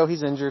 except Mongo.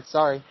 He's injured.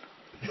 Sorry.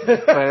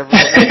 But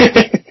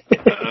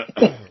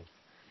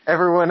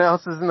everyone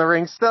else is in the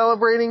ring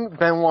celebrating.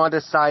 Benoit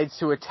decides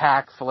to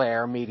attack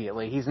Flair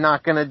immediately. He's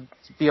not going to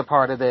be a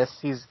part of this.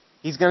 He's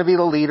going to be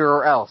the leader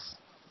or else.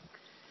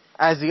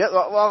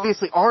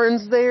 Obviously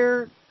Arn's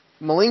there.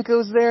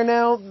 Malenko's there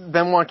now.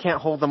 Benoit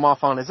can't hold them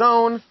off on his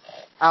own.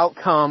 Out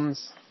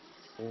comes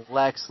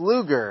Lex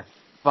Luger,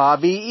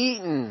 Bobby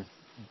Eaton,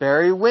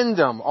 Barry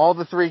Windham, all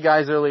the three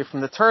guys earlier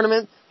from the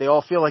tournament. They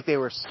all feel like they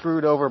were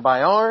screwed over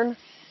by Arn.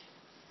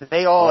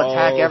 They all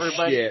attack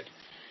everybody. Shit.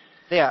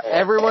 Yeah,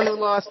 everyone who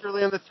lost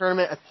early in the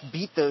tournament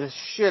beat the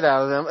shit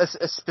out of them,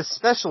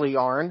 especially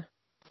Arn,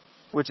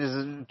 which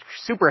is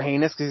super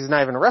heinous because he's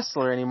not even a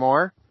wrestler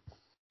anymore.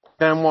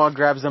 Benoit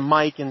grabs a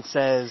mic and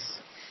says,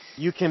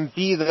 "You can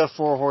be the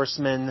Four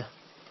Horsemen,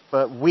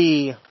 but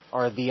we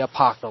are the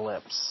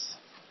Apocalypse."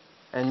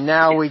 And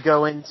now we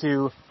go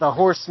into the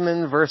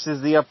Horsemen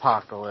versus the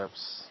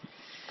Apocalypse.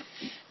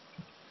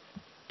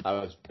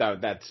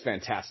 That's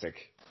fantastic.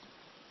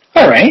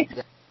 All right.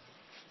 Yeah.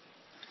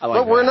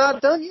 But we're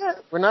not done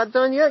yet. We're not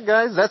done yet,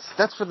 guys.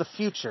 That's for the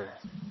future.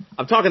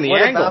 I'm talking the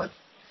angle.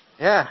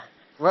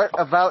 What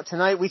about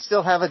tonight? We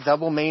still have a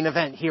double main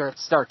event here at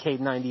Starrcade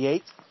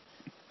 98.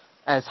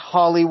 As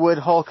Hollywood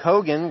Hulk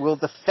Hogan will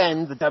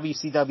defend the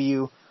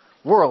WCW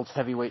World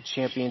Heavyweight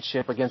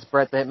Championship against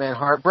Bret the Hitman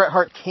Hart. Bret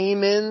Hart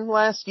came in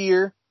last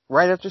year,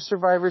 right after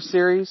Survivor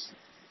Series,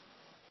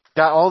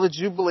 got all the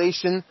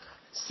jubilation,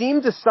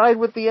 seemed to side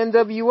with the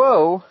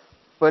NWO,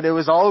 but it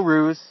was all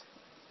ruse.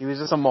 He was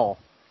just a mole.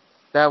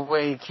 That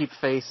way, keep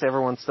face,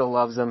 everyone still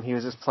loves him. He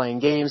was just playing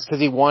games because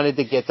he wanted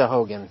to get to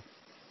Hogan.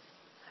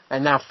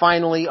 And now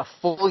finally, a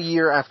full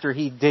year after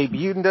he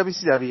debuted in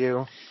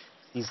WCW,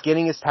 he's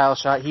getting his title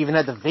shot. He even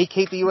had to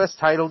vacate the U.S.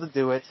 title to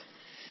do it.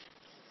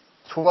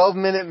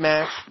 12-minute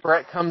match.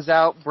 Bret comes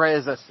out. Bret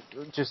is a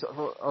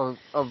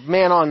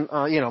man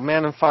on,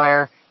 man on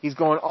fire. He's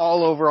going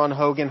all over on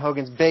Hogan.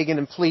 Hogan's begging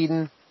and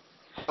pleading.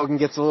 Hogan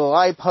gets a little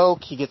eye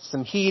poke. He gets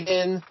some heat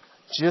in.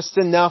 Just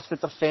enough that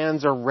the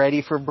fans are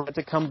ready for Bret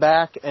to come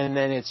back, and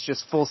then it's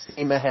just full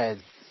steam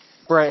ahead.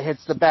 Bret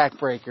hits the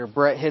backbreaker.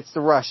 Bret hits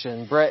the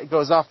Russian. Bret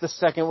goes off the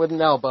second with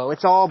an elbow.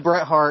 It's all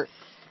Bret Hart.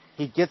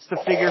 He gets the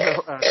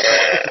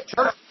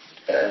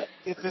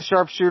gets the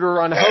sharpshooter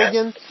on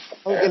Hogan.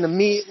 Hogan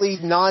immediately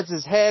nods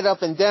his head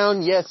up and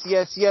down. Yes,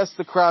 yes, yes.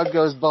 The crowd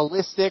goes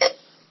ballistic.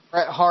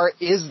 Bret Hart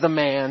is the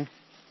man.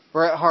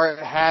 Bret Hart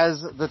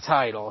has the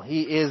title.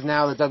 He is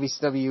now the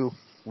WCW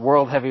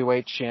World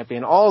Heavyweight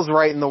Champion. All's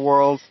right in the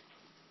world.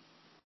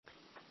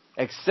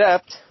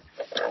 Except,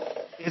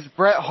 is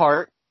Bret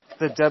Hart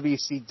the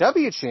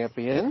WCW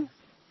Champion?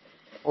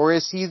 Or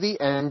is he the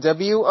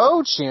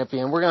NWO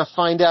Champion? We're going to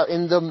find out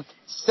in the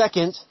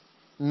second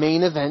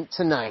main event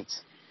tonight.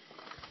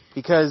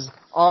 Because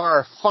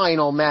our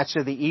final match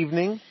of the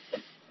evening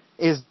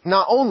is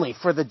not only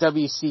for the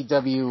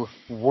WCW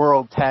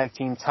World Tag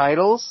Team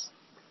titles,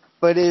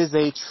 but it is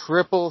a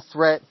triple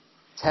threat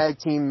tag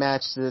team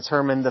match to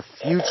determine the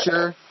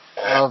future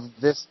of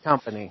this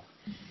company.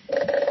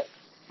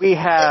 We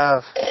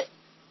have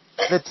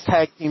the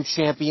tag team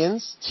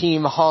champions,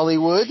 Team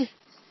Hollywood.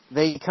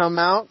 They come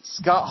out,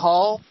 Scott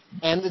Hall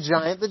and the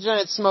Giant. The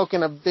Giant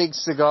smoking a big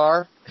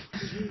cigar.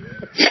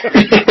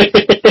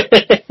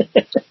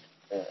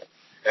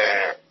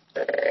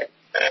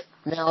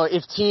 Now,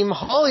 if Team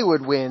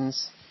Hollywood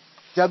wins,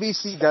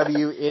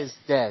 WCW is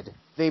dead.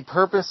 They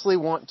purposely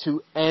want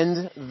to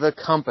end the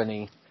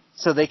company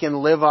so they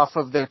can live off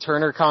of their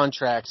Turner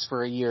contracts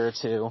for a year or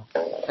two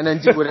and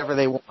then do whatever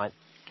they want.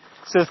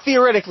 So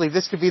theoretically,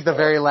 this could be the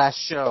very last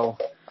show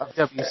of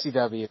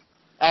WCW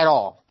at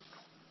all.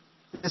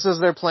 This was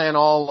their plan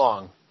all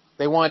along.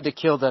 They wanted to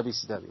kill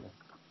WCW.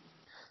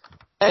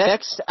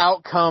 Next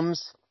out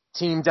comes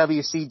Team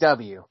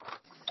WCW.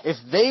 If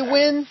they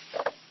win,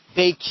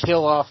 they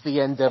kill off the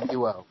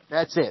NWO.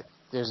 That's it.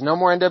 There's no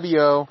more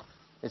NWO.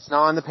 It's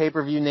not on the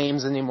pay-per-view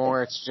names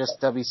anymore. It's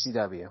just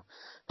WCW.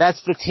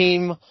 That's the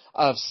team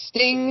of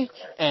Sting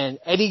and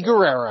Eddie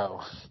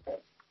Guerrero.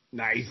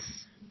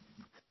 Nice.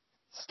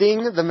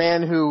 Sting, the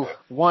man who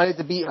wanted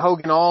to beat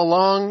Hogan all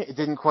along. It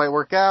didn't quite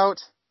work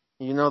out.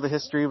 You know the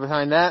history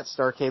behind that.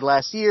 Starrcade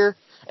last year.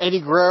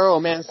 Eddie Guerrero,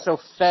 a man so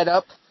fed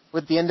up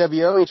with the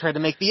NWO, he tried to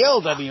make the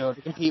LWO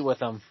to compete with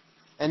him.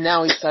 And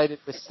now he's sided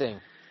with Sting.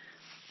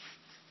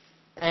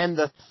 And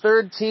the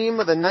third team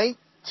of the night,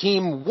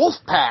 Team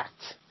Wolfpack.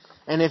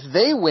 And if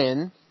they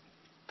win,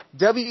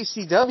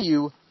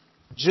 WCW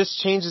just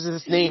changes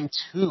its name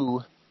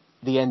to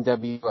the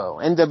NWO.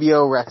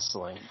 NWO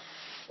Wrestling.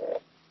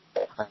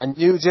 A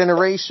new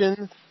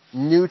generation,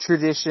 new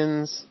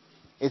traditions.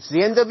 It's the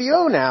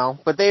NWO now,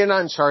 but they are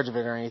not in charge of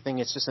it or anything.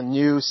 It's just a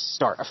new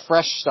start, a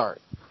fresh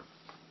start.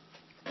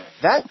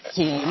 That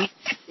team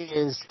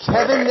is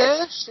Kevin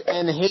Nash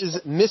and his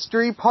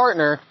mystery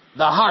partner,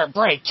 the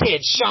Heartbreak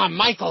Kid, Shawn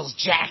Michaels,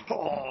 Jack.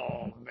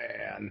 Oh,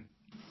 man.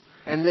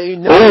 And they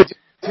know it's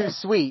too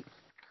sweet.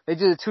 They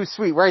did it too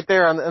sweet right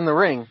there in the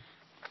ring.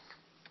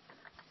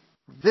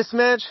 This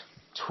match,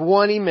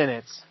 20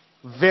 minutes.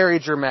 Very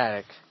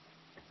dramatic.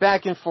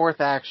 Back and forth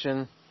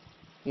action.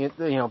 You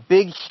know,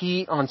 big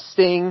heat on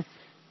Sting.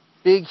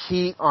 Big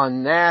heat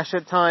on Nash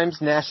at times.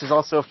 Nash is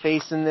also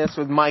facing this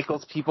with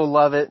Michaels. People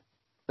love it.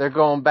 They're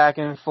going back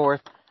and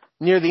forth.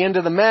 Near the end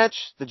of the match,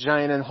 the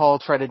Giant and Hall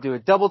try to do a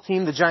double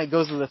team. The Giant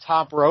goes to the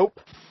top rope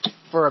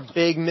for a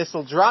big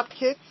missile drop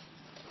kick.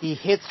 He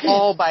hits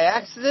Hall by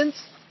accident.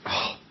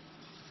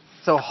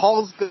 So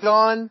Hall's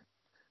gone.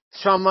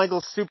 Shawn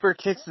Michaels super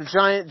kicks the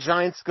Giant.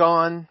 Giant's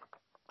gone.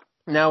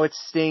 Now it's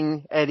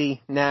Sting,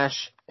 Eddie,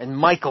 Nash, and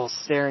Michaels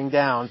staring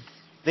down.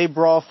 They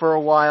brawl for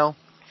a while.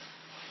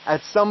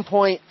 At some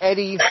point,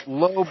 Eddie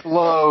low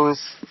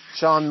blows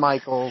Shawn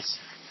Michaels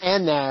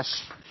and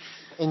Nash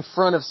in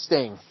front of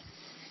Sting.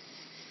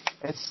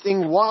 And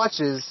Sting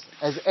watches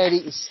as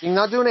Sting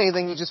not doing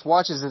anything, he just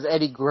watches as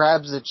Eddie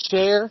grabs a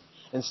chair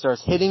and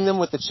starts hitting them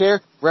with the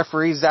chair.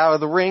 Referee's out of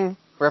the ring,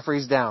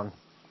 referee's down.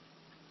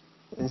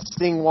 And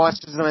Sting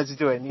watches them as he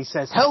do it, and he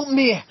says, help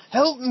me,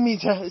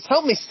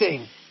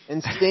 Sting.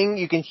 And Sting,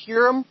 you can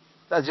hear him,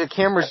 the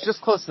camera's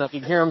just close enough, you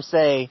can hear him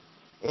say,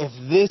 if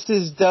this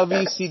is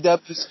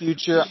WCW's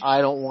future,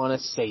 I don't want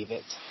to save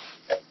it.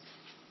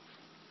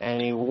 And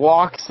he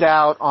walks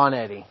out on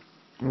Eddie.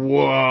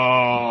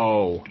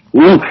 Whoa.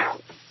 Oof.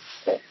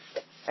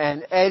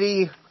 And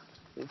Eddie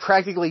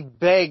practically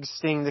begs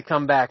Sting to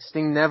come back.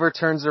 Sting never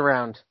turns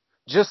around.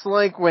 Just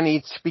like when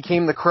he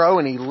became the Crow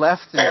and he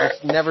left and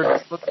just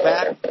never looked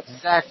back,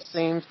 exact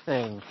same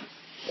thing.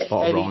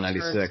 Fall Brawl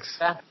 96.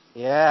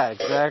 Yeah,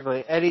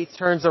 exactly. Eddie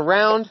turns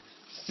around,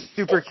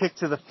 super kick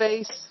to the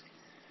face.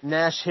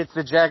 Nash hits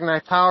the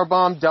jackknife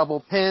powerbomb,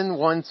 double pin,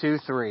 1, 2,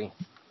 3.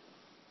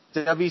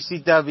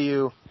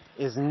 WCW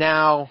is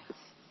now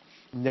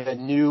the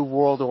new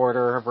world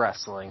order of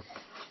wrestling.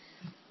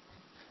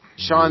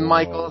 Shawn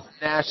Michaels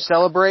and Nash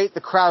celebrate. The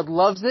crowd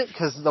loves it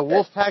because the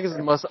Wolfpack is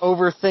the most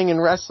over thing in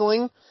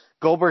wrestling.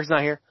 Goldberg's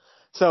not here.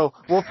 So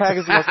Wolfpack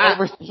is the most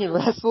over thing in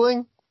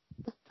wrestling.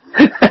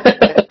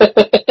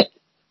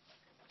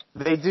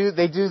 They do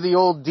the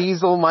old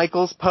Diesel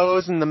Michaels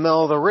pose in the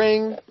middle of the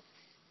ring.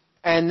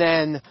 And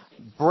then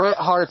Bret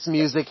Hart's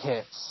music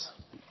hits.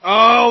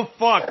 Oh,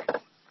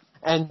 fuck.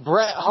 And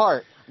Bret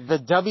Hart, the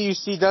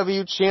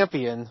WCW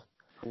champion,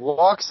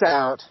 walks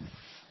out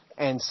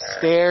and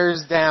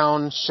stares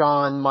down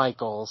Shawn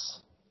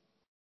Michaels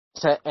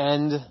to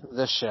end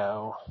the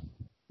show.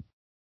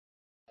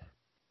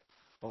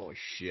 Oh,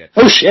 shit.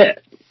 Oh,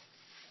 shit.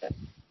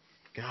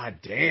 God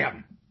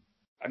damn.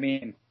 I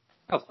mean,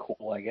 that was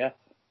cool, I guess.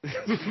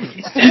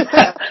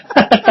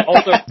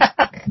 Also,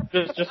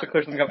 just to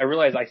clear something up, I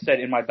realized I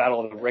said in my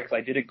Battle of the Ricks, I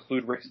did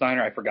include Rick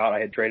Steiner. I forgot I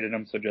had traded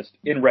him, so just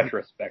in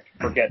retrospect,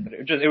 forget that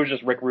it was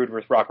just Rick Rude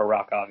versus Rocco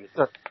Rock,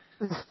 obviously.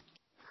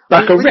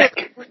 Rocco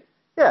Rick.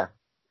 Yeah.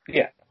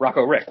 Yeah,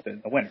 Rocco Rick,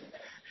 the winner.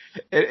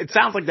 It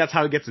sounds like that's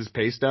how he gets his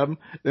pay stub.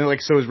 Then,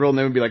 like, so his real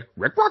name would be like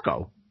Rick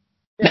Rocco.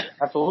 Yeah,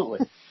 absolutely.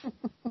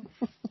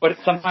 But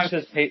sometimes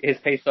his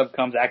pay stub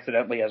comes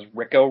accidentally as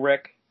Ricco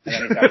Rick, and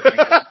then he's got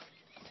to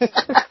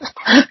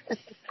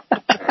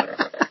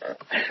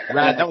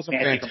Rad, that was a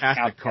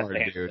fantastic card,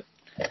 dude.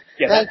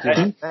 Yeah,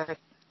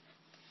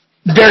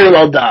 Very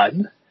well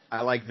done.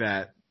 I like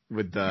that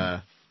with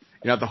the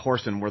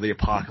horseman where the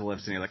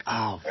apocalypse, and you're like,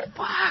 oh,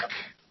 fuck.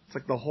 It's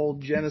like the whole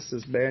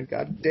Genesis, man.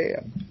 God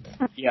damn.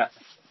 Yeah.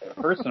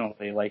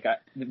 Personally, like,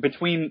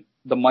 between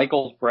the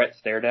Michaels-Brett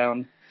stare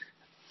down,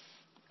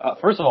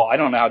 first of all, I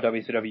don't know how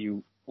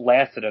WCW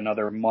lasted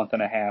another month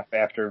and a half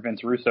after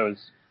Vince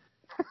Russo's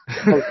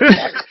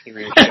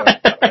series show.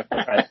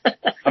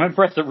 I'm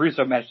impressed that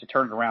Russo managed to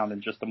turn it around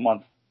in just a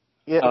month.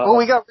 Yeah, well,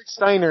 we got Rick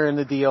Steiner in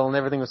the deal, and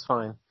everything was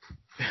fine.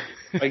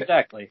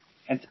 Exactly.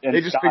 And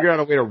they just figured out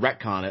a way to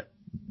retcon it.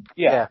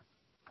 Yeah.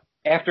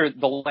 After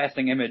the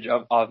lasting image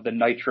of the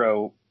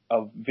Nitro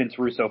of Vince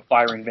Russo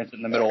firing Vince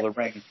in the middle of the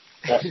ring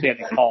while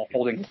standing tall,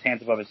 holding his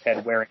hands above his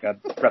head, wearing a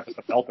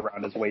replica belt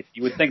around his waist,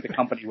 you would think the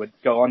company would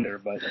go under,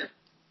 but...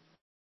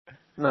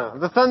 No,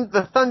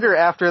 the thunder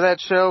after that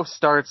show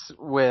starts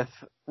with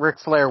Ric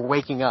Flair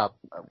waking up.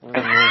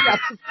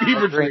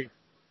 Fever dream.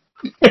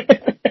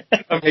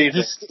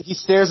 Amazing. He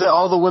stares at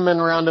all the women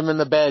around him in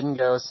the bed and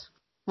goes,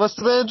 "Must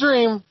have been a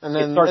dream." And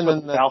then it starts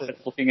with Alfred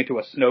looking into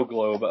a snow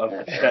globe of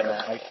the set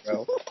of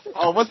Nitro.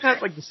 Oh, wasn't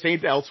that like the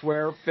Saint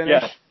Elsewhere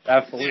finish? Yes,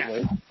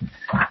 absolutely.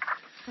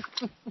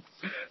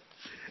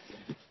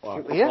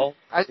 Yeah,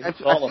 I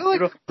feel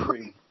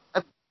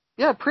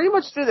like pretty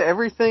much did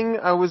everything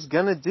I was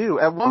gonna do.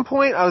 At one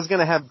point, I was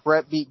gonna have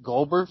Brett beat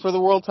Goldberg for the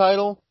world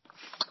title.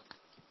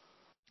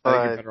 I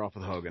think you're better off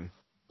with Hogan.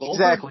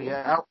 Exactly.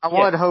 Yeah, I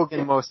wanted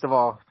Hogan most of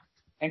all.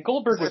 And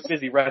Goldberg was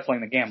busy wrestling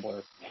the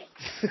Gambler.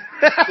 He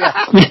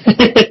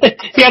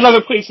had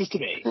other places to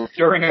be.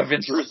 During a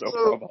Vince Russo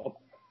promo.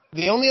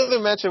 The only other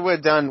match I would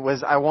have done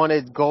was I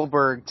wanted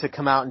Goldberg to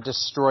come out and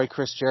destroy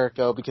Chris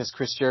Jericho, because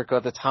Chris Jericho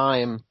at the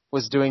time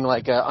was doing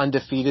like an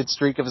undefeated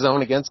streak of his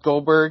own against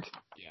Goldberg.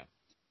 Yeah.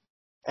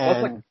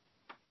 And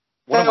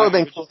that would have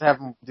been cool to have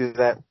him do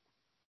that.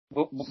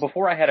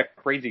 Before I had a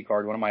crazy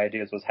card, one of my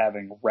ideas was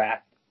having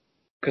Wrath.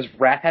 Because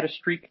Wrath had a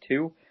streak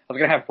too. I was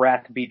going to have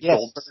Wrath beat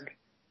Goldberg.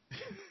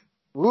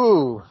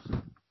 Ooh.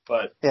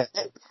 But yeah.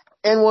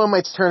 And one of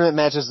my tournament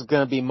matches is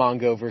going to be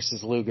Mongo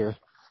versus Luger.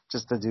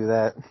 Just to do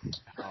that.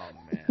 Oh,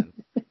 man.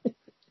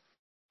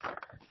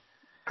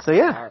 So,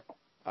 yeah.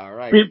 All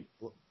right.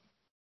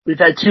 We've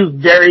had two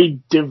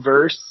very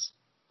diverse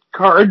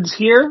cards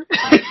here.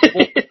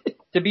 Well,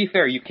 to be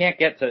fair, you can't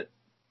get to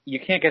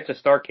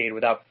Starrcade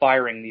without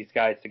firing these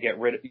guys to get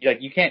rid of,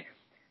 like, you can't,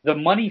 the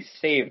money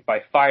saved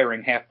by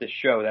firing half the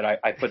show that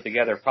I put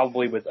together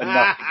probably was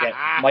enough to get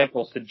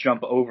Michaels to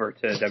jump over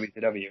to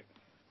WCW.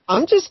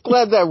 I'm just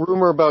glad that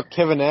rumor about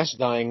Kevin Nash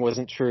dying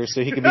wasn't true,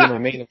 so he could be in the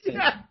main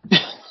event.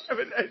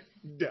 Kevin Nash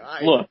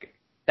died. Look,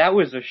 that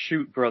was a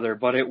shoot, brother,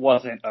 but it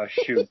wasn't a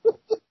shoot.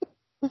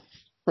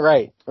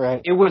 Right.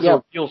 It was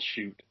a real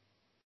shoot.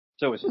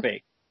 So it's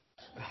fake.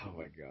 Oh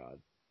my god.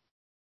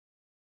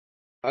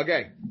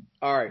 Okay.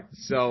 All right.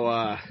 So,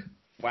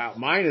 wow,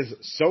 mine is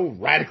so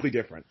radically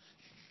different.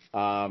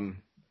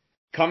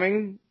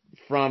 Coming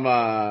from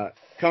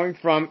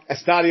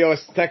Estadio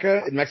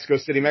Azteca in Mexico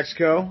City,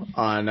 Mexico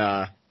on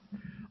a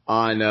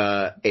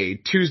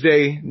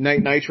Tuesday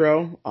night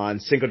Nitro on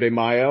Cinco de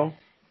Mayo,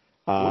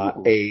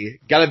 a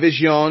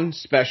Galavision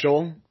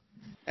special,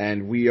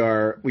 and we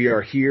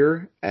are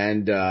here,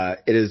 and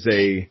it is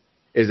an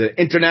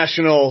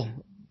international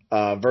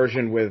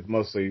version with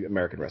mostly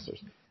American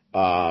wrestlers.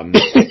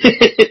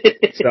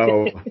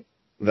 So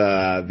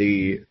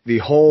the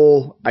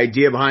whole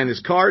idea behind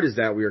this card is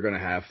that we are going to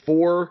have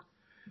four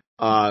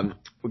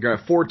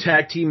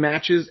tag team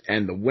matches,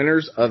 and the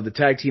winners of the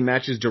tag team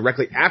matches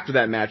directly after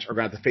that match are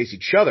going to have to face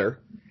each other.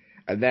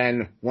 And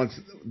then once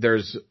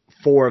there's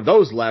four of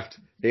those left,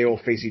 they will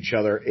face each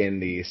other in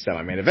the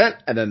semi-main event,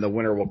 and then the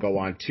winner will go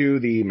on to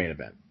the main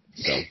event.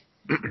 So,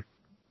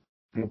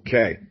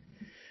 okay.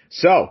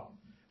 So,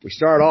 we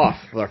start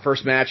off with our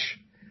first match.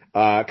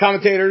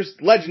 Commentators,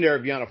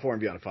 legendary Beyond 4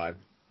 and Beyond 5.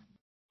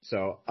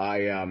 So,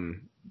 I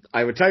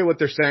would tell you what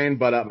they're saying,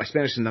 but my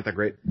Spanish is not that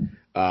great.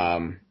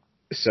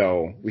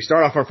 So, we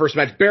start off our first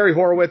match. Barry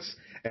Horowitz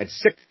and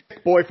Sick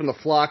Boy from the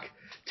Flock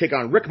take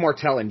on Rick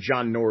Martel and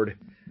John Nord.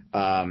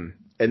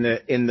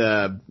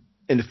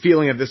 In the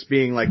feeling of this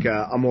being like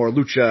a more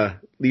lucha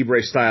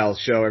libre style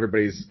show,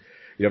 everybody's,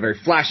 very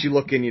flashy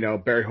looking.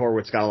 Barry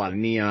Horowitz got a lot of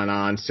neon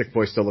on. Sick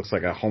Boy still looks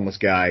like a homeless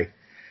guy.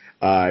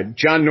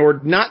 John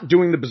Nord not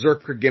doing the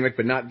Berserker gimmick,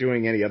 but not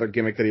doing any other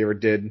gimmick that he ever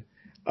did.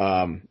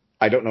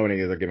 I don't know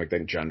any other gimmick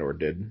that John Nord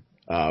did.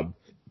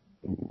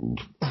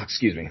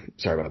 Excuse me.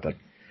 Sorry about that.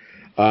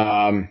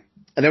 And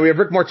then we have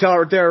Rick Martel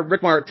right there.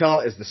 Rick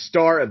Martel is the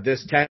star of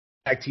this tag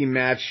team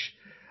match.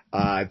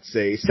 It's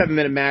a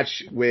 7-minute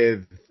match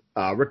with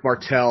Rick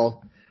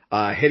Martel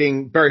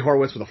hitting Barry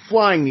Horowitz with a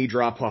flying knee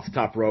drop off the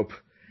top rope,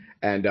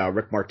 and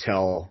Rick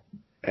Martel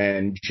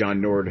and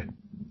John Nord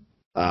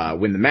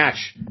win the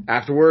match.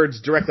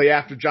 Afterwards, directly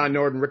after, John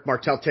Nord and Rick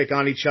Martel take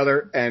on each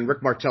other, and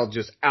Rick Martel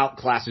just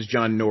outclasses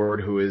John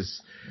Nord, who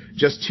is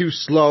just too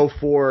slow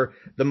for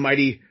the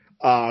mighty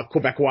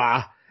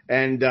Quebecois,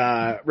 and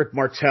Rick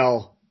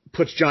Martel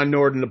puts John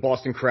Nord in the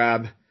Boston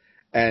Crab,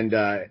 and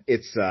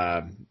it's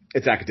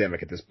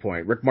academic at this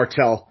point. Rick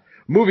Martel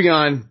moving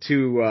on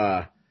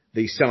to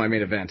the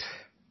semi-main event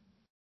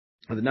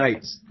of the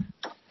night.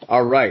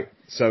 All right,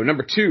 so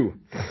number 2.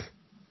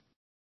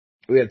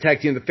 We had a tag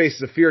team, the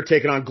Faces of Fear,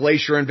 taking on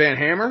Glacier and Van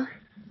Hammer.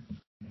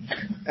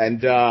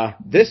 And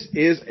this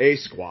is a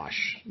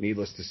squash,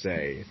 needless to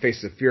say.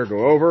 Faces of Fear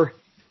go over.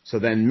 So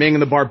then Ming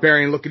and the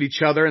Barbarian look at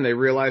each other and they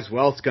realize,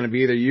 well, it's going to be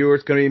either you or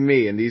it's going to be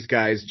me. And these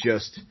guys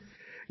just,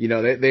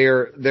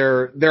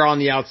 they're on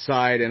the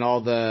outside, and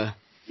all the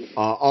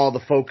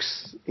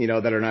folks,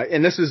 that are not.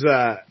 And this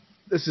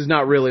is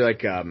not really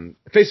like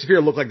Face of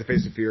Fear looked like the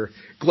Face of Fear.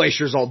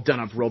 Glacier's all done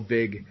up real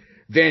big.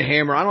 Van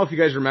Hammer, I don't know if you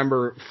guys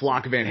remember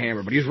Flock Van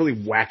Hammer, but he was really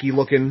wacky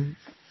looking.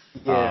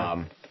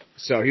 Yeah.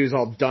 So he was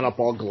all done up,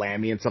 all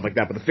glammy and stuff like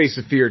that. But the Face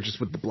of Fear, just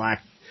with the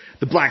black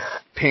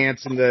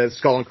pants and the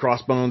skull and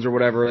crossbones or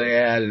whatever they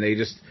had, and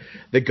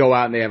they go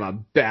out and they have a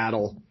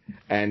battle.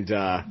 And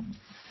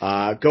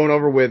going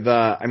over with,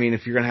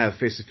 if you're gonna have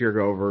Face of Fear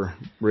go over,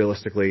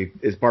 realistically,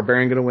 is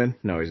Barbarian gonna win?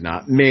 No, he's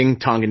not. Ming,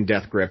 Tongan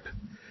Death Grip,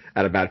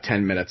 at about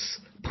 10 minutes,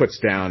 puts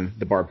down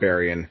the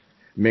Barbarian.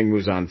 Ming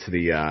moves on to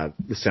the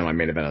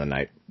semi-main event of the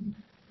night.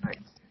 Nice.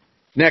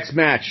 Next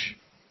match,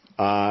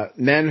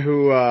 men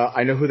who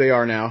I know who they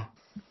are now.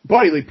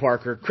 Buddy Lee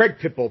Parker, Craig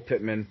Pitbull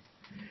Pittman,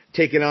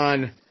 taking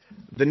on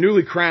the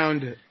newly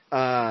crowned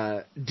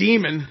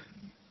demon,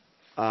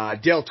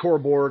 Dale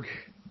Torborg,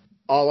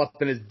 all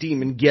up in his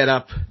demon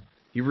getup.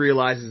 He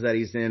realizes that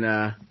he's in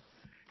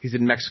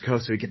Mexico,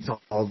 so he gets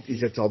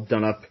all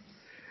done up.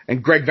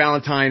 And Greg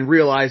Valentine,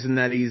 realizing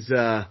that he's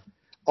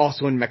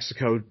also in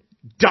Mexico,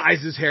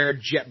 dyes his hair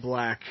jet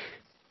black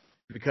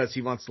because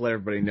he wants to let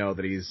everybody know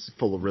that he's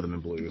full of rhythm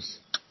and blues.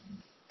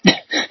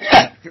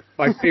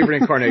 My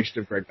favorite incarnation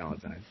of Greg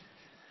Valentine.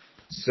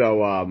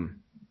 So,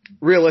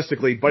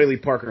 realistically, Buddy Lee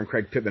Parker and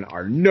Craig Pittman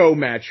are no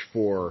match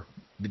for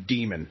the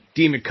Demon.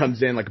 Demon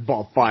comes in like a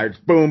ball fired,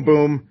 boom,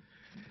 boom.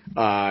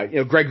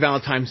 Greg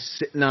Valentine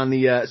sitting on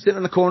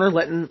the corner,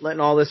 letting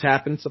all this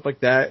happen, stuff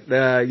like that.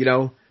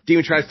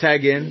 Demon tries to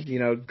tag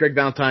in. Greg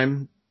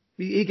Valentine,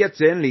 he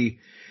gets in.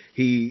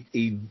 He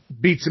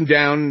beats him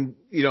down.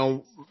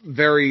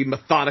 Very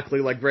methodically,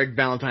 like Greg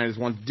Valentine is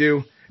wont to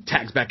do.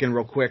 Tags back in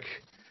real quick,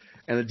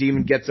 and the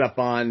Demon gets up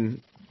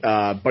on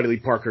Buddy Lee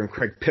Parker and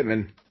Craig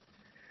Pittman,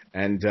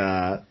 and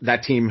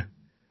that team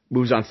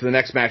moves on to the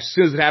next match. As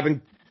soon as it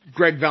happened,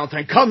 Greg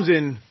Valentine comes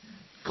in,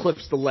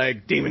 clips the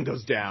leg. Demon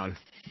goes down,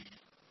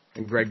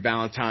 and Greg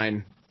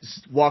Valentine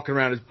is walking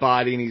around his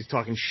body, and he's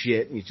talking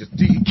shit, and he's just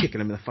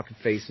kicking him in the fucking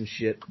face and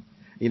shit.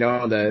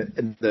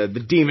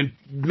 The Demon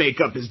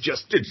makeup is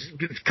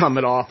it's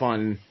coming off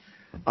on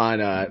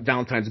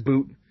Valentine's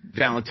boot.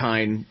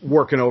 Valentine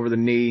working over the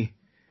knee,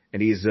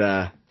 and he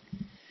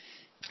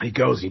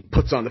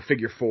puts on the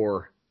figure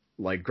four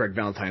like Greg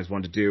Valentine is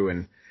one to do,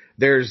 and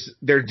there's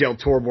Dale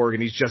Torborg,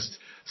 and he's just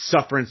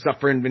suffering,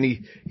 and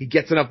he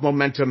gets enough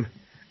momentum,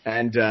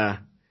 and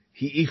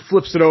he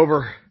flips it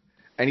over,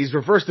 and he's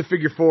reversed the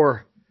figure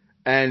four,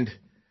 and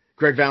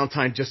Greg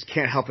Valentine just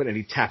can't help it, and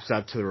he taps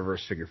out to the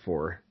reverse figure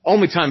four.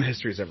 Only time in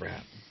history has ever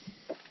happened.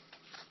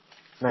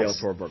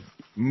 Nice. Dale Torborg.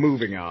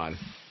 Moving on.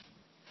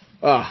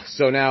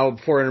 So now,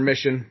 before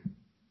intermission,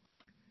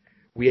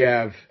 we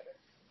have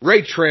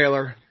Ray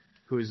Traylor,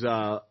 who's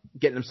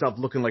getting himself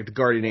looking like the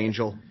Guardian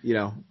Angel.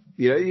 You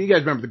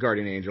guys remember the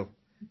Guardian Angel?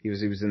 He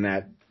was in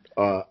that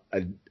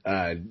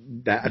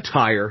that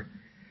attire.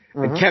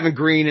 Mm-hmm. And Kevin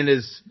Green in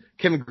his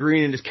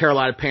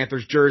Carolina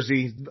Panthers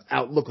jersey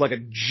looked like a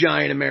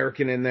giant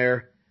American in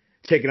there,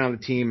 taking on the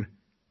team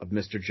of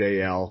Mr.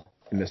 JL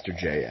and Mr.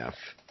 JF.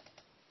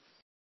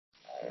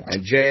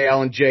 And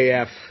JL and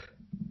JF,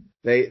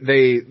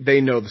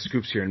 they know the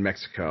scoops here in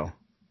Mexico,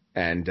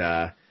 and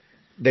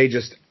they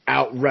just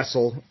out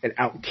wrestle and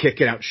out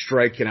kick and out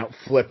strike and out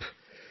flip,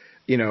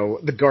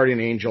 the Guardian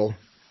Angel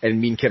and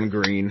Mean Kevin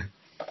Green.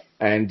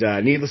 And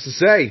needless to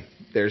say,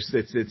 there's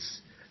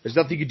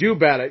nothing you can do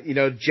about it.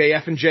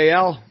 JF and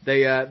JL,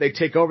 they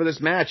take over this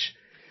match,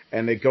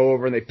 and they go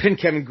over and they pin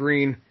Kevin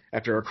Green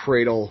after a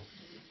cradle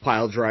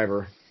pile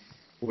driver,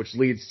 which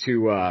leads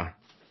to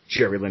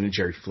Jerry Lynn and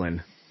Jerry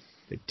Flynn.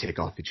 They take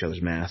off each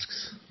other's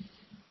masks.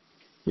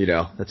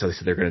 That's how they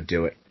said they're going to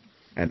do it.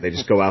 And they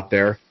just go out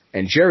there,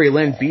 and Jerry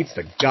Lynn beats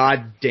the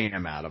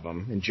goddamn out of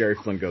them, and Jerry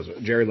Lynn goes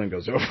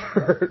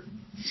over.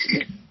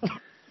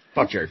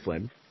 Fuck Jerry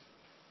Flynn.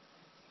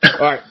 All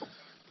right,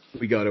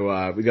 we go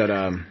to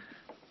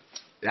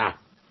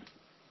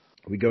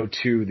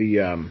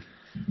the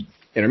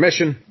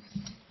intermission.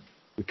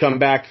 We come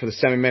back for the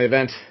semi-main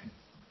event,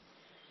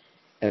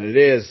 and it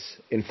is,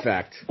 in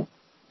fact,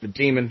 the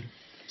Demon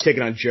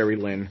taking on Jerry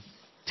Lynn,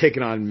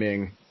 taking on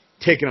Ming,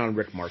 taking on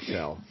Rick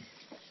Martel.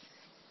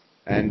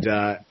 And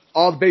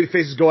all the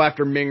babyfaces go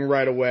after Ming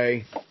right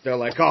away. They're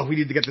like, oh, we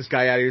need to get this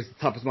guy out of here. He's the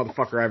toughest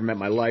motherfucker I ever met in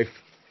my life.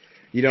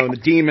 And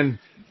the Demon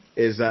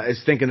is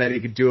thinking that he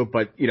could do it,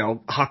 but,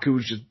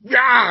 Haku's just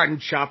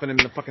and chopping him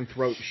in the fucking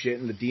throat and shit,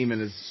 and the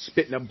Demon is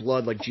spitting up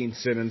blood like Gene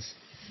Simmons.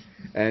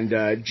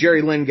 And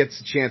Jerry Lynn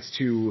gets a chance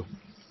to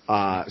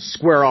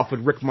square off with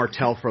Rick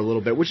Martel for a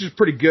little bit, which is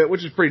pretty good,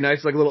 which is pretty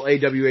nice, like a little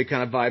AWA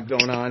kind of vibe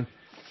going on.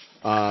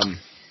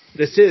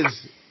 This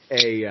is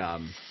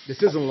an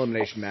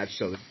elimination match,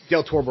 so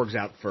Dale Torborg's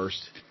out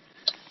first.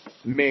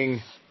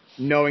 Ming,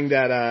 knowing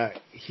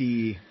that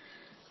he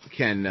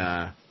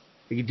can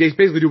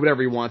basically do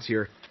whatever he wants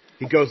here,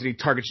 he goes and he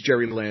targets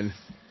Jerry Lynn.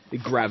 He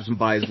grabs him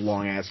by his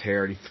long ass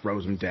hair and he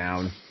throws him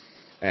down.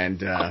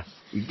 and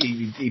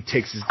he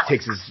takes his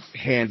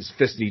hand, his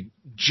fist, and he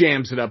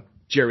jams it up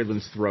Jerry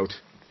Lynn's throat,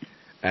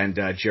 and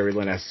Jerry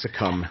Lynn has to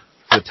succumb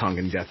to the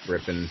Tongan death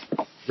grip. And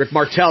Rick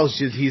Martel,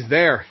 he's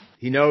there.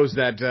 He knows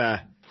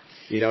that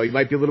he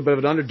might be a little bit of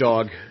an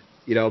underdog,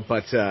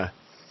 but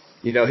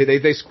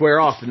they square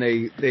off, and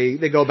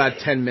they go about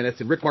 10 minutes,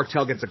 and Rick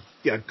Martel gets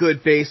a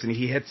good base, and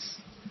he hits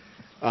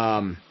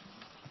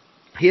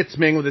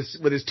Ming with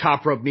his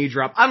top rope knee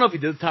drop. I don't know if he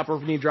did the top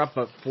rope knee drop,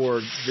 but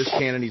for this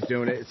canon, he's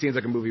doing it. It seems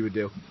like a movie would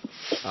do.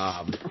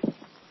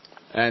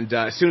 And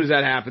as soon as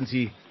that happens,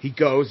 he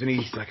goes and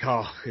he's like,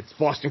 oh, it's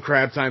Boston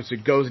Crab time. So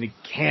he goes and he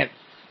can't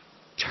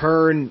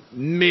turn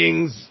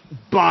Ming's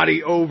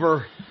body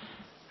over,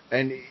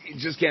 and it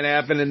just can't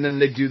happen. And then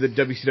they do the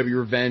WCW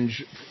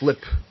Revenge flip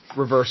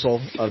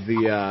reversal of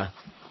the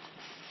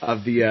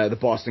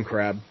Boston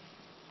Crab,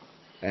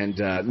 and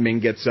Ming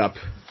gets up.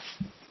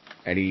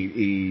 And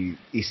he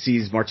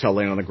sees Martel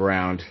laying on the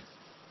ground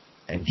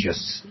and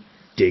just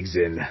digs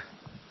in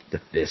the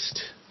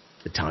fist,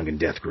 the Tongan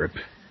death grip,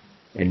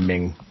 and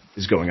Ming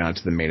is going on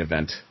to the main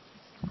event.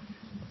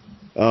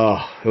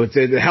 Oh, it's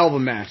a hell of a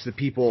match. The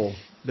people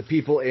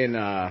in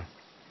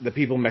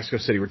Mexico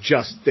City were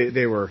just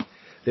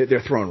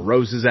they're throwing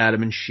roses at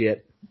him and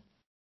shit.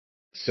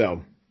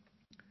 So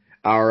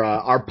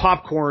our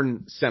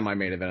popcorn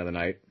semi-main event of the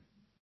night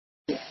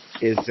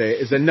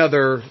is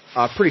another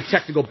pretty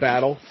technical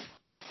battle.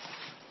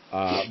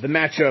 The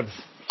match of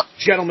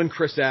Gentleman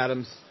Chris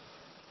Adams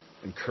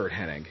and Curt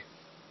Hennig.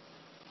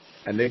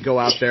 And they go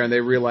out there and they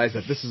realize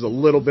that this is a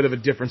little bit of a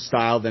different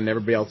style than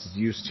everybody else is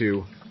used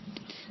to.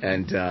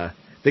 And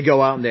they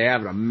go out and they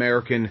have an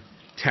American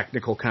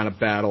technical kind of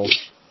battle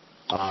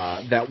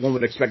that one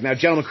would expect. Now,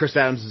 Gentleman Chris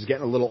Adams is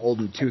getting a little old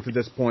in the tooth at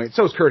this point.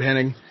 So is Curt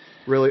Hennig,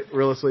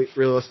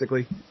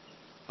 realistically.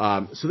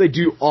 So they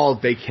do all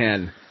they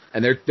can.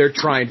 And they're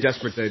trying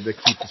desperate to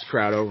keep this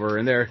crowd over,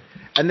 and they're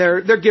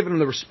giving them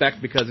the respect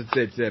because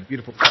it's a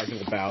beautiful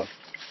technical bout.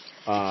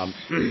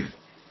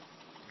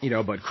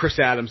 But Chris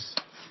Adams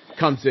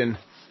comes in,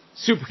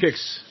 super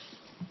kicks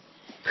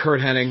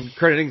Curt Hennig.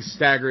 Curt Hennig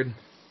staggering,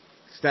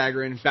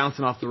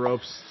 bouncing off the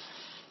ropes.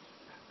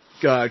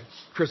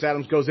 Chris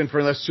Adams goes in for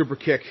another super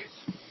kick.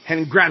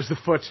 Hennig grabs the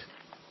foot,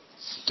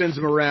 spins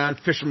him around,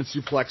 fisherman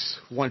suplex,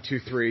 1, 2,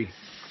 3,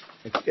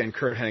 and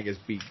Curt Hennig has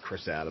beat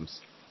Chris Adams.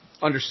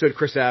 Understood.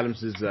 Chris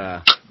Adams is,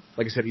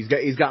 like I said,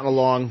 he's gotten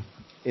along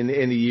in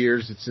the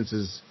years since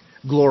his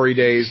glory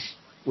days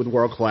with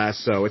World Class,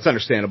 so it's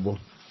understandable.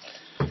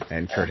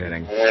 And Curt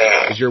Hennig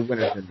is your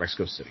winner in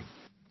Mexico City.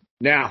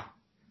 Now,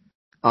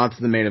 on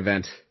to the main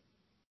event.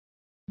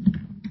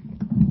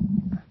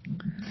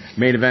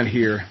 Main event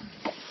here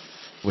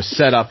was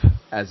set up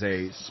as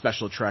a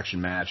special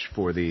attraction match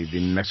for the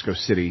Mexico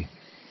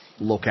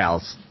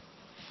locales.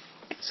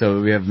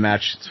 So we have a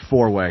match. It's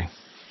 4-way.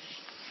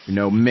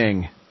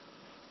 Ming.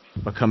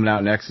 But coming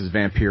out next is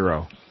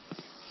Vampiro.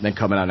 Then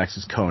coming out next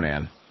is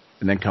Konnan.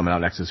 And then coming out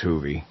next is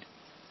Juvi.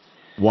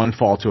 1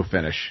 fall to a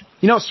finish.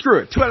 Screw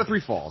it. 2 out of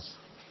 3 falls.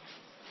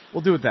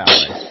 We'll do it that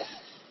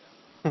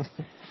way.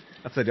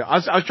 That's the deal. I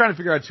was trying to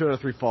figure out 2 out of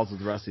 3 falls with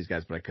the rest of these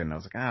guys, but I couldn't. I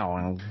was like,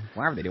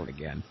 why are they doing it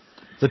again?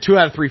 So 2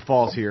 out of 3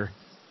 falls here.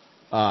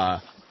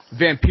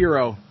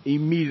 Vampiro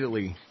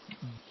immediately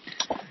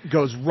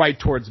goes right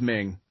towards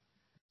Ming.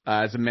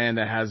 As a man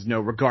that has no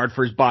regard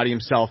for his body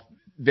himself,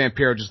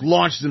 Vampiro just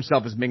launches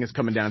himself as Ming is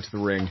coming down to the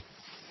ring,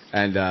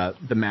 and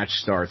the match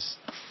starts.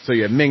 So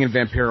you have Ming and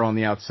Vampiro on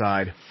the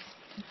outside,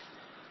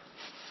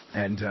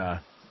 and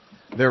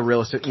they're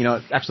realistic.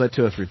 Actually, that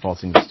 2 out of 3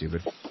 falls seems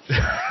stupid.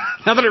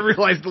 Now that I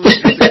realize the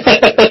logistics,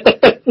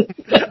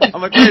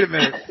 I'm like, wait a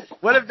minute.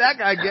 What if that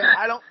guy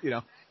I don't.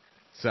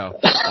 So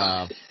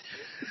I'll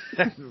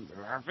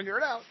figure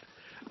it out.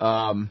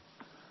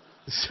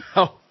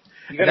 So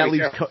you gotta be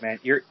careful, man.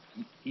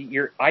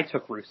 I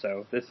took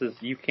Russo.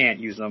 You can't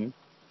use them.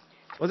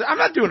 I'm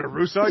not doing a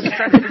Russo. I'm just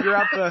trying to figure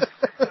out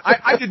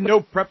I did no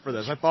prep for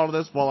this. I thought of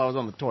this while I was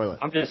on the toilet.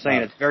 I'm just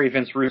saying it's very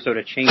Vince Russo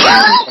to change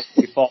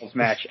the Falls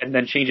match and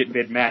then change it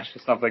mid-match to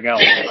something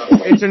else.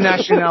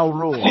 International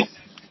rules.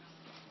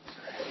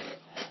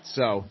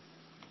 So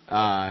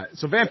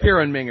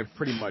Vampiro and Ming have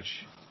pretty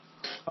much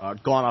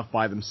gone off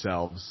by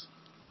themselves.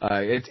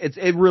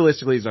 It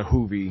realistically is a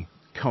Juvi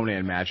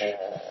Konnan match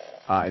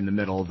in the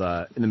middle of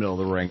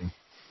the ring,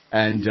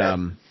 and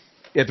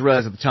you have to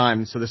realize at the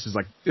time. So this is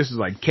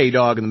like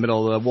K-Dog in the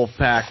middle of the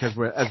Wolfpack,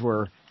 as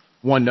we're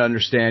one to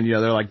understand.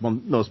 They're like one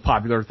of the most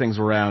popular things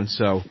around.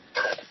 So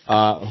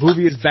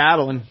Juvi is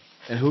battling,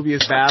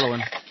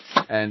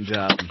 and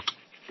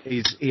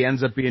he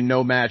ends up being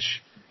no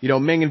match.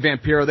 Ming and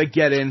Vampiro, they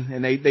get in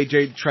and they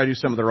try to do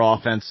some of their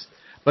offense,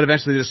 but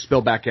eventually they just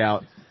spill back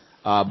out.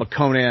 But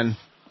Konnan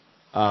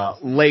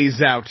lays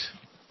out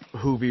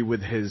Juvi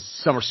with his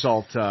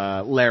somersault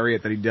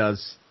lariat that he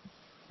does,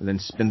 and then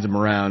spins him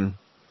around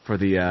for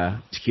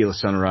the Tequila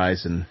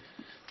Sunrise, and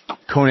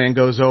Konnan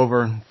goes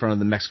over in front of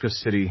the Mexico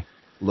City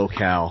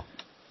locale,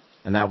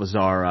 and that was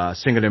our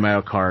Cinco de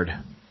Mayo card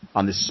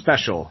on this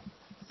special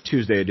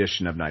Tuesday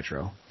edition of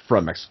Nitro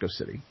from Mexico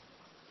City.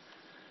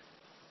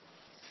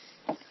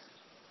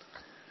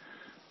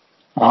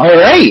 All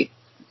right.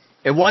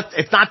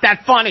 It's not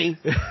that funny.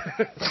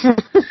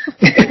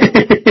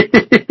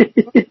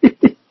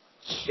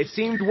 It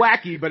seemed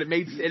wacky, but it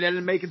ended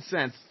up making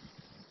sense.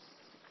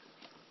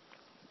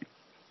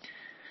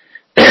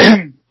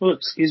 Oh,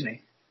 excuse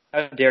me.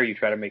 How dare you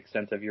try to make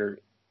sense of your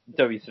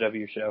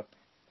WCW show?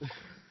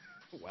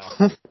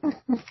 Well.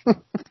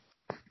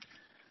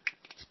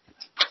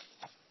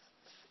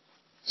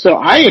 So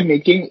I am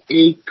making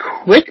a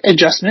quick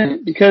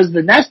adjustment because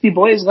the Nasty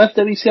Boys left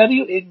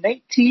WCW in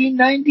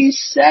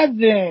 1997.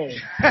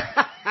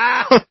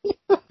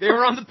 They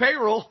were on the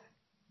payroll.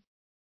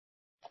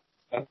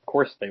 Of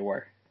course they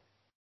were.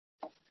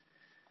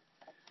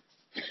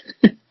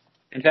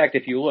 In fact,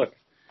 if you look,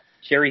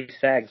 Jerry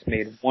Sags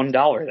made $1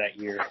 that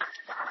year.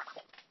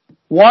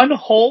 One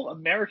whole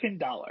American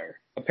dollar.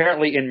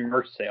 Apparently in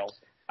merch sales.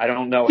 I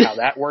don't know how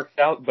that worked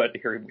out, but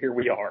here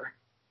we are.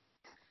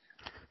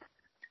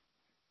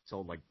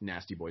 Sold like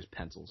Nasty Boys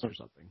pencils or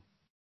something.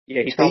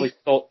 Yeah, he probably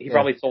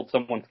sold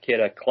someone's kid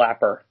a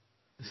clapper.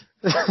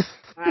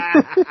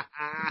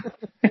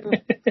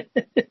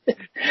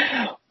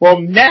 Well,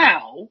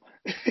 now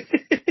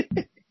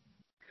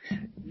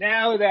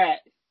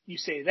that you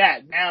say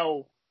that,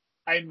 now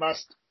I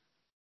must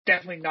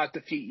definitely not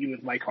defeat you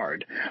with my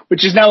card,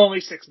 which is now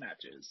only 6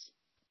 matches.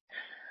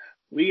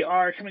 We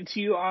are coming to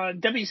you on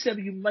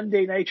WCW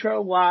Monday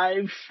Nitro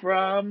live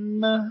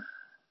from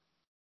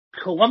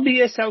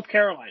Columbia, South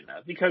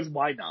Carolina, because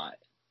why not?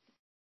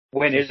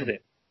 When is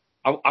it?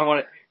 I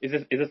want to. Is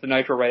this the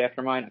Nitro right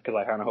after mine? Because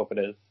I kind of hope it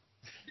is.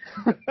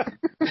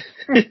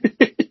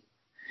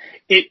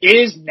 It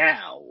is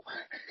now.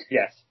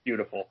 Yes,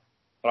 beautiful.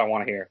 What I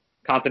want to hear.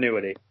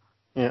 Continuity.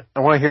 Yeah,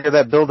 I want to hear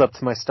that build up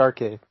to my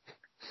Starcade.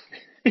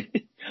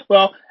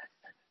 Well,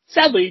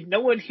 sadly, no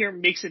one here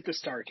makes it to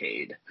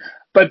Starcade,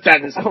 but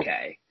that is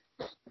okay.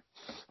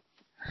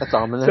 That's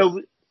ominous.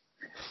 So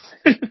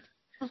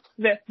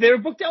they're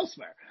booked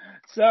elsewhere.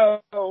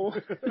 So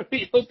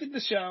we opened the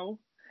show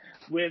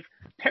with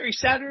Perry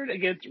Saturn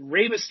against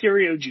Rey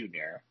Mysterio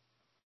Jr.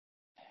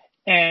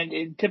 And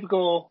in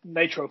typical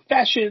Nitro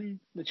fashion,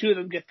 the two of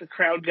them get the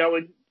crowd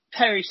going.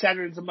 Perry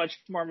Saturn's a much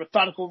more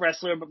methodical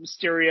wrestler, but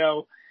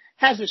Mysterio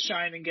has his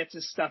shine and gets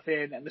his stuff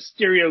in, and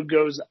Mysterio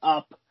goes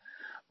up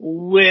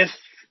with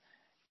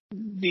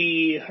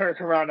the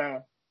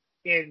Hurricanrana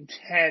in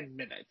 10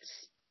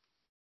 minutes.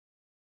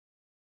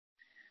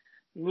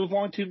 We move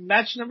on to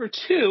match number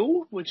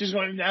 2, which is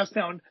going to now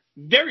sound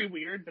very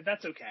weird, but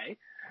that's okay.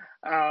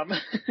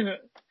 It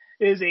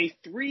is a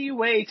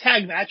 3-way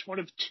tag match, one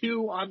of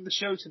 2 on the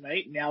show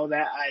tonight, now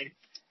that I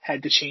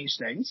had to change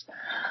things.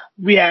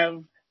 We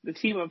have the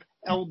team of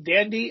El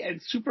Dandy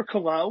and Super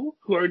Calo,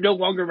 who are no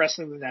longer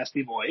wrestling the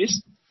Nasty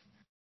Boys,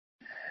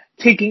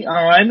 taking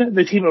on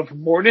the team of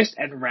Mortis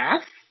and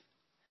Wrath,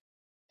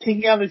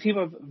 taking on the team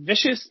of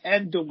Vicious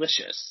and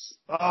Delicious.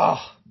 Oh.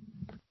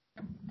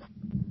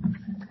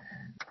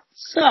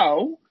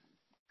 So,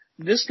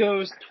 this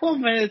goes 12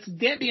 minutes.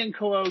 Dandy and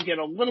Calo get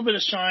a little bit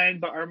of shine,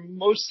 but are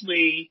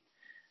mostly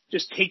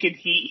just taking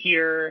heat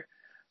here.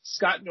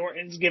 Scott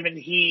Norton's given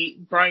heat.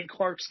 Brian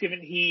Clark's given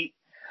heat.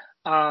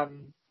 Buff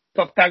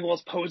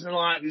Bagwell's posing a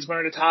lot. He's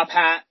wearing a top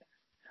hat.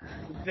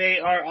 They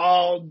are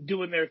all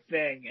doing their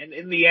thing. And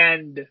in the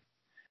end,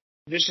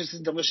 Vicious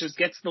and Delicious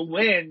gets the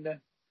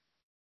win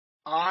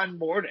on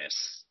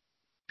Mortis.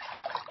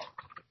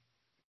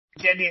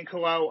 Dandy and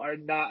Calo are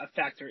not a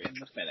factor in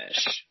the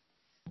finish.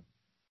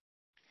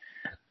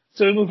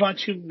 So we move on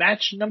to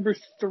match number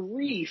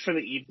 3 for the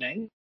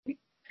evening.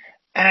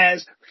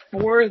 As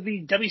for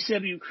the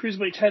WCW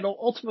Cruiserweight title,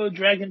 Ultimo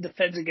Dragon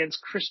defends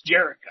against Chris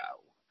Jericho.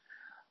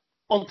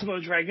 Ultimo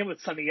Dragon with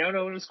Sonny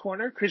Ono in his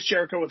corner, Chris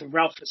Jericho with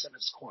Ralphus in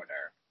his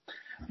corner.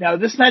 Now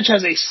this match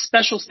has a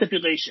special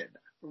stipulation.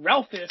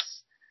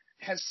 Ralphus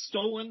has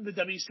stolen the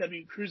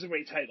WCW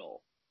Cruiserweight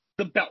title,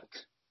 the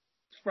belt,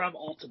 from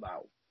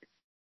Ultimo.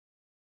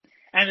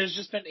 And has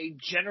just been a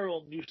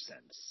general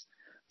nuisance.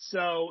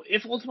 So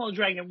if Ultimo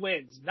Dragon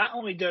wins, not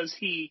only does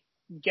he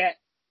get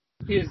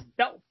his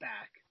belt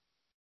back,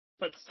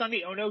 but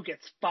Sonny Ono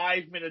gets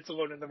 5 minutes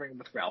alone in the ring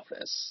with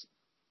Ralphus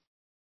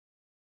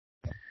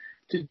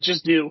to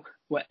just do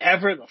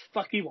whatever the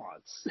fuck he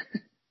wants.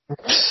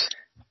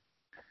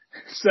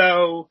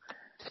 So,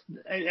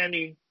 I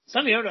mean,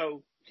 Sonny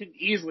Ono can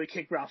easily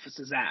kick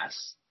Ralphus's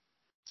ass.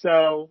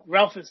 So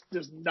Ralphus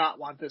does not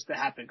want this to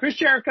happen. Chris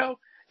Jericho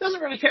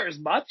doesn't really care as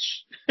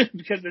much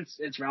because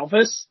it's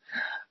Ralphus,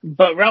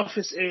 but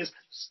Ralphus is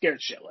scared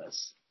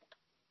shitless.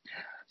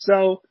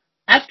 So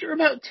after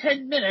about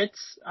 10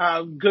 minutes,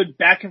 good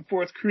back and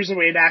forth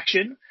cruiserweight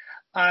action,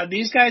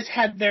 these guys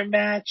had their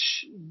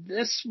match.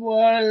 This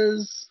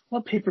was,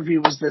 what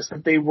pay-per-view was this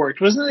that they worked?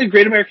 Wasn't it the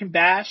Great American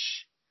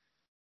Bash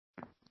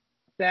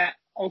that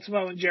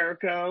Ultimo and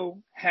Jericho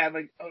had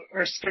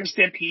or Spring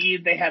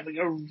Stampede? They had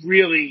a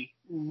really,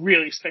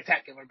 really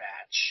spectacular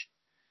match.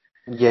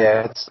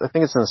 Yeah, I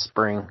think it's in the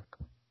spring.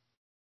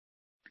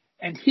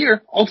 And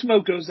here, Ultimo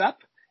goes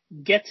up,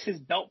 gets his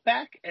belt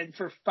back, and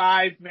for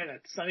 5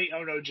 minutes, Sonny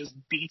Ono just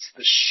beats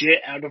the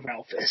shit out of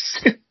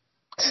Ralphus.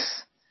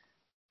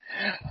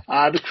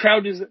 The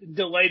crowd is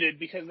delighted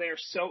because they are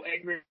so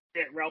angry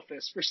at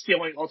Ralphus for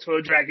stealing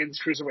Ultimo Dragon's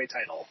Cruiserweight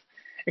title.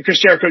 And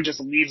Chris Jericho just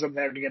leaves him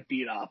there to get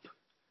beat up.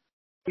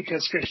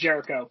 Because Chris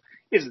Jericho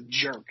is a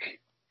jerk.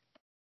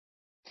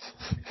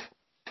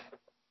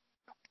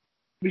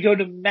 We go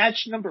to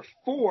match number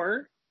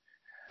 4,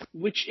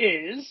 which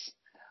is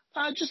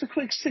just a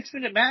quick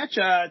 6-minute match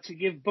to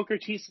give Booker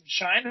T some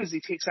shine as he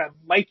takes on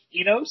Mike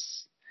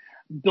Enos,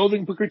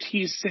 building Booker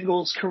T's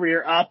singles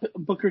career up.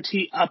 Booker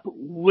T up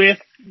with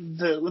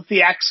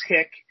the axe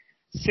kick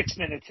 6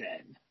 minutes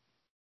in.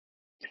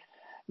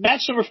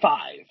 Match number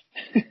 5,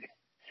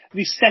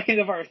 the second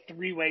of our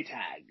 3-way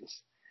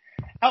tags.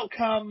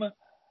 Outcome,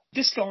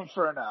 Disco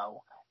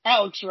Inferno,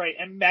 Alex Wright,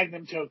 and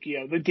Magnum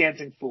Tokyo, the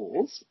Dancing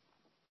Fools.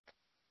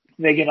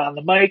 They get on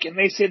the mic and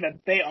they say that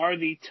they are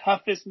the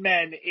toughest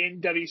men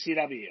in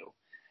WCW.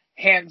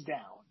 Hands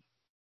down.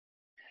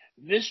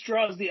 This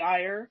draws the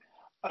ire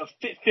of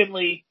Fit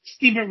Finlay,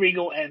 Steven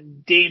Regal,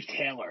 and Dave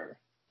Taylor,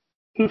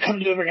 who come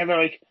to the ring and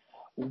they're like,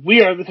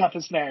 we are the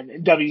toughest men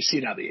in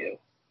WCW.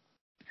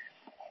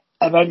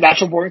 And then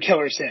Natural Born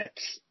Killers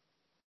hits.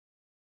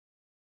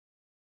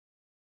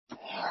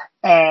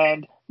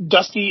 And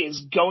Dusty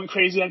is going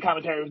crazy on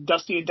commentary with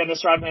Dusty and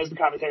Dennis Rodman as the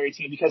commentary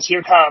team because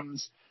here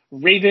comes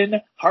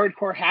Raven,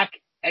 Hardcore Hack,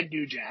 and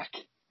New Jack.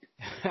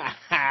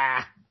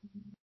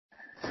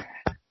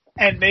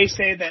 And they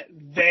say that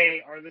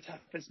they are the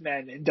toughest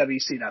men in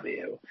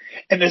WCW.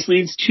 And this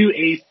leads to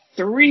a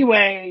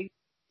 9-man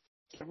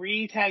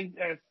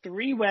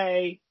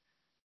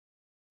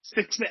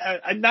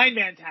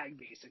tag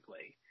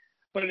basically.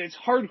 But it's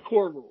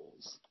hardcore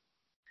rules.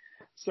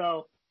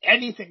 So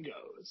anything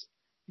goes.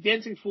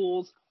 Dancing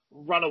Fools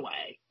run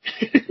away.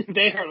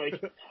 They are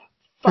like,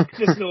 fuck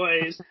this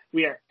noise.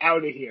 We are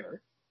out of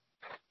here.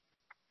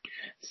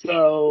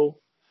 So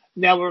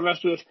now we're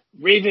left with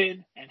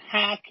Raven and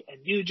Hack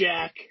and New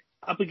Jack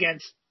up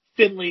against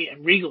Finlay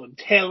and Regal and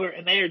Taylor,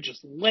 and they are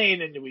just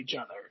laying into each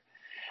other.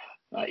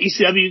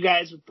 ECW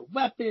guys with the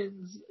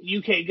weapons,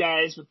 UK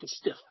guys with the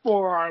stiff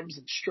forearms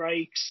and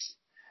strikes.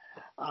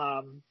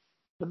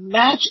 The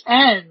match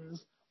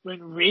ends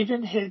when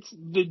Raven hits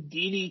the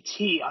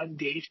DDT on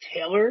Dave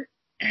Taylor.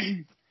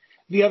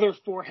 The other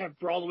 4 have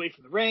brawled away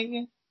from the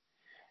ring.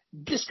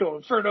 Disco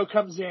Inferno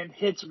comes in,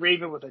 hits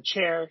Raven with a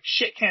chair,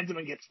 shit cans him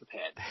and gets the pin.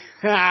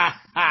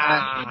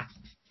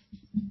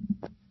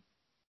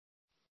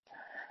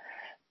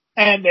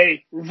 And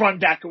they run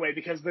back away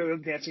because they're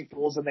the Dancing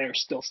Fools and they are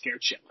still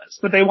scared shitless.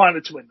 But they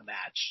wanted to win the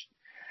match.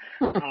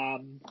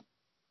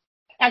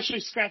 Actually,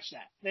 scratch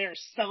that. They are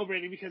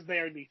celebrating because they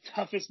are the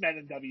toughest men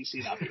in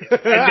WCW.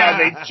 And now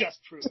they just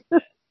proved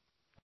it.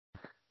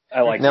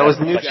 I like now, that.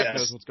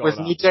 Was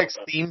New Jack's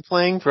theme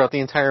playing throughout the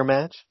entire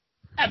match?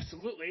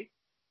 Absolutely.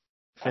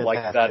 I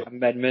like that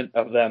amendment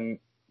of them.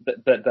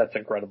 That's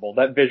incredible.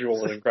 That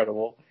visual is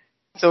incredible.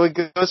 So it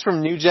goes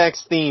from New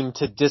Jack's theme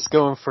to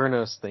Disco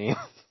Inferno's theme.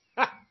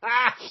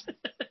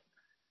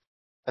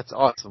 That's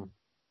awesome.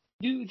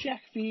 New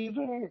Jack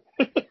Fever.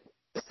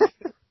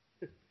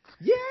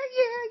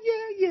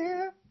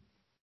 Yeah.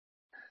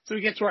 So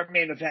we get to our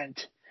main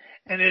event,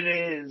 and it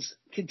is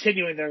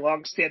continuing their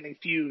long-standing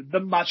feud,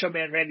 the Macho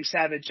Man Randy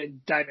Savage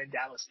and Diamond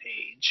Dallas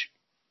Page.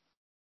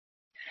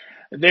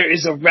 There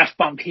is a ref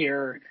bump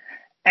here,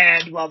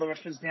 and while the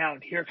ref is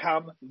down, here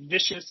come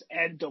Vicious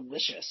and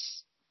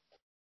Delicious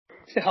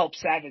to help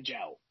Savage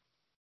out.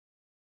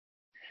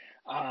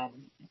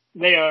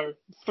 They are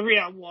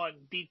 3-on-1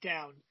 beat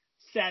down.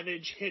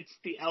 Savage hits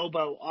the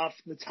elbow off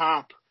the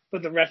top,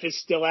 but the ref is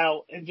still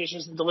out, and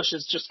Vicious and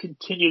Delicious just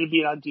continue to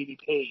beat on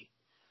DDP.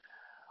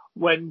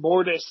 When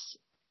Mortis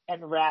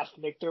and Wrath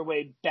make their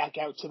way back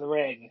out to the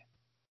ring,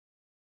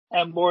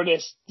 and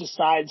Mortis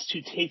decides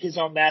to take his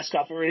own mask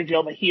off and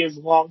reveal that he is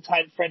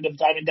longtime friend of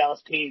Diamond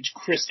Dallas Page,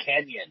 Chris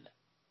Kanyon.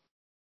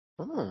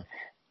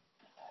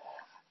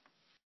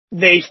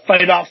 They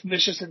fight off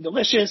Vicious and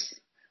Delicious.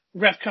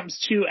 Ref comes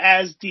to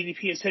as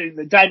DDP is hitting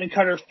the Diamond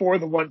Cutter for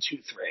the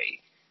 1-2-3.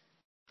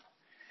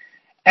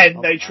 And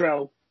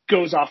Nitro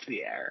goes off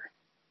the air.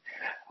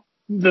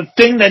 The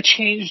thing that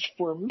changed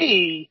for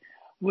me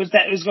was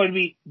that it was going to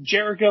be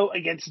Jericho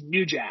against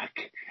New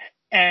Jack.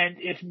 And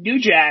if New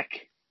Jack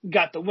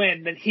got the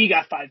win, then he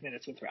got 5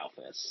 minutes with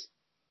Ralphus.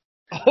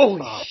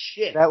 Holy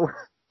shit. That would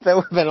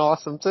have been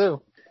awesome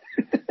too.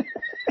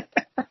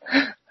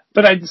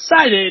 But I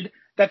decided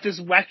that this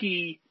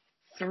wacky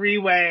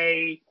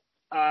 3-way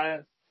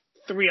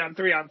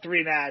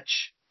 3-on-3-on-3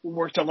 match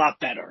worked a lot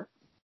better.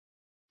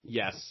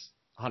 Yes,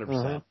 100%.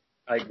 Mm-hmm.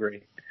 I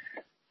agree.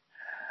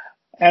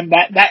 And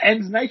that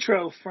ends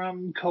Nitro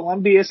from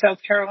Columbia, South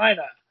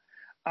Carolina.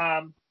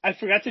 I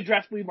forgot to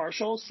draft Lee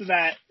Marshall so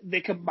that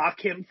they could mock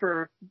him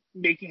for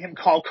making him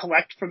call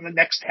collect from the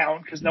next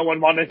town because no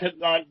one wanted him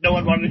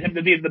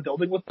to be in the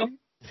building with them.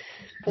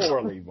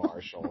 Poor Lee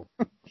Marshall.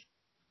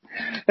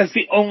 That's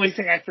the only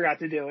thing I forgot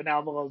to do, and now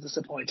I'm a little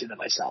disappointed in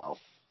myself.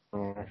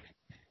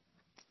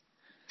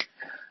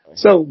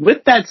 So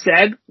with that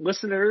said,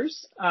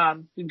 listeners,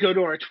 go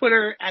to our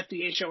Twitter at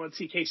the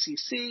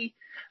HO1CKCC.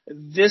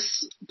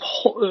 This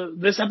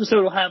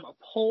episode will have a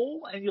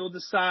poll, and you'll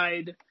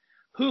decide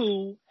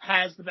who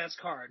has the best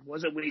card.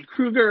 Was it Wade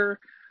Kruger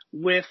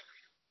with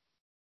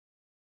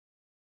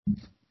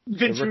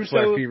Vince The Ric Russo?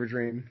 Flair Fever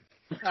Dream.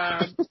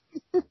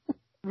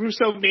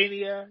 Russo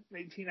Mania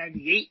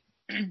 1998.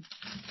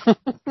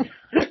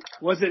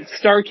 Was it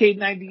Starrcade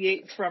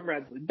 98 from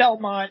Redley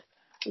Belmont?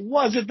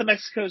 Was it the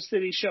Mexico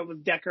City show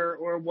with Decker,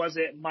 or was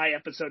it my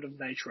episode of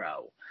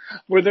Nitro?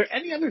 Were there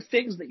any other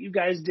things that you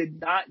guys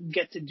did not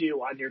get to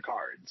do on your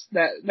cards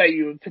that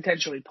you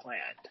potentially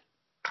planned?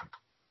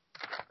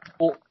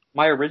 Well,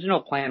 my original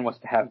plan was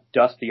to have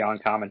Dusty on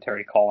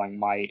commentary calling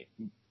my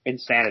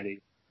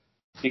Insanity.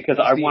 Because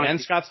I wanted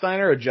and Scott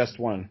Steiner or just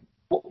one?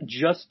 Well,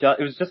 it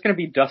was just going to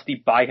be Dusty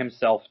by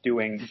himself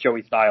doing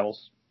Joey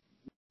Styles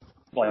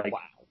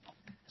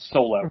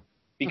solo.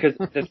 Because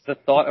the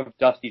thought of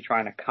Dusty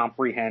trying to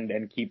comprehend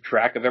and keep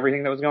track of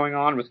everything that was going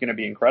on was going to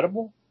be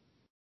incredible.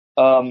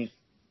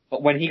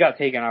 But when he got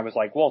taken, I was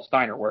like, well,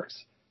 Steiner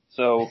works.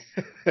 So,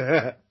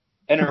 and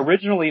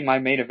originally my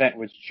main event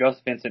was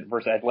just Vincent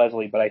versus Ed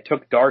Leslie, but I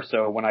took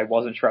Darso when I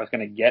wasn't sure I was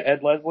going to get Ed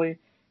Leslie,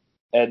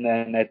 and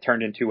then it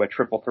turned into a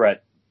triple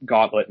threat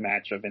gauntlet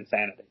match of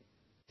Insanity.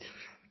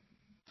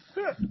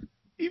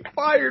 He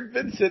fired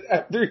Vincent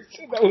after he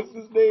said that was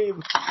his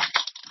name.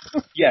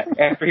 Yeah,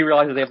 after he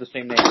realizes they have the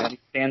same name, and he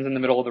stands in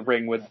the middle of the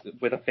ring with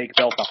a fake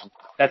belt on.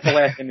 That's the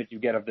last image you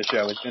get of the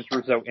show. It's Vince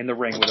Russo in the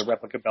ring with a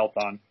replica belt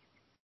on.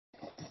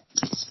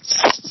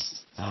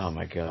 Oh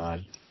my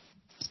god.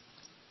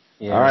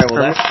 Yeah. All right,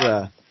 well that's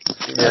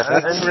I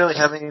didn't really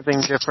have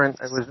anything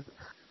different.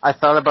 I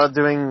thought about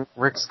doing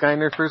Rick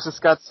Steiner versus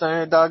Scott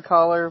Steiner dog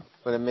collar,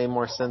 but it made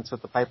more sense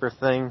with the Piper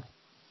thing.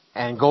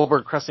 And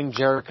Goldberg crushing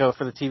Jericho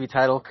for the TV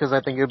title, because I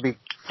think it would be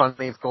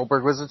funny if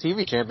Goldberg was a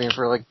TV champion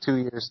for like 2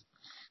 years.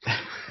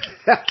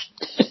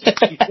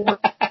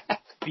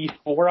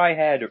 Before I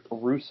had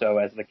Russo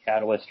as the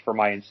catalyst for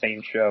my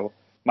insane show,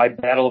 my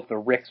Battle of the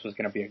Ricks was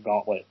going to be a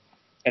gauntlet.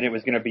 And it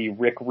was going to be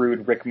Rick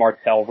Rude, Rick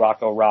Martel,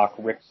 Rocco Rock,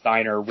 Rick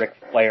Steiner, Ric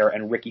Flair,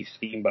 and Ricky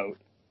Steamboat.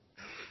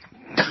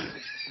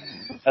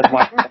 That's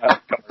my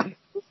card.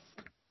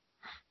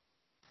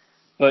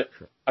 But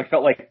I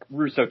felt like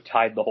Russo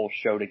tied the whole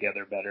show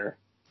together better.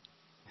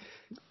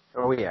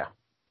 Oh, yeah.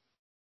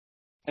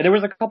 And there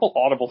was a couple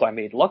audibles I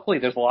made. Luckily,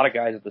 there's a lot of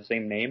guys with the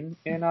same name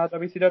in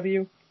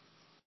WCW.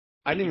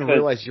 I didn't even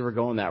realize you were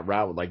going that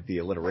route with like the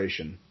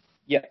alliteration.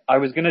 Yeah, I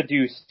was gonna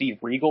do Steve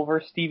Regal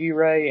versus Stevie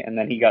Ray, and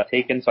then he got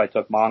taken, so I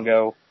took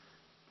Mongo.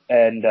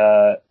 And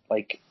there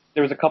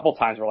was a couple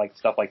times where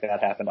stuff like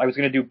that happened. I was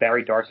gonna do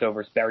Barry Darsow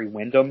versus Barry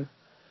Windham,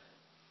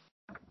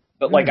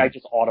 but I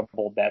just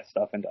audibled that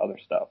stuff into other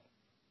stuff.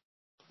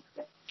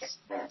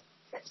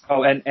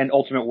 Oh, and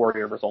Ultimate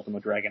Warrior versus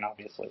Ultimate Dragon,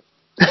 obviously.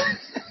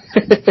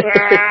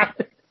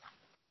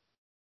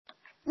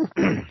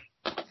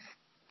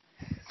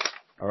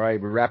 All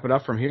right, we wrap it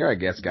up from here, I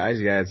guess, guys.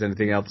 You guys,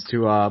 anything else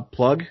to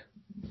plug?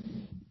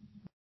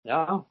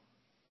 No.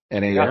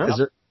 Is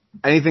there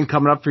anything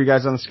coming up for you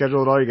guys on the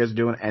schedule at all? You guys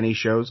doing any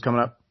shows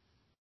coming up?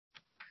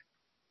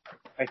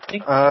 I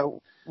think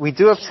we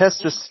do have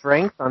Test of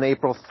Strength on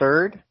April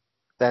 3rd.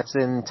 That's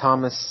in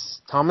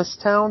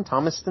Thomastown,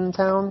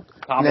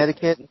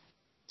 Connecticut.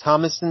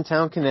 Thomaston,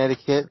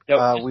 Connecticut.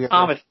 No, we are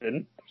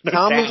Thomaston.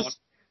 Thomas.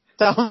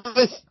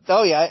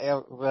 Oh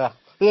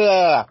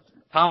yeah.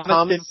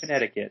 Thomaston,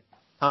 Connecticut.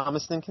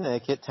 Thomaston,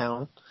 Connecticut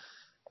town,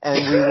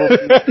 and we will.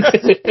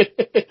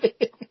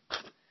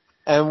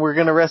 And we're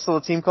gonna wrestle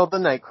a team called the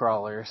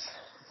Nightcrawlers.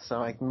 So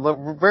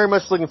I'm very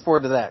much looking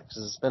forward to that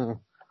because it's been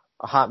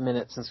a hot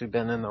minute since we've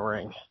been in the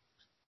ring.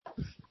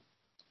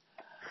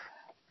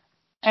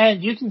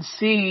 And you can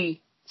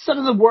see some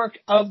of the work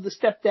of the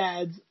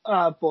Stepdads,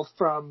 both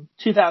from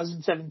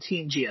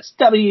 2017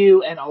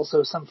 GSW and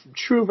also some from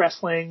True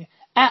Wrestling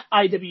at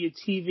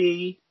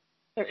IWTV,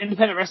 or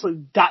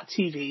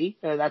IndependentWrestling.tv.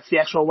 That's the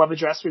actual web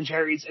address for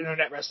Jerry's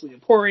Internet Wrestling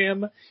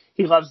Emporium.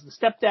 He loves the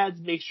Stepdads.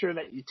 Make sure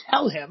that you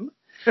tell him.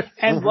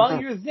 And while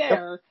you're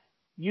there,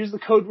 use the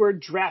code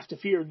word DRAFT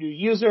if you're a new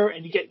user,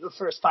 and you get the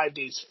first 5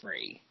 days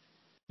free.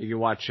 You can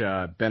watch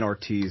Ben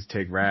Ortiz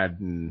take Rad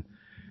and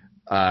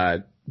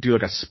do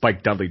a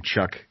Spike Dudley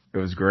Chuck. It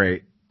was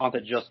great. On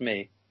to just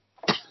me.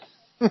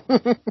 You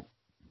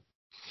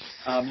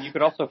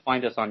could also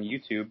find us on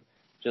YouTube.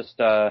 Just,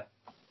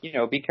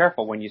 be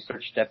careful when you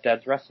search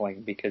Stepdads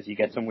Wrestling because you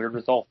get some weird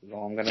results, is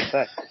all I'm going to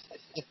say.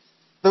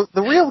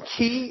 The real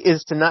key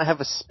is to not have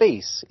a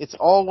space. It's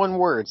all one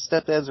word,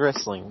 Stepdads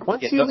Wrestling.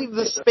 Once you leave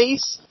the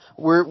space,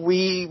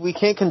 we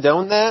can't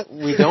condone that.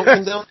 We don't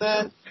condone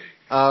that.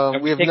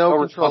 We have no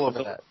control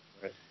over that.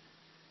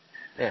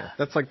 Yeah.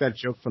 That's like that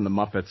joke from the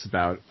Muppets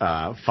about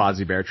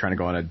Fozzie Bear trying to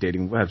go on a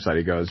dating website.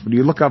 He goes, when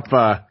you look up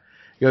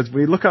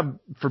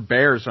for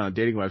bears on a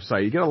dating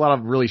website, you get a lot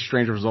of really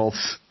strange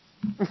results.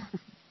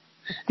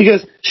 He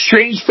goes,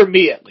 strange for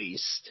me at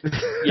least.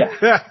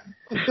 Yeah.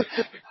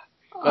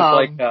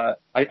 That's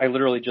I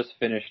literally just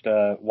finished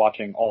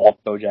watching all of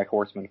BoJack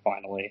Horseman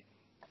finally.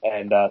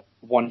 And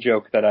one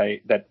joke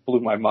that blew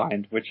my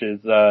mind, which is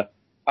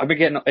I've been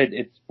getting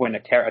it's when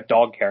a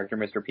dog character,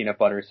 Mr. Peanut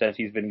Butter, says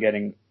he's been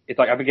getting. It's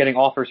like I've been getting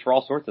offers for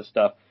all sorts of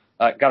stuff.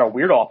 Got a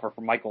weird offer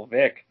from Michael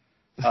Vick.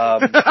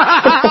 God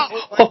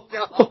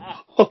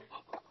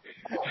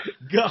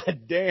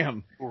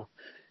damn.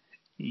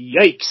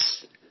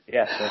 Yikes.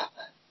 Yeah, so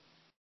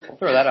we'll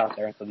throw that out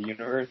there into the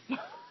universe.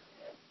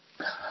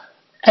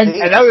 And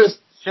that was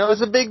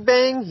shows a big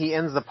bang. He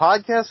ends the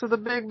podcast with a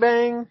big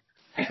bang.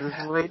 This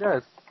is what he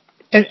does.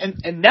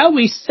 And now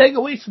we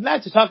segue from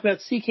that to talk about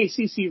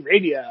CKCC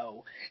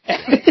Radio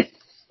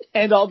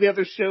and all the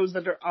other shows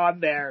that are on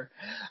there.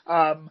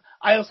 I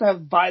also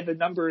have By the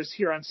Numbers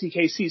here on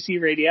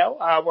CKCC Radio,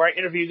 where I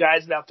interview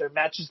guys about their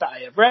matches that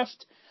I have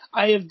refed.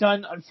 I have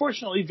done,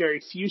 unfortunately, very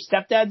few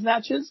Stepdads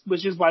matches,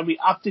 which is why we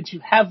opted to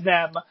have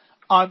them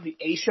on the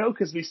A show,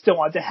 because we still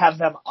want to have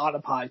them on a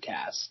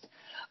podcast.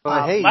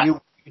 But hey,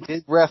 you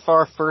did ref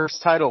our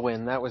first title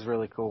win. That was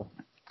really cool.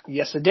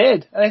 Yes, I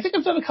did. And I think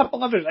I've done a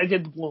couple others. I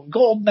did the Blue and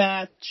Gold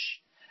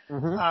match.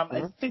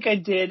 I think I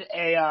did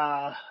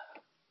a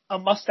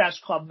Mustache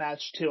Club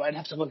match, too. I'd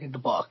have to look at the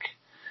book,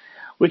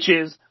 which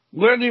is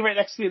literally right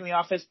next to me in the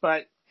office,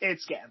 but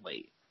it's getting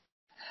late.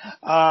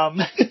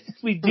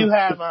 We do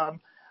have,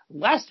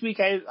 last week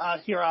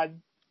here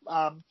on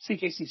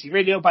CKCC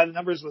Radio, By the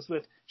Numbers, was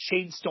with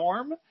Shane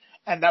Storm,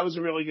 and that was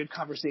a really good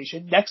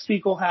conversation. Next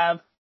week we'll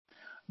have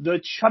the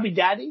Chubby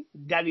Daddy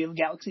of the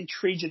Galaxy,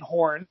 Trajan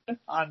Horn,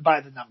 on By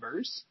the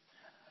Numbers.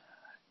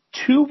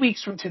 2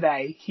 weeks from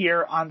today,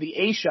 here on the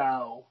A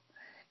Show,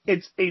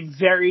 it's a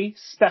very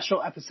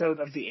special episode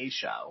of the A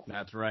Show.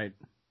 That's right.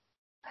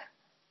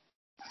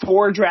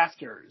 4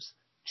 drafters,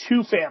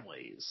 2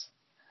 families,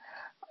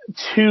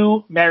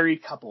 2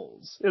 married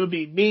couples. It'll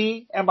be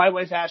me and my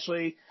wife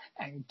Ashley,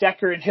 and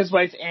Decker and his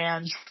wife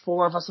Ange.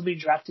 4 of us will be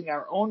drafting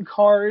our own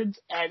cards,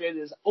 and it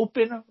is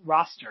open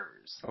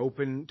rosters.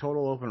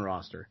 Total open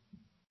roster.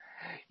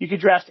 You can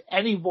draft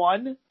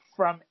anyone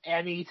from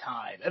any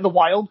time. And the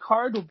wild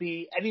card will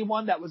be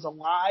anyone that was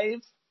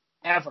alive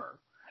ever.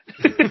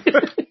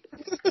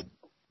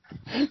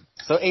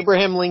 So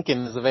Abraham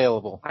Lincoln is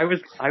available. I was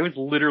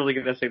literally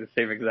going to say the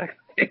same exact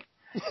thing.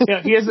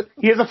 He is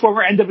a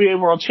former NWA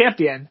World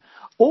Champion.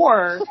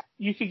 Or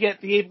you could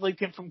get the Abe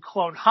Lincoln from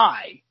Clone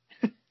High.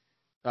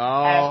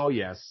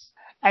 Yes.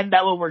 And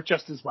that will work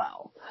just as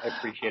well. I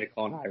appreciate a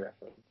Clone High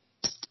reference.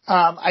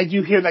 I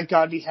do hear that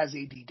Gandhi has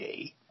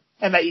ADD,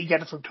 and that you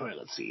get it from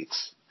toilet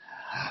seats.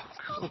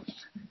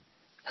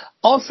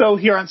 Also,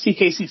 here on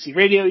CKCC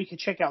Radio, you can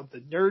check out the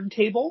Nerd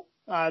Table.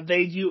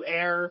 They do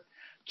air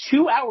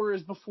 2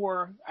 hours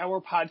before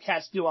our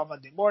podcasts do on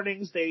Monday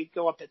mornings. They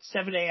go up at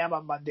 7 a.m.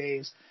 on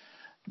Mondays.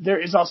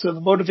 There is also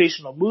the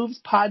Motivational Moves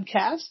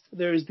podcast.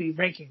 There is the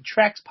Ranking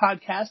Tracks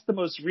podcast, the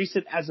most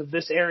recent as of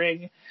this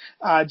airing.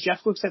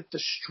 Jeff looks at the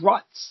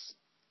Struts.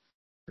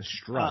 The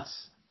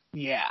Struts?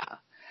 Yeah.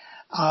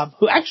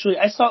 Who actually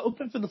I saw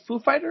open for the Foo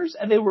Fighters,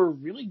 and they were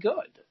really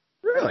good.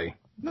 Really?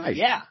 Nice.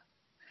 Yeah.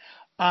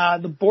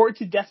 The Bored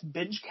to Death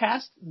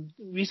Bingecast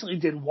recently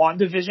did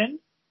WandaVision.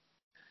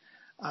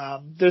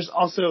 There's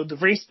also the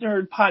Race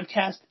Nerd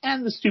podcast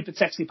and the Stupid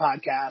Sexy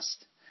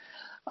podcast.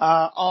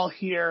 All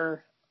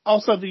here.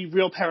 Also the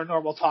Real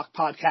Paranormal Talk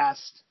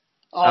podcast.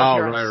 All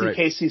here on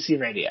CKCC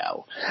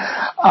Radio.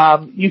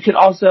 You can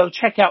also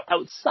check out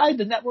outside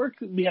the network.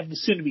 We have the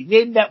soon-to-be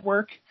named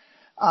network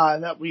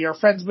that we are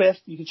friends with.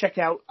 You can check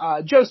out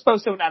Joe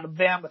Sposo and Adam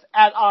Van with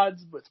At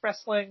Odds with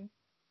Wrestling.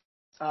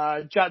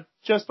 Joe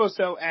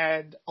Sposo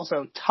and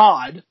also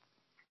Todd.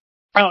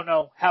 I don't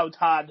know how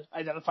Todd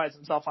identifies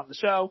himself on the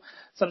show,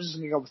 so I'm just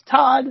going to go with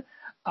Todd.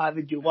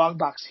 They do Long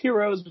Box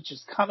Heroes, which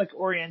is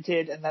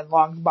comic-oriented, and then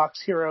Long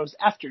Box Heroes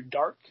After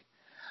Dark.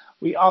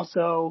 We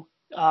also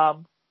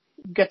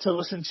get to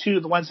listen to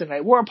the Wednesday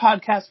Night War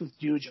podcast with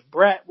Juge and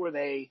Brett, where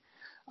they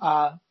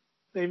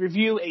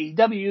review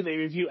AEW, they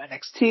review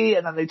NXT,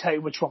 and then they tell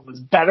you which one was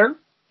better,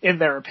 in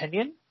their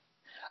opinion.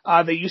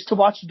 They used to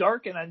watch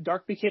Dark, and then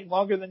Dark became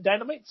longer than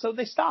Dynamite, so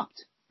they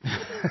stopped.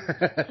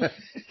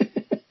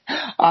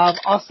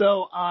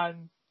 Also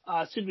on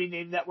Soon to Be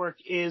Named Network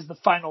is the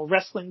Final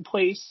Wrestling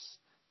Place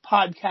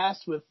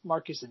podcast with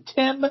Marcus and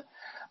Tim.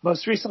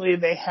 Most recently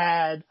they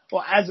had,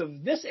 well, as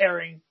of this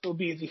airing, will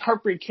be the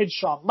Heartbreak Kid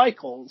Shawn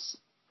Michaels.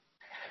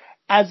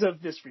 As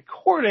of this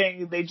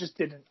recording, they just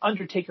did an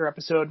Undertaker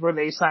episode where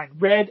they assign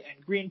red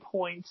and green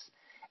points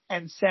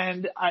and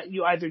send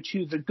you either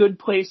to the good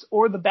place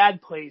or the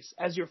bad place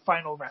as your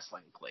final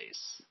wrestling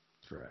place.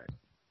 That's right.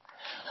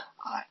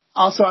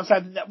 Also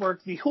outside the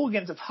network, the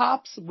Hooligans of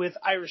Hops with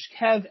Irish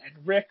Kev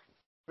and Rick,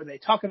 where they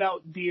talk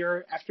about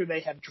beer after they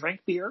have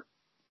drank beer.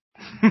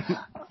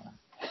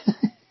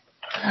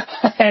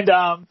 And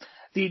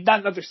the Not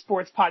Another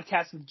Sports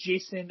podcast with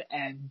Jason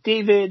and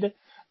David.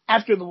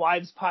 After the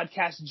Wives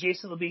podcast,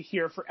 Jason will be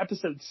here for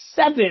episode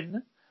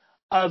 7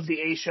 of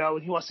the A Show,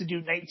 and he wants to do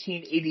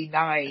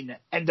 1989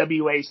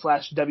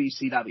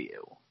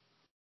 NWA/WCW.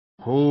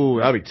 Oh,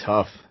 that'll be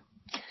tough.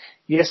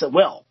 Yes, it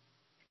will.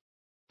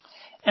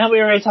 And we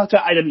already talked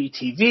about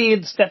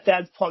IWTV. The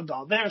Stepdads plugged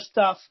all their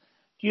stuff.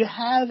 do you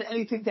have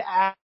anything to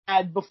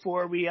add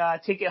before we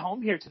take it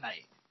home here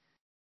tonight?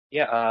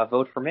 Yeah,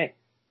 vote for me.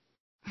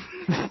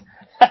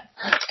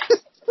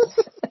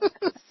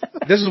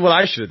 This is what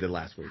I should have did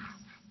last week.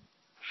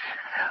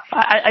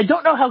 I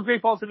don't know how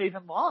Great Balls have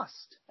even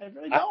lost. I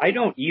really don't. I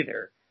don't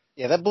either.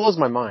 Yeah, that blows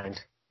my mind.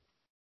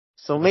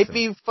 So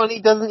maybe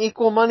funny doesn't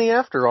equal money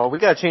after all. We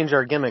gotta change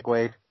our gimmick,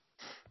 Wade.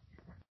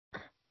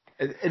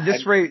 At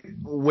this rate,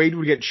 Wade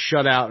would get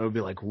shut out and it would be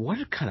like,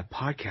 what kind of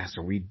podcast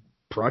are we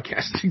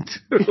broadcasting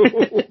to?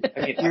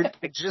 I mean, You're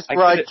just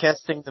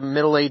broadcasting to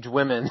middle-aged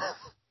women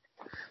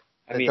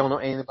that mean, don't know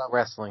anything about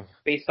wrestling.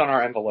 based on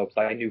our envelopes,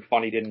 I knew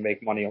Funny didn't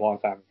make money a long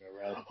time ago,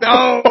 right?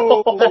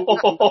 No!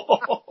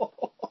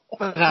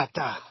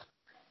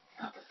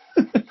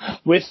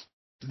 With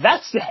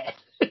that said,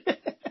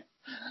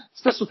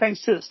 special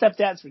thanks to the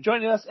stepdads for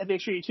joining us, and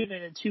make sure you tune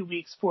in 2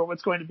 weeks for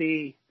what's going to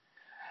be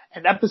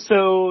an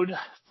episode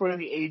for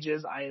the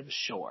ages, I am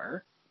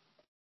sure.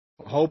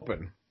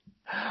 Hoping.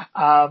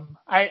 I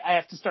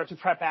have to start to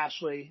prep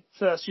Ashley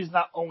so she's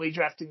not only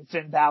drafting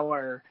Finn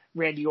Balor,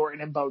 Randy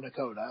Orton, and Bo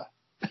Nakota.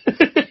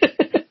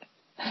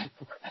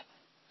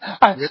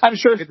 I'm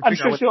sure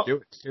she'll do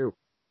it too.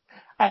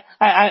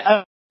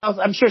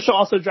 I'm sure she'll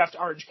also draft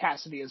Orange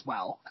Cassidy as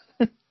well.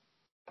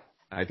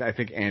 I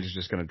think Ange is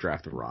just going to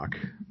draft The Rock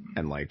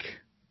and like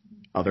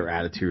other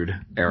Attitude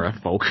Era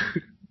folk.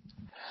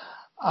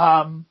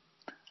 I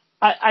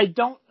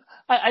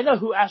know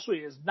who Ashley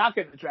is not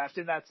going to draft,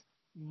 and that's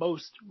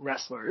most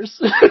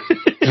wrestlers.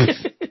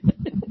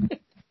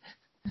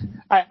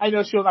 I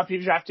know she will not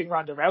be drafting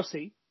Ronda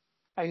Rousey.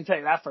 I can tell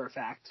you that for a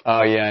fact.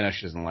 Oh yeah, I know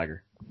she doesn't like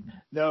her.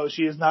 No,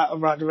 she is not a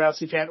Ronda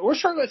Rousey fan, or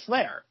Charlotte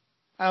Flair.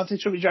 I don't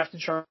think she'll be drafting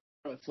Charlotte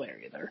Flair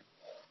either.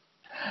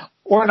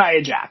 Or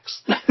Nia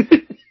Jax.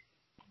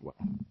 Well,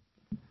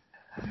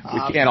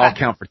 we can't all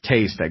count for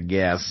taste, I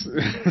guess.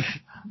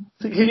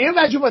 Can you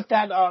imagine what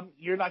that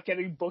you're not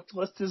getting booked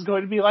list is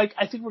going to be like?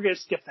 I think we're going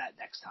to skip that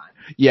next time.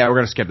 Yeah, we're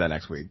going to skip that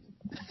next week.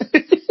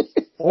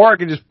 Or I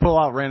can just pull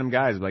out random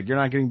guys like, you're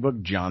not getting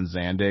booked John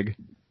Zandig.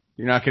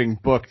 You're not getting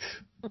booked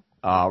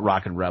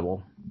Rockin'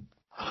 Rebel.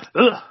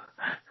 Ugh.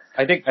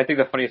 I think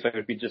the funniest way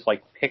would be just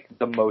like pick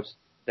the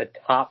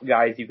top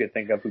guys you could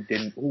think of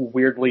who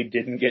weirdly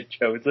didn't get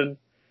chosen.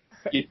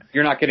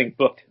 You're not getting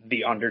booked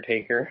The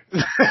Undertaker.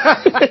 You're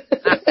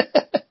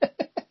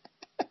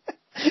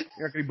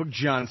not going to book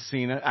John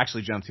Cena.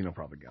 Actually, John Cena will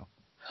probably go.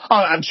 Oh,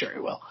 I'm sure he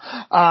will.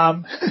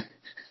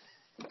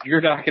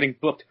 You're not getting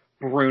booked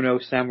Bruno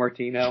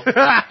Sammartino.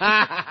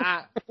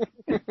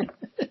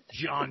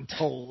 John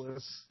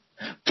Tollus.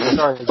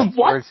 Sorry,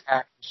 What? George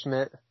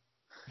Schmidt.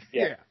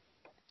 Yeah.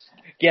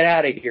 Get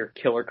out of here,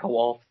 Killer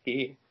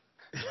Kowalski.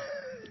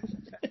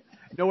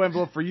 No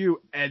envelope for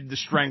you, Ed the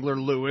Strangler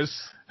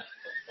Lewis.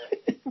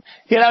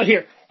 Get out of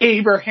here,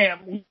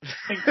 Abraham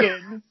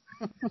Lincoln.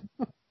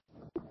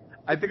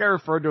 I think I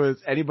referred to it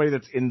as anybody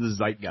that's in the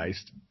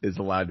zeitgeist is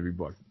allowed to be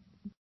booked.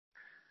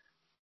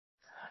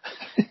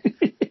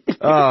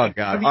 Oh,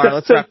 God. All right,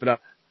 let's wrap it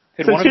up.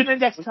 So tune in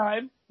next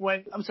time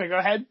when... I'm sorry, go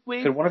ahead,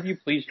 Wade. Could one of you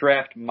please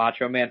draft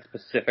Macho Man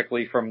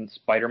specifically from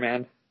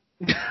Spider-Man?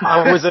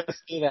 I was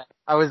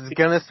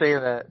gonna say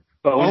that.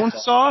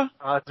 Bonesaw?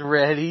 It's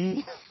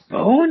ready.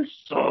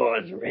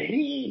 Bonesaw's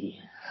ready.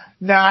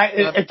 Nah,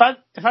 if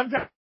I'm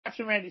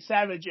drafting Randy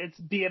Savage, it's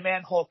be a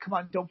man hole. Come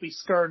on, don't be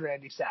scared,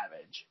 Randy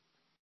Savage.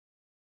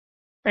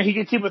 And he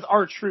can team with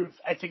R-Truth.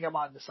 I think I'm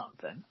on to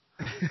something.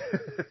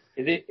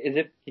 Is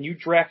it? Can you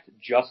draft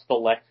just the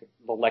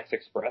Lex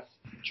Express?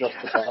 Just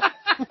the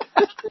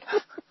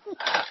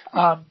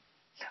top?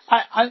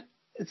 I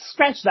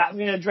scratch that. I'm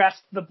going to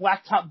draft the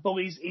Blacktop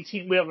Bullies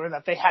 18-wheeler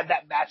that they had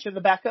that match in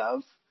the back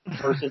of.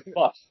 Versus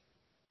Bus.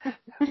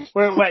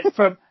 Where it went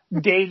from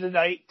day to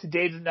night to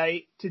day to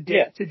night to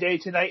day to day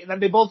to night, and then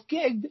they both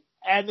gigged,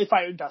 and they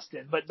fired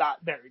Dustin, but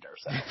not buried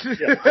herself.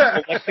 Yeah,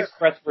 the Lex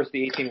Express versus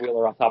the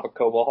 18-wheeler on top of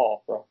Cobo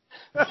Hall, bro.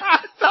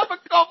 Top of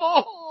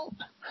Cobo Hall!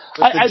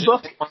 I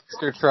booked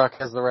monster truck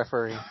as the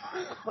referee.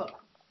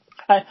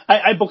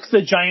 I booked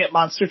the giant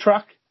monster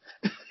truck.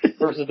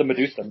 Versus the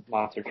Medusa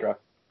monster truck.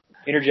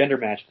 Intergender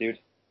match, dude.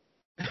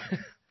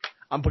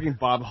 I'm booking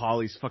Bob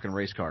Holly's fucking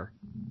race car.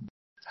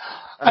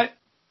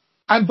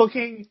 I'm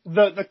booking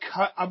the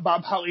cut on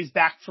Bob Holly's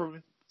back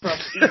from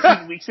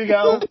 18 weeks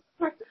ago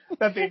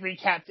that they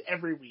recapped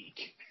every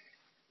week.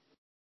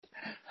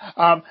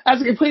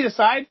 As a complete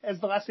aside, as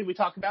the last thing we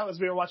talked about as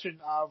we were watching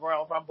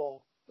Royal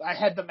Rumble, I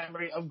had the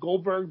memory of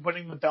Goldberg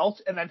winning the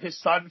belt and then his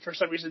son, for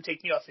some reason,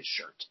 taking off his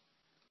shirt.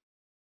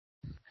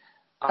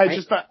 I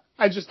just thought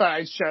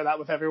I'd share that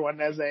with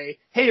everyone as a,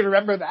 hey,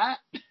 remember that?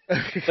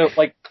 So,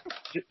 like,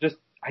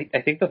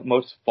 I think the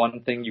most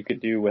fun thing you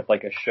could do with,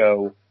 like, a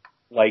show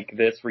like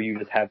this where you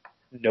just have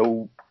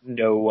no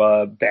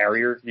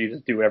barriers, you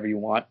just do whatever you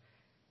want,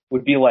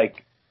 would be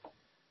like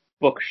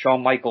book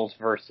Shawn Michaels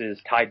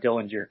versus Ty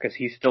Dillinger because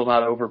he's still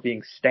not over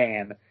being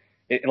Stan.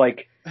 You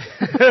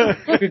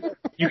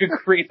could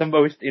create the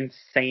most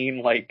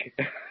insane, like,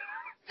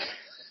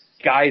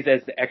 guys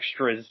as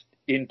extras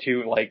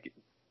into, like,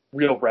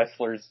 real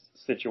wrestlers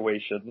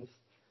situations.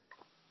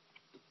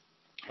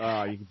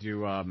 You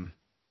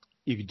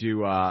could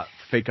do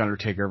fake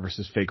Undertaker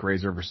versus fake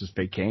Razor versus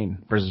fake Kane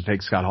versus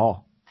fake Scott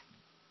Hall.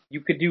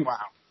 You could do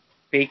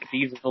fake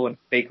Diesel and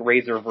fake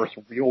Razor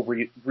versus real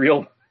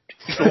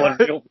Diesel and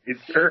real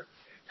Razor.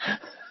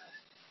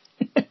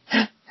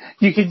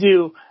 You could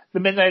do the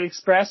Midnight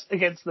Express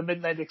against the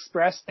Midnight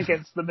Express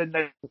against the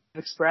Midnight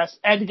Express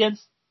and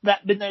against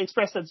that Midnight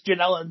Express that's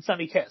Janela and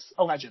Sonny Kiss,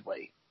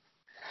 allegedly.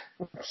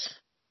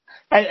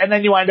 And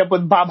then you wind up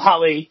with Bob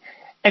Holly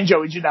and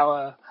Joey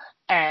Janela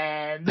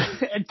and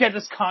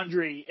Dennis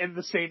Condrey in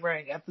the same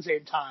ring at the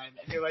same time.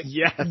 And you're like,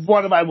 Yes.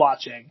 What am I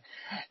watching?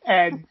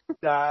 And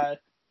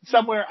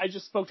somewhere I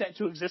just spoke that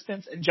into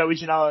existence, and Joey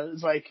Janela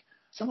is like,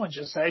 someone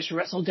just said I should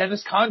wrestle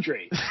Dennis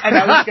Condrey. And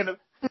I was going to...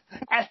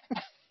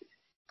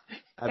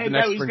 At the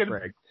next spring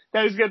break.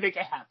 That was going to make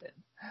it happen.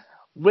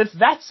 With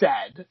that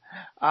said,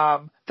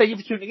 thank you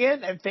for tuning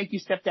in, and thank you,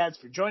 Stepdads,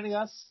 for joining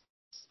us.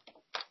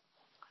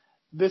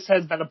 This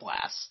has been a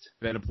blast.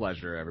 Been a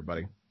pleasure,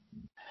 everybody.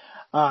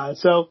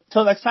 So,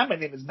 till next time, my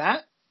name is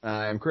Matt.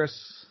 I'm Chris.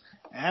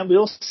 And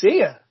we'll see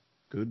you.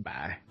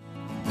 Goodbye.